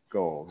SMART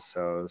goals,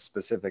 so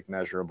specific,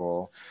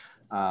 measurable.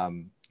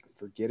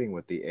 Forgetting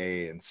what the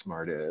A in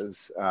SMART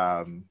is,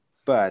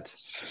 but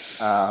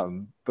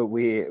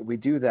we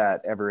do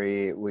that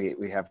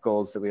we have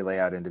goals that we lay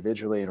out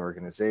individually and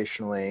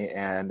organizationally,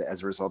 and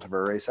as a result of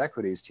our race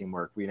equities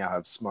teamwork, we now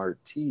have SMART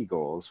T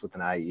goals with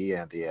an IE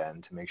at the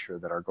end to make sure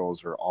that our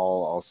goals are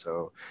all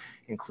also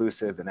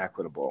inclusive and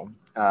equitable.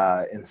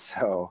 And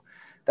so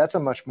that's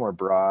a much more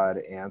broad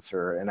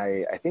answer. And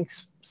I think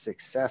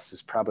success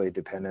is probably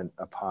dependent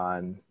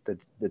upon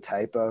the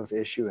type of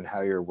issue and how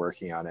you're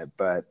working on it.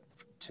 But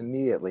to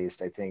me, at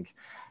least, I think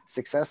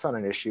success on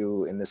an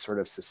issue in this sort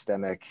of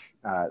systemic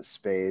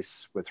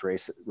space with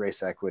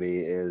race equity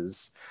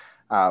is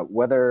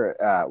whether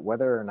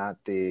or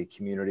not the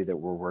community that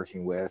we're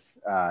working with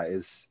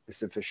is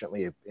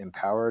sufficiently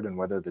empowered and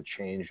whether the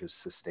change is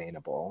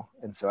sustainable.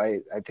 And so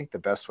I think the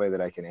best way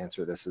that I can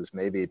answer this is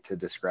maybe to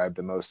describe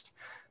the most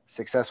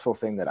successful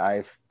thing that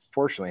I've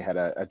fortunately had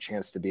a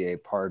chance to be a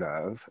part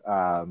of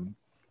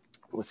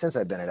since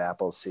I've been at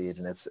Appleseed,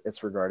 and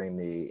it's regarding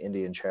the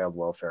Indian Child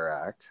Welfare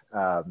Act.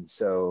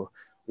 So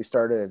we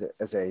started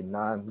as a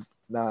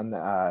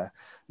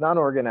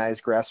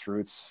non-organized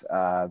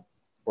grassroots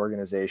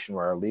organization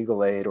where our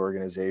legal aid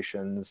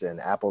organizations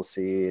and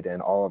Appleseed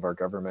and all of our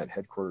government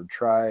headquartered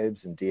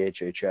tribes and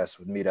DHHS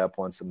would meet up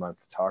once a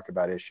month to talk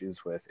about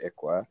issues with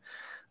ICWA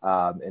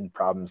and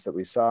problems that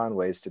we saw and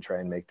ways to try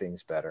and make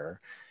things better.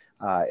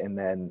 And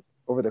then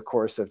over the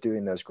course of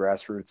doing those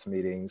grassroots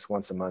meetings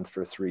once a month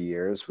for 3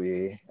 years,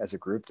 we as a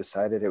group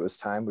decided it was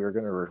time we were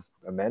going to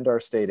amend our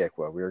state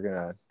ICWA. We were going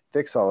to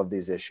fix all of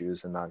these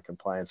issues and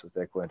non-compliance with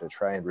ICWA and to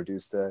try and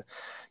reduce the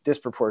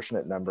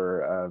disproportionate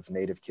number of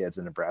Native kids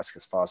in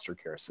Nebraska's foster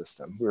care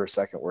system. We were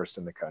second worst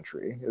in the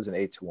country. It was an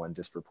 8-to-1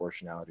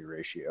 disproportionality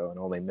ratio, and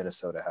only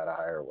Minnesota had a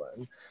higher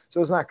one. So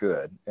it was not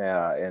good.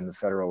 And the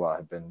federal law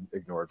had been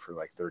ignored for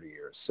like 30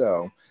 years.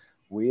 So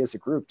we as a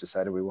group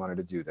decided we wanted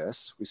to do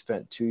this. We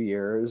spent 2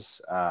 years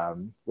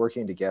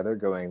working together,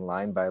 going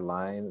line by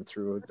line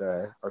through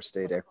our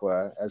state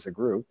ICWA as a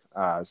group.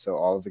 So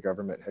all of the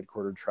government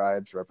headquartered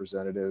tribes,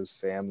 representatives,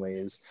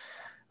 families,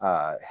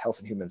 health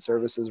and human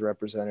services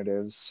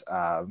representatives.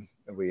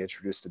 We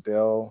introduced a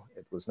bill.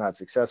 It was not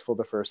successful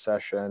the first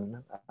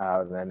session.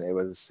 Then it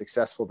was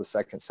successful the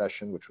second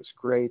session, which was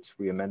great.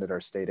 We amended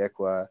our state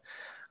ICWA.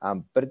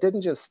 But it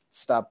didn't just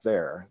stop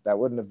there. That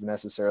wouldn't have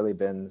necessarily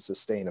been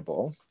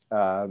sustainable.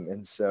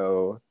 And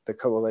so the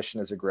coalition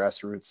as a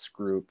grassroots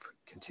group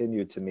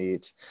continued to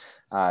meet,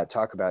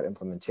 talk about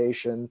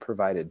implementation,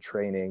 provided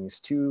trainings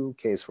to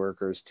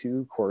caseworkers,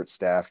 to court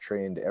staff,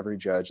 trained every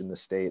judge in the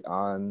state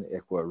on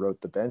ICWA,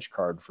 wrote the bench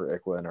card for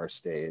ICWA in our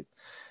state.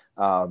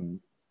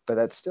 But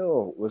that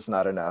still was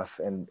not enough.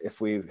 And if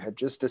we had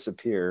just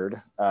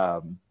disappeared,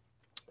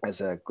 as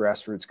a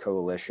grassroots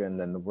coalition,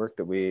 then the work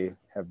that we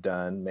have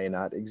done may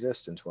not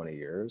exist in 20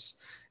 years.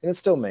 And it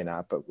still may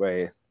not, but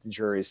the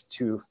jury's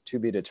to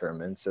be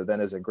determined. So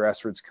then as a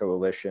grassroots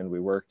coalition,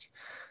 we worked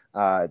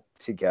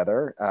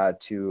together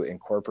to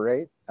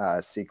incorporate,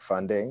 seek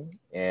funding,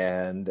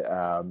 and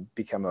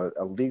become a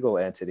legal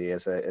entity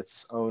as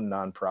its own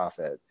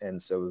nonprofit.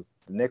 And so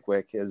the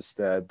NICWIC is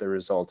the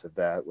result of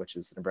that, which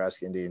is the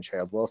Nebraska Indian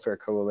Child Welfare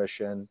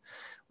Coalition.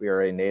 We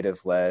are a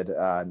Native-led,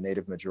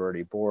 Native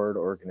majority board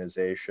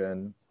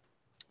organization.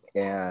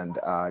 And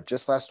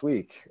just last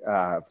week,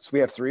 so we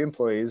have 3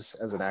 employees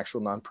as an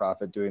actual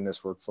nonprofit doing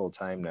this work full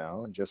time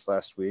now. And just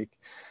last week,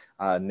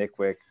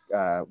 NICWIC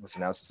was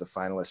announced as a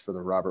finalist for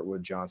the Robert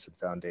Wood Johnson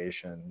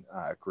Foundation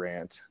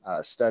grant,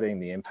 studying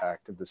the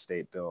impact of the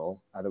state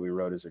bill that we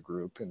wrote as a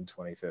group in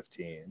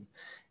 2015.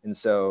 And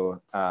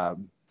so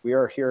we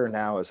are here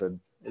now as a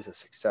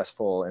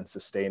successful and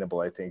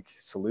sustainable, I think,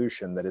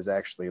 solution that is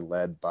actually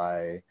led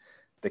by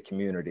the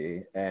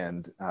community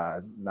and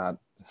not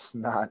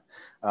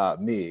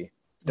me,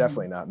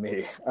 definitely not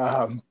me.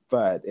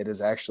 But it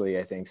is actually,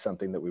 I think,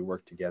 something that we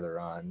work together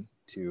on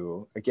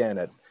to, again,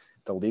 at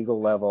the legal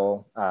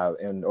level.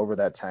 And over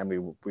that time,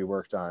 we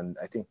worked on,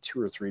 I think,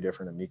 2 or 3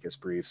 different amicus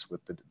briefs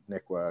with the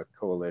NICWA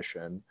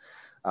coalition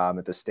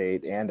at the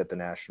state and at the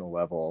national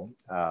level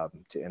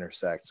to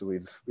intersect. So we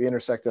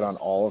intersected on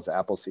all of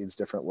Appleseed's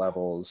different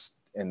levels,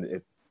 and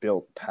it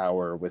built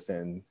power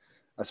within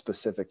a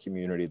specific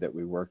community that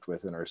we worked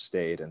with in our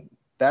state. And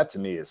that to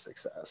me is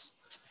success.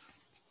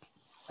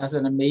 That's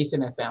an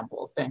amazing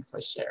example. Thanks for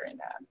sharing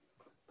that.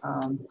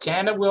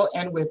 Jana, we'll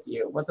end with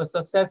you. What does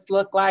success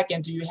look like?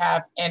 And do you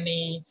have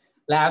any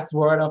last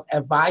word of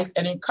advice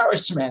and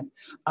encouragement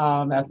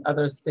as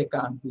others stick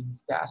on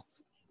these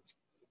desks?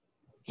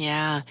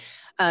 Yeah.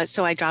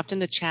 So I dropped in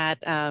the chat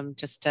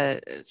just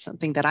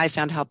something that I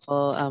found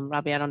helpful.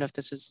 Robbie, I don't know if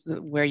this is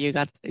where you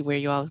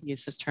all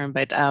use this term,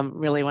 but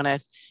really want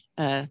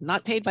to,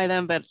 not paid by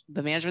them, but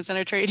the Management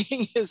Center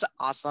training is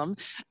awesome.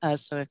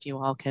 So if you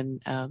all can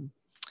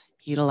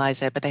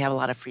utilize it, but they have a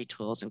lot of free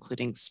tools,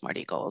 including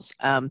Smarty Goals.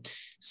 I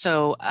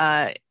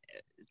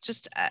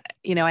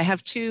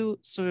have two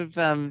sort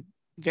of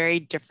very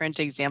different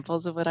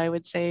examples of what I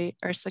would say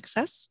are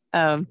success.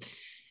 And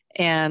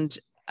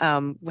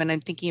when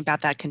I'm thinking about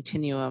that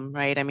continuum,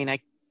 right? I mean,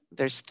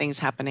 there's things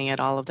happening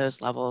at all of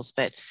those levels,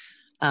 but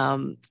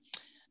on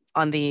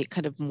the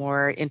kind of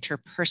more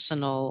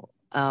interpersonal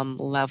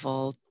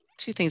level,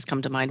 two things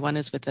come to mind. One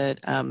is with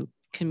a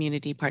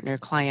community partner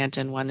client,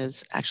 and one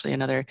is actually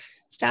another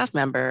staff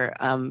member.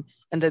 And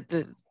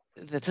the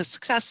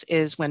success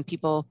is when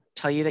people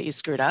tell you that you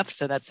screwed up.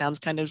 So that sounds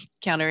kind of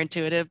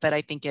counterintuitive, but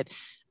I think it,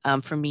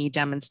 for me,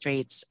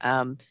 demonstrates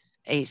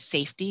a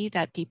safety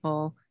that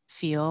people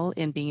feel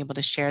in being able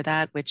to share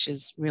that, which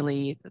is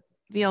really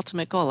the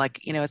ultimate goal. Like,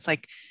 it's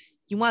like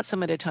you want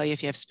someone to tell you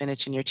if you have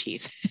spinach in your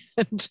teeth.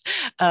 And,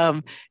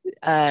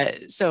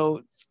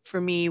 so for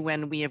me,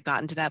 when we have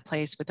gotten to that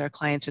place with our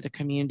clients or the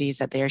communities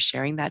that they are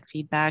sharing that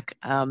feedback,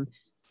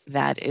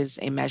 that is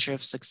a measure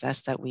of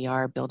success, that we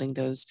are building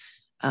those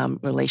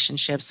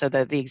relationships. So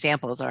the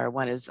examples are,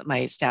 one is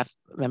my staff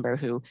member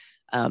who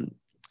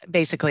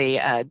basically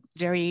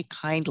very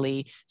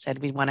kindly said,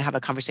 we want to have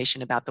a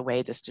conversation about the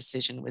way this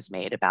decision was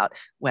made about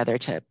whether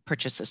to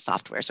purchase this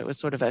software. So it was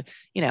sort of a,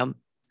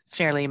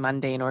 fairly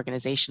mundane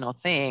organizational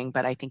thing,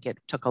 but I think it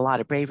took a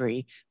lot of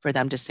bravery for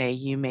them to say,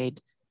 you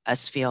made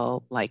us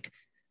feel like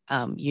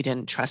you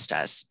didn't trust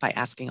us by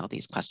asking all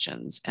these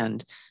questions,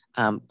 and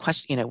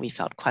we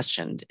felt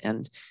questioned.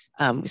 And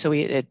so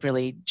it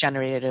really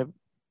generated a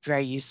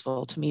very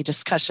useful, to me,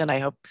 discussion, I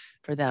hope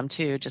for them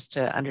too, just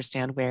to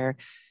understand where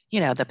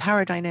the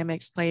power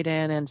dynamics played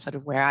in, and sort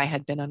of where I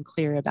had been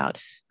unclear about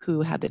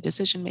who had the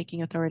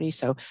decision-making authority.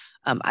 So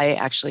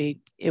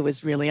it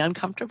was really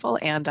uncomfortable,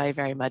 and I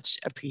very much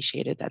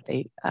appreciated that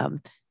they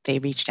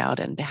reached out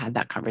and had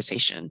that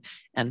conversation,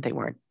 and they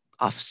weren't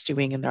off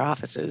stewing in their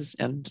offices,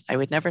 and I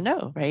would never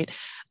know, right?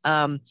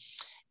 And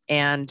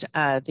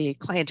the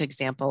client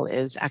example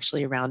is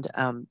actually around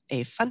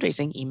a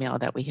fundraising email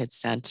that we had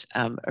sent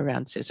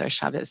around Cesar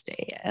Chavez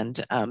Day. And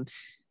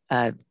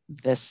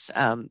this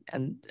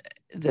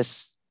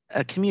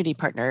community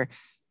partner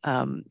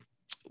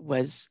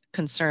was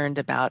concerned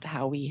about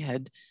how we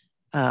had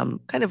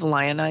kind of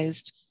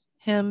lionized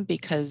him,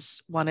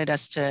 because wanted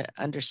us to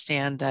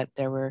understand that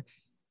there were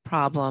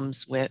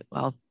problems with,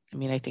 well, I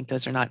mean, I think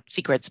those are not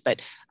secrets,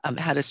 but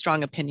had a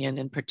strong opinion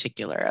in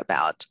particular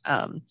about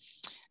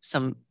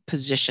some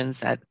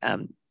positions that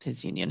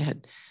his union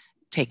had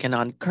taken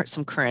on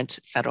some current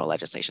federal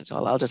legislation.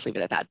 So I'll just leave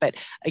it at that. But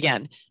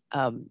again,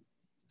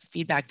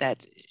 feedback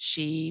that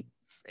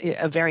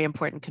a very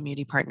important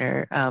community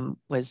partner,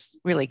 was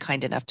really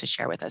kind enough to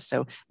share with us.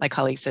 So my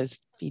colleague says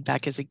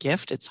feedback is a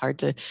gift. It's hard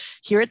to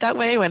hear it that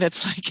way when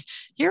it's like,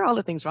 here are all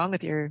the things wrong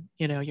with your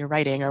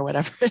writing or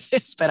whatever it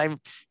is. But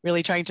I'm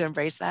really trying to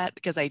embrace that,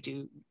 because I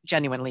do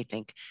genuinely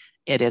think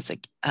it is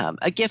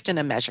a gift and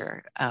a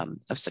measure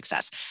of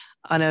success.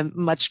 On a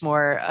much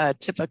more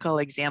typical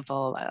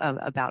example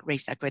about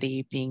race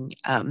equity being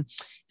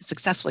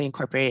successfully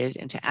incorporated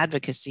into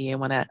advocacy, I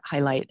want to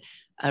highlight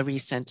a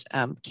recent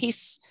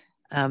case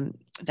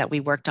that we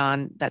worked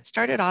on that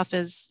started off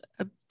as,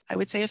 I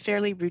would say, a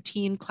fairly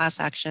routine class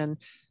action,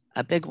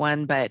 a big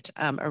one, but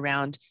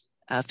around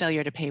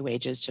failure to pay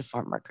wages to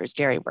farm workers,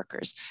 dairy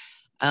workers.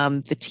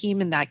 The team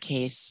in that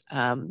case,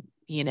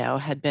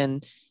 had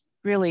been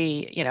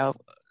really,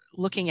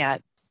 looking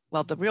at,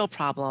 well, the real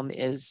problem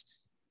is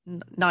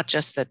not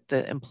just that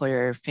the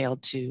employer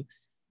failed to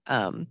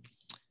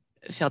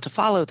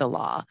follow the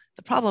law.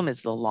 The problem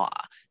is the law,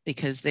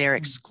 because they're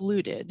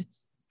excluded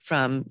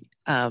from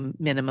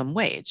minimum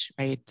wage,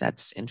 right?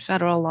 That's in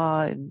federal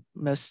law and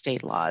most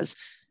state laws.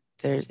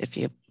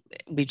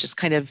 We just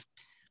kind of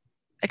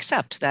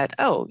accept that,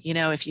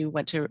 if you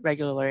went to a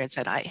regular lawyer and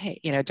said,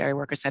 dairy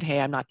worker said, hey,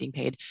 I'm not being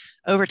paid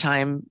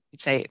overtime,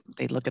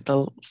 they'd look at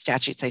the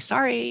statute, say,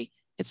 sorry,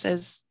 it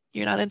says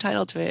you're not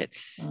entitled to it,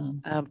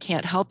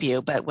 can't help you.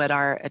 But what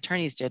our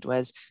attorneys did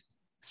was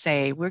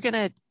say, we're going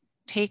to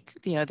take,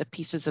 the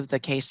pieces of the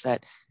case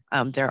that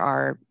there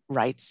are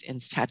rights in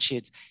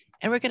statutes,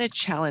 and we're going to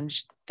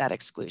challenge that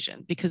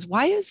exclusion. Because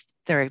why is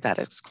there that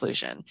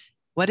exclusion?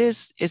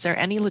 Is there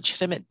any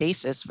legitimate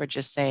basis for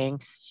just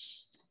saying,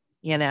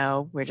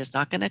 we're just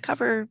not going to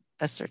cover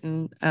a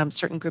certain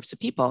groups of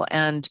people?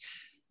 And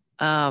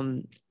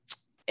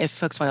if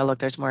folks want to look,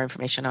 there's more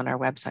information on our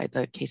website.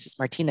 The case is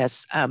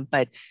Martinez,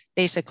 but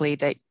basically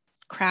they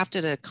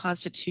crafted a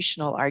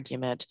constitutional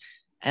argument.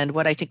 And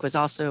what I think was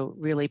also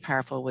really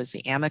powerful was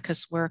the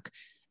amicus work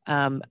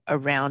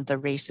around the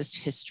racist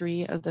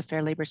history of the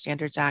Fair Labor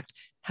Standards Act,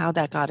 how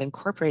that got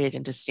incorporated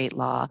into state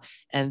law.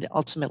 And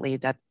ultimately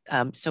that,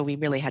 so we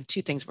really had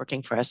two things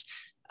working for us.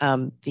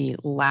 The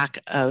lack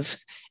of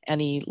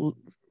any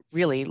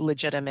really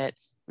legitimate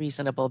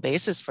reasonable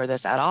basis for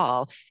this at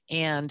all,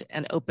 and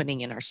an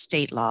opening in our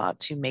state law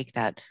to make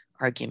that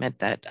argument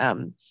that,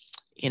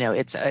 you know,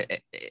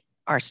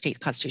 our state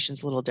constitution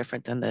is a little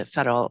different than the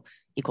federal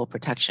equal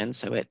protection.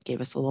 So it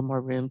gave us a little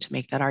more room to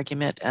make that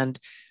argument. And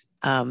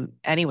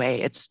anyway,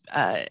 it's,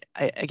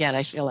 again,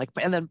 I feel like,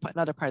 and then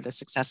another part of the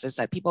success is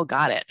that people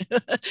got it.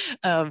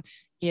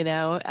 You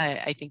know,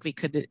 I think we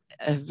could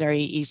have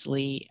very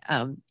easily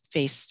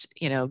faced,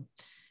 you know,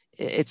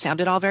 it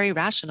sounded all very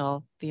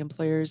rational. The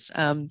employer's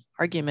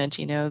argument,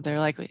 you know, they're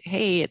like,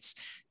 hey, it's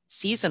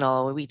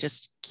seasonal. We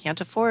just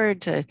can't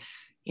afford to,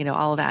 you know,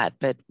 all that.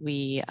 But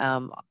we,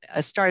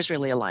 stars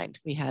really aligned.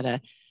 We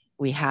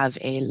have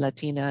a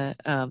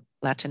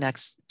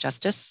Latinx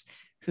justice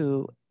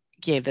who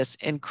gave this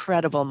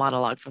incredible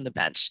monologue from the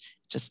bench,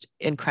 just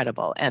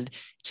incredible. And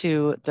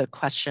to the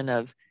question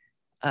of,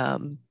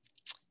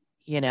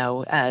 you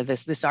know,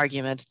 this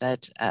argument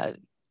that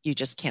you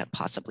just can't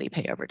possibly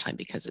pay overtime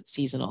because it's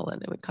seasonal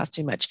and it would cost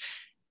too much.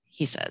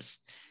 He says,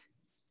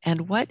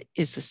 and what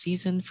is the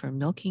season for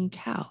milking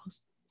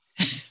cows?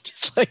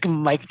 Just like a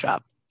mic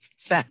drop.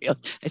 Fabulous.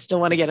 I still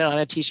want to get it on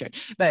a t-shirt.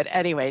 But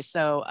anyway,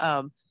 so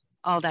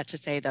all that to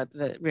say that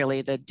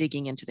really the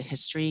digging into the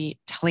history,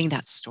 telling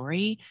that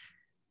story,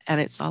 and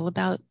it's all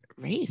about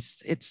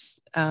race. It's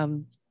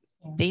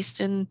based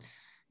in,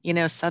 you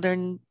know,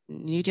 Southern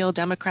New Deal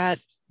Democrat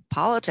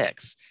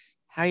politics.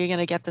 How are you going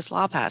to get this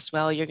law passed?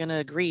 Well, you're going to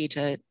agree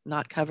to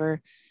not cover,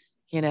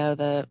 you know,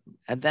 the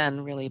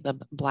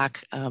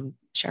black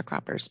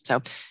sharecroppers.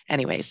 So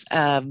anyways,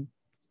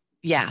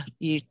 yeah,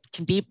 you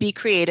can be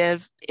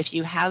creative. If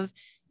you have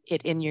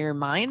it in your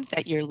mind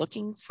that you're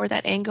looking for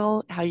that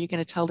angle, how you're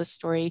going to tell this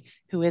story,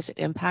 who is it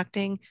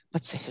impacting?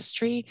 What's the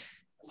history?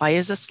 Why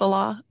is this the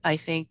law? I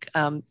think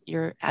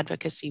your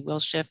advocacy will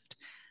shift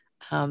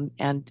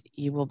and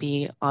you will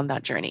be on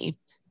that journey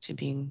to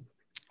being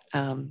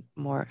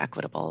more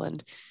equitable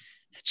and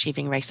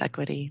achieving race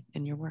equity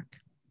in your work.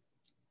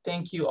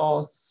 Thank you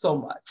all so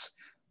much.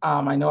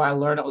 I know I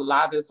learned a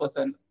lot. This was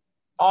an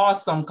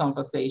awesome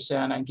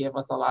conversation and gave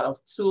us a lot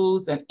of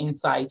tools and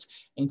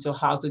insights into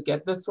how to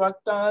get this work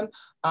done,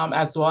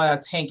 as well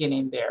as hanging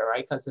in there,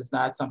 right? Because it's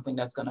not something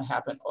that's going to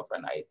happen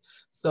overnight.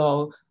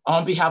 So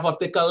on behalf of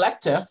the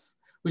collective,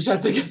 which I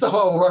think is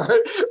our word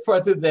for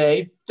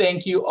today,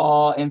 thank you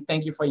all, and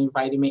thank you for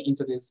inviting me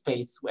into this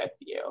space with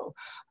you.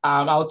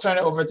 I'll turn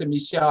it over to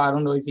Michelle. I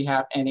don't know if you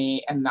have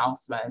any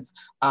announcements,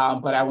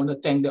 but I want to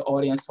thank the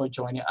audience for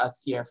joining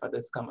us here for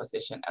this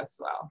conversation as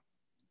well.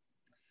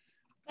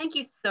 Thank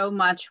you so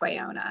much,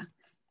 Wayona.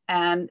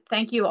 And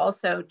thank you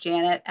also,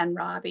 Janet and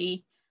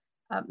Robbie.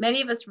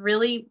 Many of us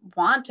really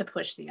want to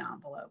push the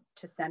envelope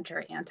to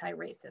center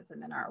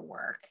anti-racism in our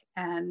work.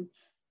 And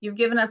you've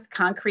given us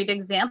concrete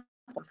examples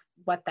of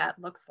what that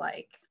looks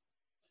like.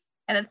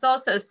 And it's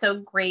also so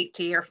great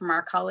to hear from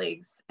our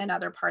colleagues in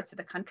other parts of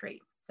the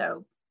country.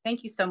 So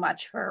thank you so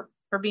much for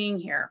being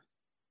here.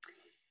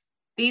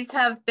 These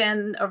have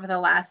been, over the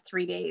last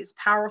 3 days,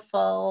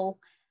 powerful,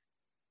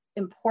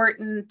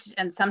 important,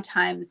 and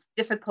sometimes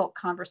difficult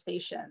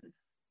conversations.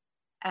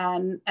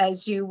 And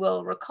as you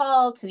will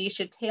recall,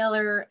 Tanisha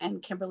Taylor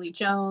and Kimberly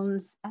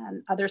Jones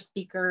and other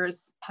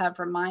speakers have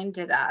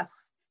reminded us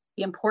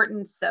the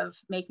importance of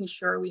making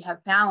sure we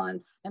have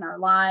balance in our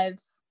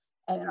lives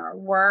and in our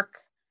work.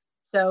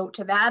 So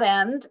to that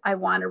end, I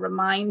want to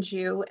remind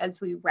you as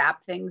we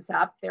wrap things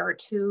up, there are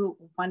 2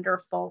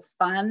 wonderful,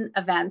 fun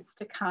events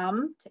to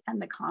come to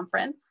end the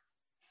conference.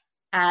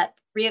 At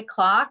 3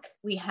 o'clock,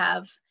 we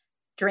have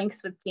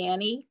Drinks with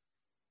Danny.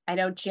 I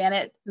know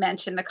Janet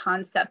mentioned the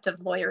concept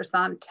of lawyers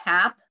on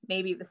tap.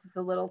 Maybe this is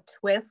a little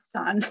twist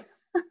on,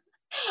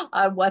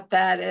 on what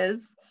that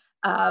is.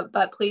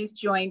 But please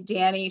join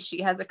Danny.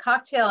 She has a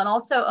cocktail and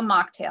also a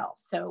mocktail.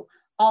 So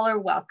all are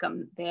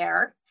welcome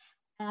there.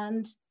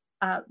 And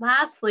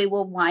lastly,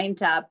 we'll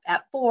wind up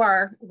at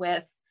 4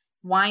 with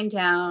Wind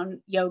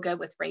Down Yoga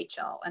with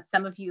Rachel. And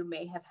some of you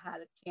may have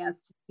had a chance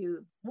to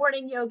do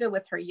morning yoga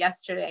with her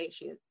yesterday.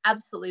 She is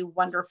absolutely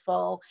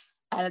wonderful.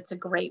 And it's a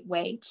great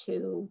way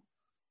to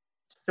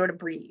sort of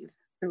breathe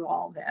through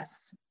all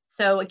this.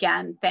 So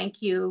again,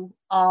 thank you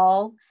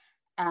all.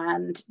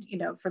 And, you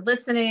know, for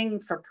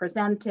listening, for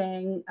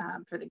presenting,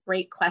 for the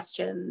great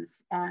questions,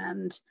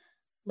 and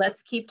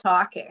let's keep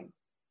talking.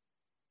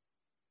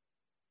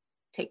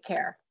 Take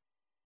care.